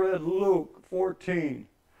 and I read Luke 14.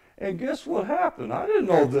 And guess what happened? I didn't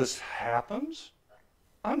know this happens.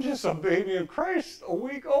 I'm just a baby in Christ, a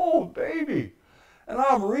week old baby. And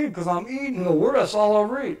I'm reading because I'm eating the Word. That's all I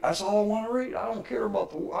read. That's all I want to read. I don't care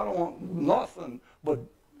about I don't want nothing but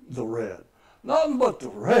the red. Nothing but the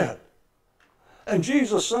red. And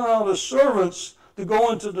Jesus sent out his servants to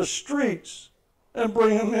go into the streets and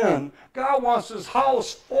bring them in. God wants his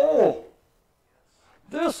house full.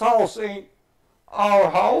 This house ain't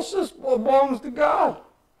our house. This belongs to God.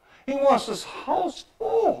 He wants his house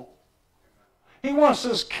full. He wants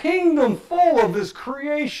his kingdom full of his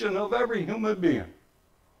creation of every human being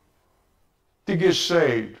to get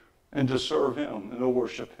saved and to serve him and to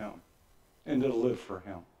worship him and to live for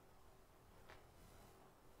him.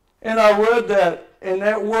 And I read that, and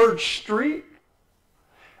that word street.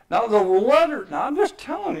 Now the letter, now I'm just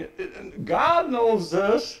telling you, God knows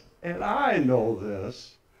this, and I know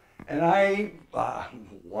this, and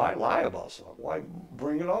why lie about something? Why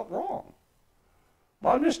bring it up wrong? But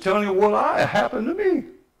I'm just telling you what happened to me.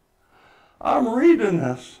 I'm reading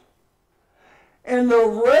this, and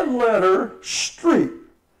the red letter street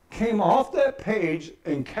came off that page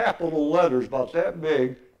in capital letters about that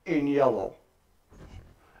big in yellow.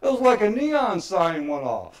 It was like a neon sign went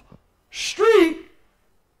off. Street.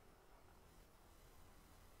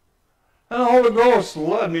 And the Holy Ghost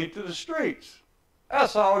led me to the streets.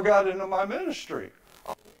 That's how I got into my ministry. I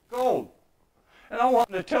was gold. And I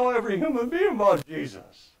wanted to tell every human being about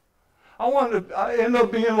Jesus. I ended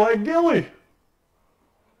up being like Gilly.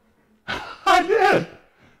 I did.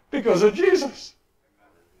 Because of Jesus.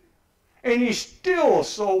 And he's still a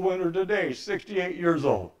soul winner today, 68 years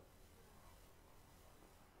old.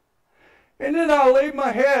 And then I laid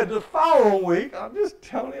my head the following week. I'm just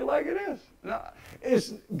telling you like it is. Now,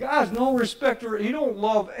 God's no respecter. He don't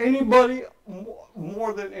love anybody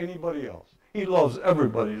more than anybody else. He loves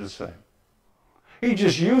everybody the same. He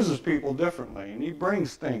just uses people differently, and he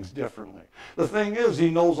brings things differently. The thing is, he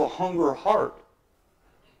knows a hunger heart.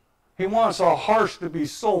 He wants our hearts to be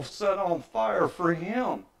so set on fire for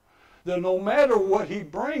him that no matter what he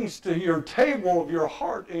brings to your table of your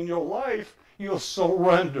heart in your life, you'll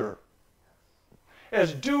surrender.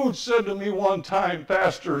 As Dude said to me one time,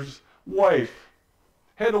 pastor's wife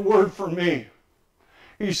had a word for me.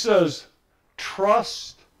 He says,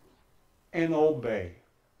 trust and obey,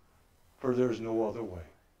 for there's no other way.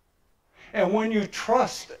 And when you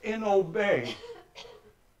trust and obey,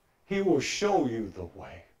 he will show you the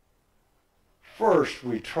way. First,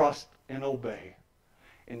 we trust and obey,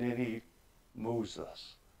 and then he moves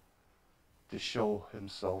us to show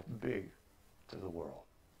himself big to the world.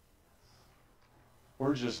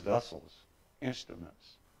 We're just vessels,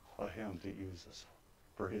 instruments of him to use us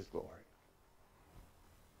for his glory.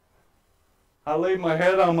 I laid my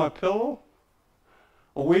head on my pillow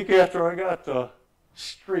a week after I got the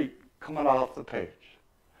street coming off the page.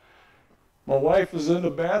 My wife was in the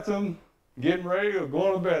bathroom getting ready to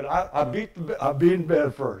go to bed. I beat in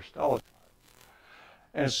bed first. And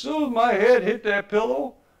as soon as my head hit that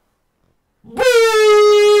pillow, boom!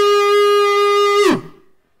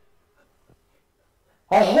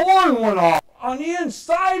 A horn went off on the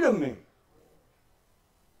inside of me.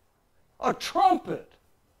 A trumpet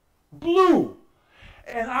blew.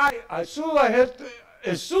 And as soon as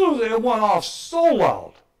it went off so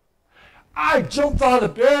loud, I jumped out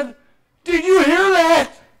of bed. Did you hear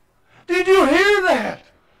that? Did you hear that?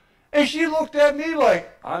 And she looked at me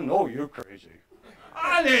like, I know you're crazy.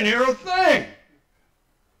 I didn't hear a thing.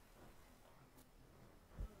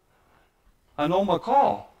 I know my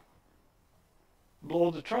call.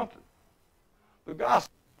 Blow the trumpet. The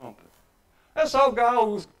gospel trumpet. That's how God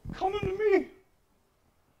was coming to me.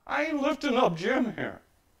 I ain't lifting up Jim here.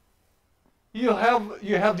 You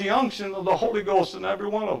have the unction of the Holy Ghost in every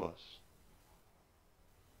one of us.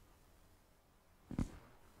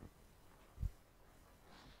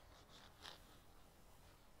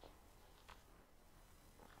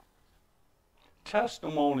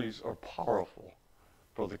 Testimonies are powerful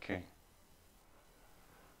for the King.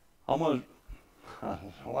 I don't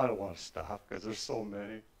want to stop because there's so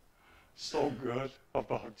many, so good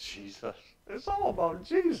about Jesus. It's all about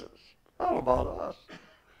Jesus, not about us.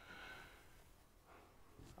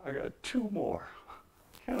 I got two more.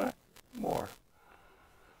 Can I? More.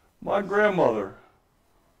 My grandmother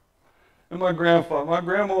and my grandfather. My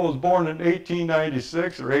grandma was born in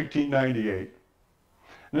 1896 or 1898.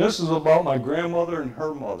 And this is about my grandmother and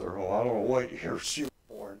her mother. Oh, I don't know what year she was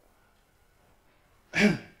born.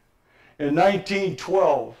 In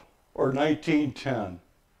 1912 or 1910,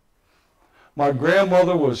 my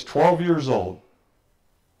grandmother was 12 years old.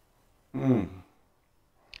 I'm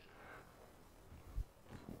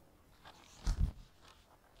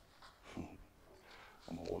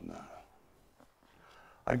old now.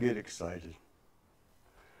 I get excited.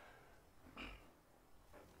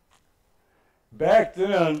 Back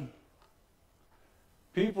then,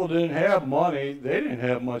 people didn't have money. They didn't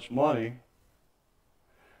have much money.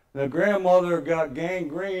 The grandmother got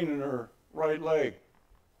gangrene in her right leg.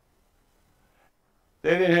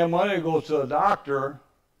 They didn't have money to go to a doctor,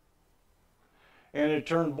 and it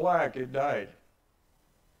turned black. It died.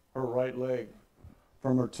 Her right leg.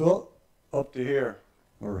 From her toe up to here.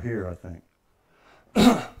 Or here, I think.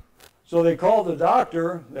 So they called the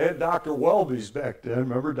doctor. They had Dr. Welby's back then.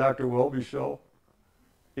 Remember Dr. Welby's show?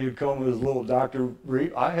 He'd come with his little Dr.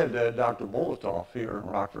 Reed. I had that Dr. Bolitoff here in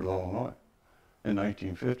Rockford, Illinois. in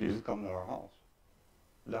 1950s to come to our house.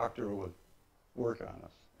 The doctor would work on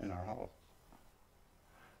us in our house.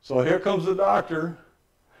 So here comes the doctor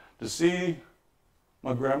to see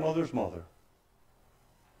my grandmother's mother.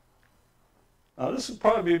 Now this would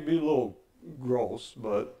probably be a little gross,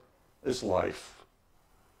 but it's life.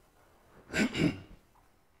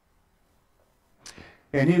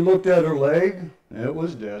 And he looked at her leg, and it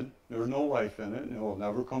was dead. There was no life in it, and it will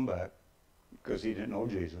never come back because he didn't know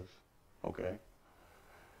Jesus. Okay?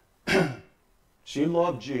 She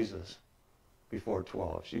loved Jesus before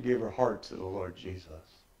 12. She gave her heart to the Lord Jesus.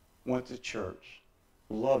 Went to church.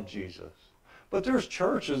 Loved Jesus. But there's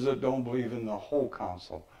churches that don't believe in the whole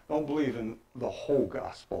counsel. Don't believe in the whole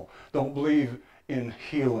gospel. Don't believe in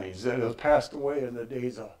healings that have passed away in the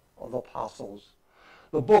days of the apostles.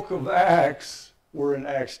 The book of Acts, we're in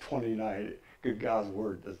Acts 29. God's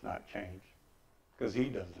word does not change because he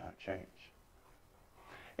does not change.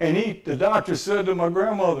 And the doctor said to my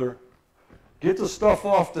grandmother, get the stuff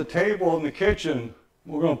off the table in the kitchen.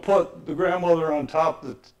 We're going to put the grandmother on top of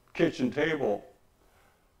the kitchen table.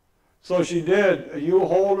 So she did. You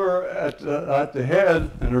hold her at the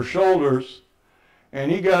head and her shoulders,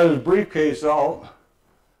 and he got his briefcase out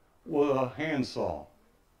with a handsaw.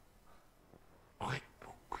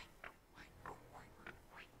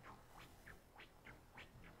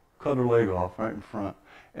 Cut her leg off right in front.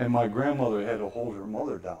 And my grandmother had to hold her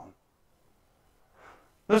mother down.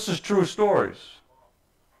 This is true stories.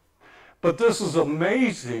 But this is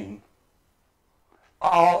amazing,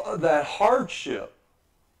 that hardship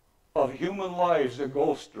of human lives that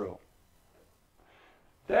goes through.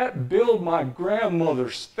 That built my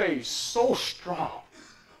grandmother's faith so strong.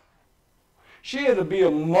 She had to be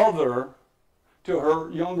a mother to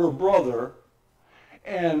her younger brother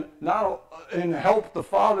and help the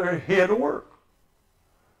father. He had to work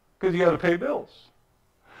because he had to pay bills.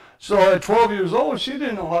 So at 12 years old, she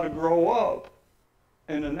didn't know how to grow up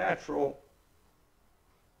in the natural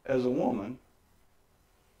as a woman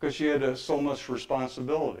because she had so much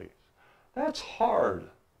responsibilities. That's hard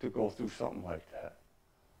to go through something like that.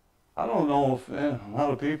 I don't know if a lot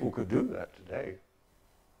of people could do that today.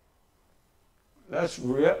 That's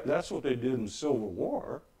what they did in the Civil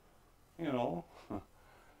War, you know.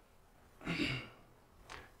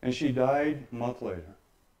 And she died a month later,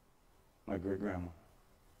 my great-grandmother.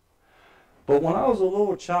 But when I was a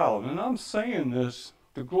little child, and I'm saying this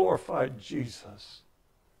to glorify Jesus,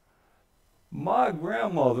 my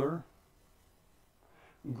grandmother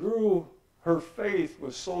her faith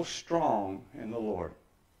was so strong in the Lord.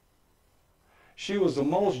 She was the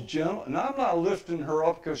most gentle, and I'm not lifting her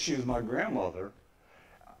up because she was my grandmother.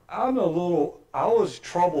 I was a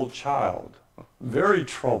troubled child, very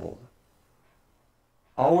troubled.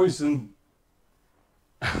 Always getting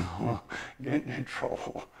in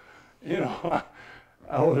trouble. You know,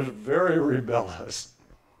 I was very rebellious.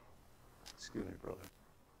 Excuse me, brother.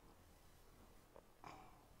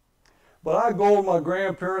 But I'd go to my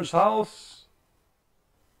grandparents' house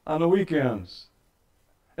on the weekends,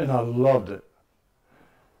 and I loved it.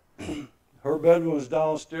 Her bedroom was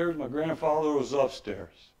downstairs, my grandfather was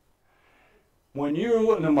upstairs.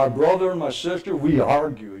 And my brother and my sister, we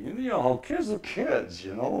argue. You know, kids are kids,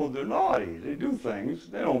 you know, they're naughty. They do things.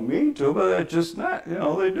 They don't mean to, but they're just not, you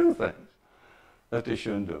know, they do things that they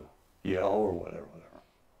shouldn't do. Yell or whatever.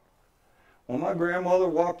 When my grandmother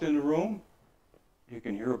walked in the room, you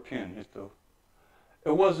can hear a pin hit the...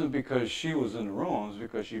 It wasn't because she was in the room, it was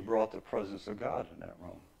because she brought the presence of God in that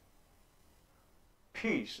room.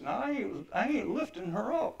 Peace. Now, I ain't lifting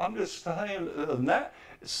her up. I'm just saying that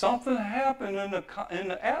something happened in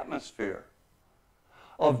the atmosphere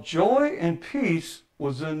of joy and peace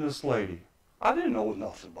was in this lady. I didn't know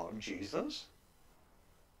nothing about Jesus,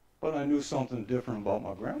 but I knew something different about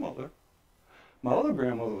my grandmother. My other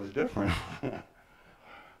grandmother was different.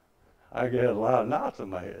 I get a lot of knots in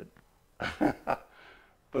my head.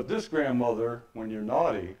 But this grandmother, when you're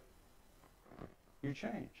naughty, you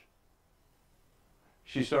change.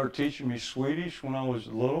 She started teaching me Swedish when I was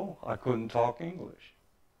little. I couldn't talk English.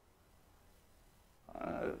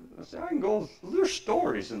 There's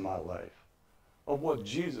stories in my life of what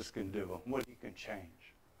Jesus can do and what he can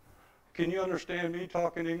change. Can you understand me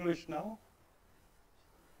talking English now?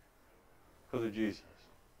 Because of Jesus.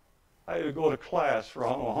 I had to go to class for I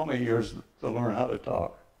don't know how many years to learn how to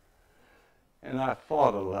talk. And I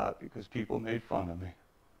fought a lot because people made fun of me.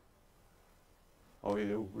 Oh,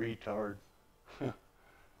 you retard.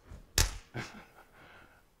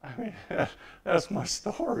 I mean, that's my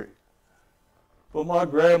story. But my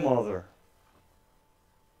grandmother,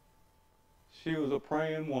 she was a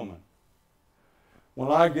praying woman.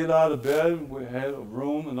 When I get out of bed, we had a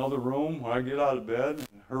room, another room. When I get out of bed,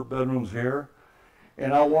 her bedroom's here,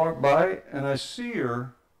 and I walk by and I see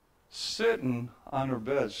her sitting on her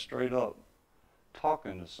bed straight up,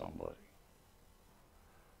 talking to somebody.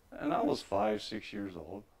 And I was 5, 6 years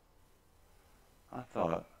old. I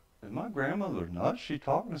thought, is my grandmother nuts? She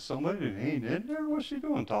talking to somebody that ain't in there? What's she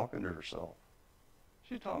doing talking to herself?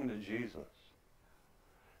 She's talking to Jesus.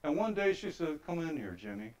 And one day she said, come in here,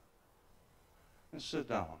 Jimmy, and sit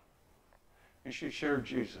down. And she shared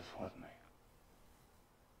Jesus with me.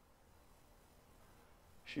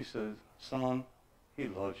 She said, son, he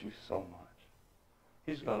loves you so much.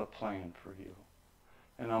 He's got a plan for you.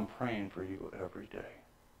 And I'm praying for you every day.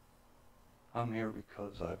 I'm here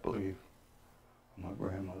because I believe in my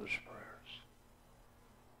grandmother's prayers.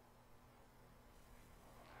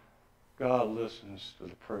 God listens to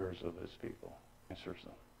the prayers of his people, answers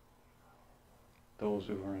them. Those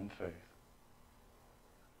who are in faith.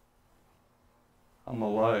 I'm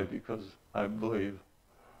alive because I believe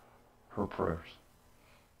her prayers.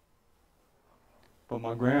 But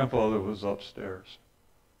my grandfather was upstairs,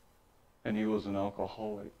 and he was an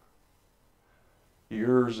alcoholic.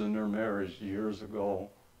 Years in their marriage, years ago,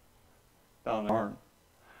 down the barn.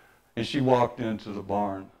 And she walked into the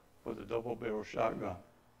barn with a double-barrel shotgun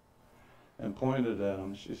and pointed at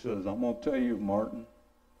him. She says, I'm going to tell you, Martin,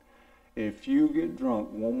 if you get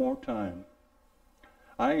drunk one more time,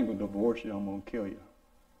 I ain't going to divorce you, I'm going to kill you.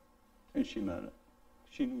 And she meant it.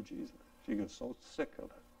 She knew Jesus. She got so sick of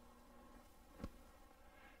it.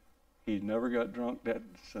 He never got drunk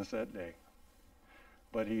since that day.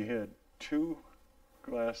 But he had 2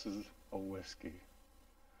 glasses of whiskey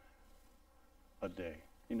a day.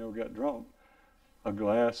 He never got drunk. A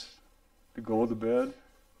glass to go to bed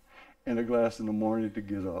and a glass in the morning to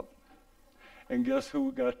get up. And guess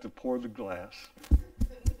who got to pour the glass?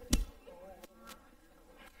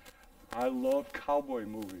 I love cowboy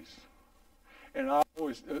movies. And I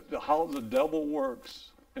always, how the devil works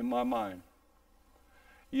in my mind.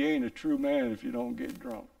 You ain't a true man if you don't get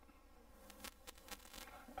drunk.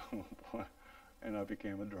 And I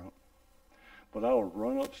became a drunk. But I would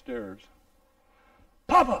run upstairs.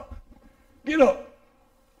 Papa, get up!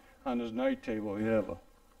 On his night table, he'd have a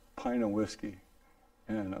pint of whiskey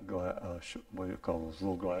and a glass, what do you call those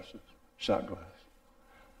little glasses? Shot glass.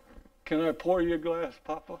 Can I pour you a glass,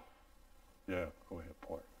 Papa? Yeah, go ahead,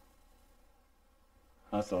 pour it.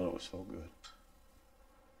 I thought it was so good.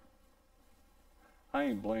 I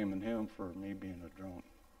ain't blaming him for me being a drunk.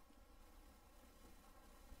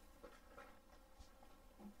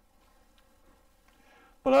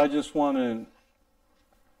 But I just want to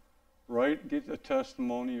get the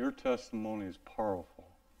testimony. Your testimony is powerful.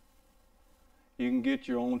 You can get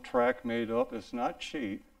your own track made up. It's not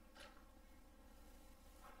cheap,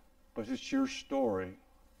 but it's your story.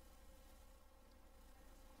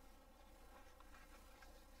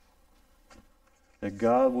 That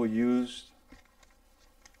God will use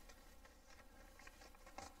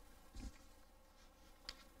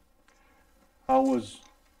I was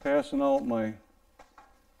passing out my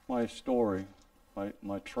story,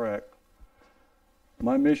 my track.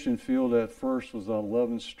 My mission field at first was on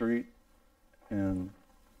 11th Street, and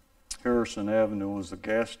Harrison Avenue was a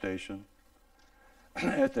gas station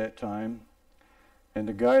at that time. And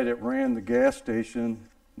the guy that ran the gas station,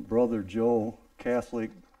 Brother Joe,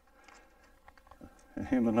 Catholic,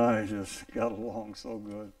 him and I just got along so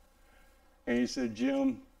good. And he said,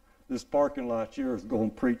 Jim, this parking lot's yours. Go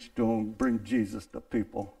and preach to them, bring Jesus to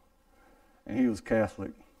people. And he was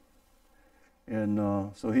Catholic. And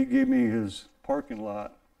so he gave me his parking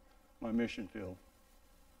lot, my mission field.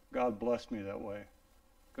 God blessed me that way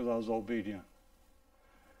because I was obedient.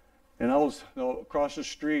 And I was across the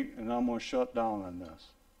street, and I'm going to shut down on this.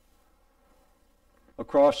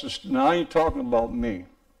 Across the street, now I ain't talking about me.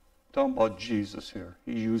 I'm talking about Jesus here.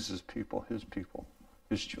 He uses people, his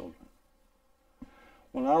children.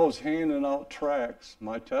 When I was handing out tracts,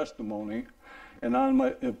 my testimony, and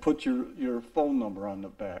it put your phone number on the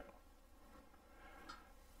back,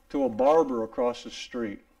 to a barber across the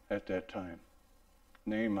street at that time.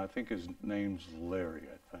 I think his name's Larry,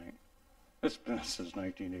 I think. It's been since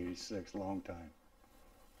 1986, a long time.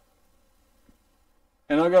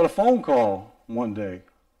 And I got a phone call one day.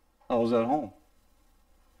 I was at home.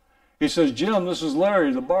 He says, Jim, this is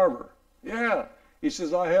Larry, the barber. Yeah. He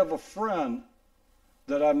says, I have a friend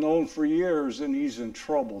that I've known for years, and he's in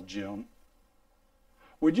trouble, Jim.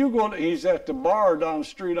 Would you go he's at the bar down the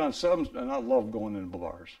street on 7th, and I love going in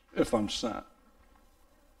bars. If I'm sent,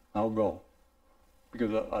 I'll go,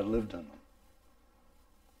 because I lived in them.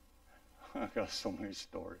 I got so many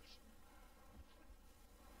stories.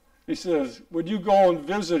 He says, would you go and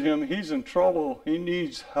visit him? He's in trouble. He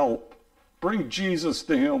needs help. Bring Jesus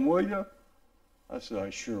to him, will you? I said, I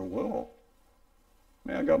sure will.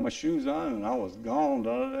 Man, I got my shoes on and I was gone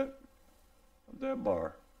out of that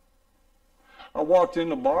bar. I walked in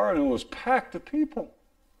the bar and it was packed of people.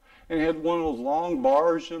 And it had one of those long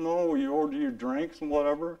bars, you know, where you order your drinks and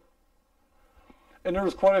whatever. And there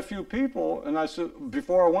was quite a few people. And I said,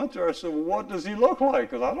 before I went there, I said, well, what does he look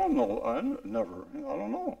like? Because I don't know. I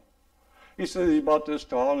don't know. He said, he's about this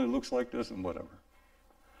tall and he looks like this and whatever.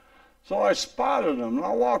 So I spotted him and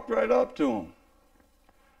I walked right up to him.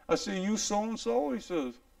 I said, you so-and-so? He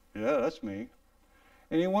says, yeah, that's me.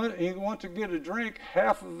 And he went to get a drink.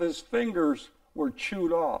 Half of his fingers were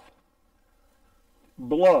chewed off.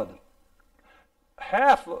 Blood.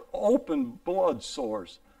 Half open blood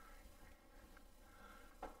sores.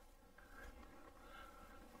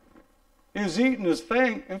 He was eating his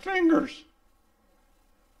fingers.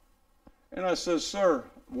 And I says, sir,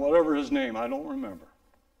 whatever his name, I don't remember.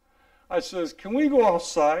 I says, can we go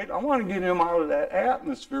outside? I want to get him out of that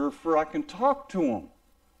atmosphere for I can talk to him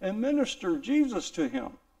and minister Jesus to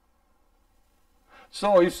him.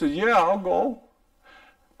 So he said, yeah, I'll go.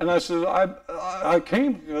 And I said, I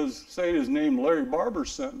came because, say his name, Larry Barber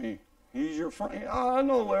sent me. He's your friend. Oh, I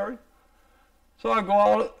know Larry. So I go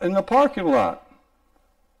out in the parking lot.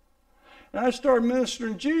 And I started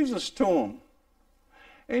ministering Jesus to him.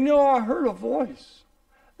 And you know, I heard a voice.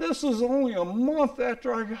 This was only a month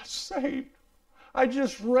after I got saved. I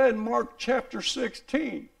just read Mark chapter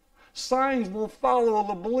 16. Signs will follow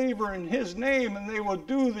the believer in his name, and they will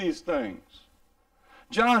do these things.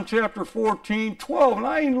 John chapter 14, 12.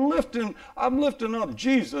 And I'm lifting up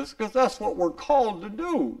Jesus because that's what we're called to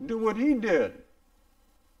do. Do what he did.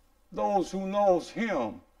 Those who knows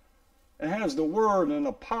him and has the word and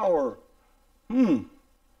the power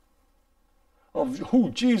of who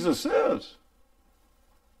Jesus is.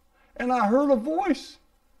 And I heard a voice.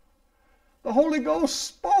 The Holy Ghost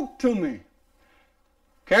spoke to me.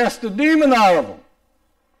 Cast a demon out of him.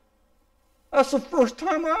 That's the first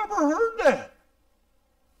time I ever heard that.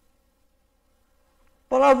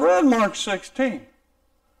 But I read Mark 16.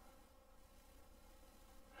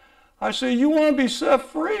 I say, you want to be set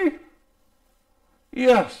free?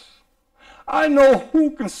 Yes. I know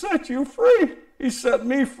who can set you free. He set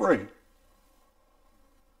me free.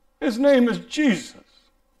 His name is Jesus.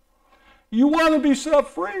 You want to be set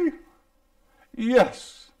free?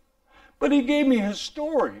 Yes. But he gave me his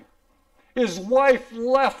story. His wife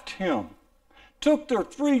left him, took their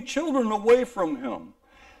 3 children away from him.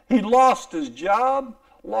 He lost his job,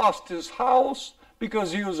 lost his house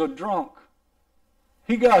because he was a drunk.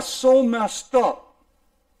 He got so messed up.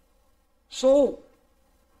 So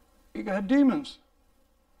he got demons.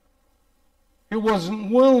 He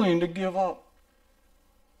wasn't willing to give up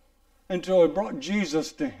until I brought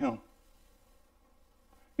Jesus to him.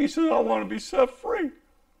 He said, I want to be set free.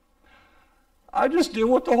 I just did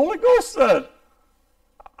what the Holy Ghost said.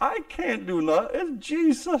 I can't do nothing. It's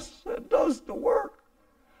Jesus that does the work.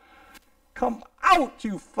 Come out,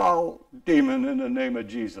 you foul demon, in the name of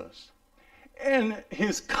Jesus. And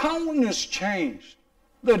his countenance changed.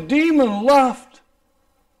 The demon left.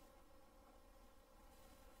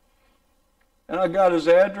 And I got his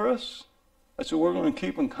address. I said, we're going to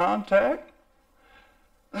keep in contact.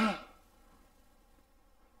 And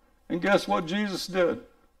guess what Jesus did?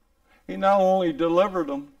 He not only delivered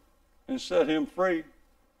him and set him free,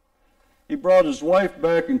 he brought his wife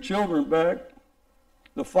back and children back.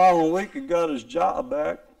 The following week, he got his job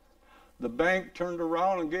back. The bank turned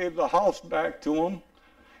around and gave the house back to him.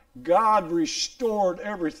 God restored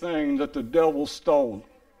everything that the devil stole.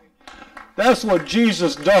 That's what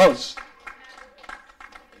Jesus does.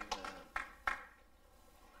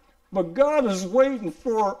 But God is waiting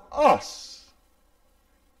for us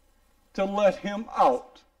to let him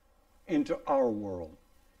out into our world.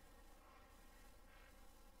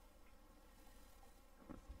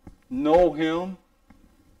 Know him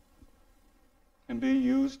and be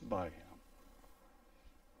used by him.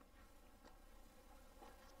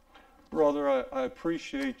 Brother, I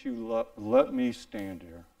appreciate you let me stand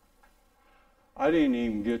here. I didn't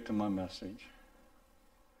even get to my message.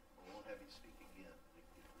 We'll have you speak again.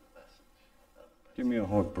 The message. Give me a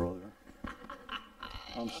hug, brother.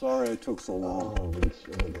 I'm sorry it took so long.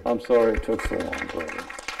 I'm sorry it took so long, brother.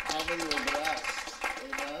 How many were blessed?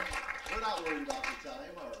 Amen. We're not worried about the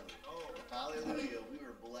time, are we? Oh, hallelujah. We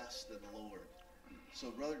were blessed in the Lord.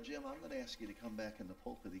 So, Brother Jim, I'm going to ask you to come back in the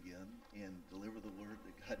pulpit again and deliver the word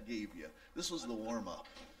that God gave you. This was the warm-up.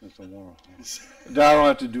 It's a warm-up. I don't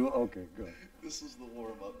have to do it? Okay, good. This is the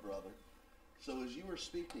warm-up, brother. So as you were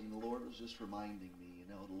speaking, the Lord was just reminding me, and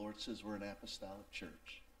know, the Lord says we're an apostolic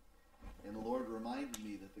church. And the Lord reminded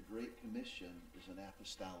me that the Great Commission is an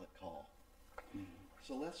apostolic call.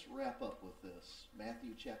 So let's wrap up with this.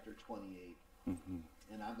 Matthew chapter 28.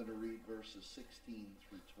 And I'm going to read verses 16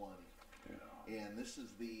 through 20. Yeah. And this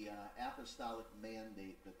is the apostolic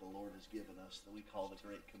mandate that the Lord has given us that we call the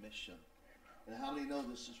Great Commission. And how many know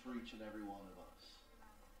this is for each and every one of us?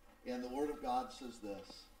 And the Word of God says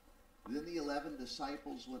this. Then the 11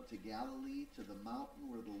 disciples went to Galilee, to the mountain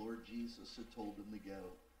where the Lord Jesus had told them to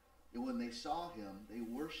go. And when they saw him, they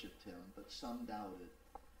worshipped him, but some doubted.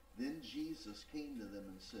 Then Jesus came to them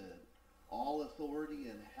and said, all authority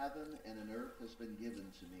in heaven and in earth has been given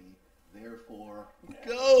to me. Therefore,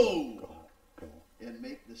 go and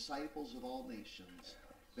make disciples of all nations,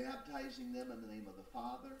 baptizing them in the name of the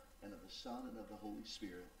Father and of the Son and of the Holy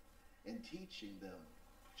Spirit, and teaching them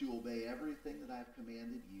to obey everything that I've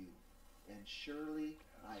commanded you. And surely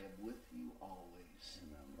I am with you always,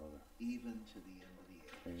 even to the end of the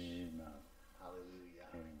age. Amen. Hallelujah.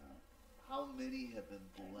 Amen. How many have been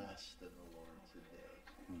blessed in the Lord today?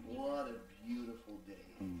 What a beautiful day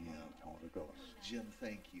in Him. Jim,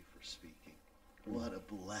 thank you for speaking. What a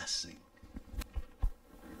blessing.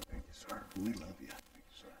 Thank you, sir. We love you. Thank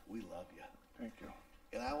you, sir. We love you. Thank you.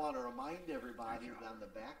 And I want to remind everybody that on the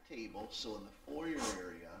back table, so in the foyer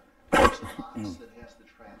area, there's a box that has the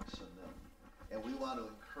tracts in them. And we want to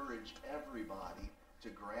encourage everybody to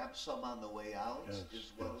grab some on the way out, as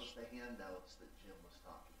well as the handouts that Jim was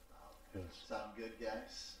talking about. Yes. Sound good,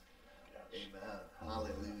 guys? Amen.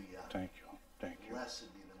 Hallelujah. Thank you. Thank you. Blessed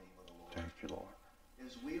be the name of the Lord. Thank you, Lord.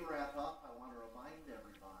 As we wrap up, I want to remind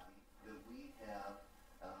everybody that we have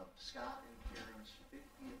Scott and Karen's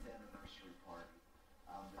 50th anniversary party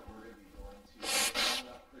that we're going to be going to. It's coming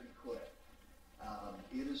up pretty quick.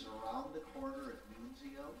 It is around the corner at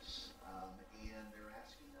Nunzio's, and they're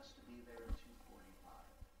asking us to be there at 2:45,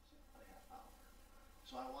 so about a half hour.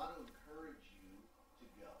 So I want to encourage you to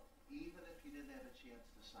go. Even if you didn't have a chance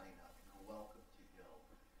to sign up, you're welcome to go.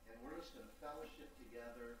 And we're just going to fellowship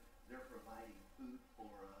together. They're providing food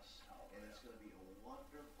for us, and it's going to be a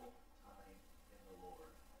wonderful time in the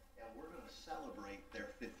Lord. And we're going to celebrate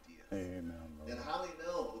their 50th. Amen, Lord. And how we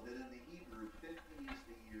know that in the Hebrew, 50 is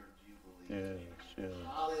the year of Jubilee. Yes, yes.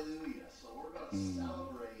 Hallelujah. So we're going to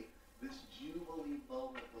celebrate this Jubilee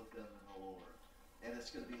moment with them in the Lord. And it's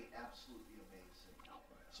going to be absolutely amazing.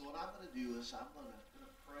 So what I'm going to do is I'm going to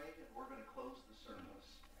pray, and we're going to close the service.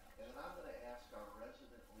 And then I'm going to ask our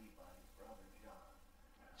resident Levite, Brother John,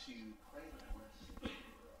 to pray the blessing for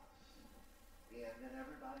us. And then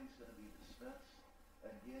everybody's going to be dismissed.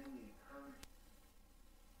 Again, we encourage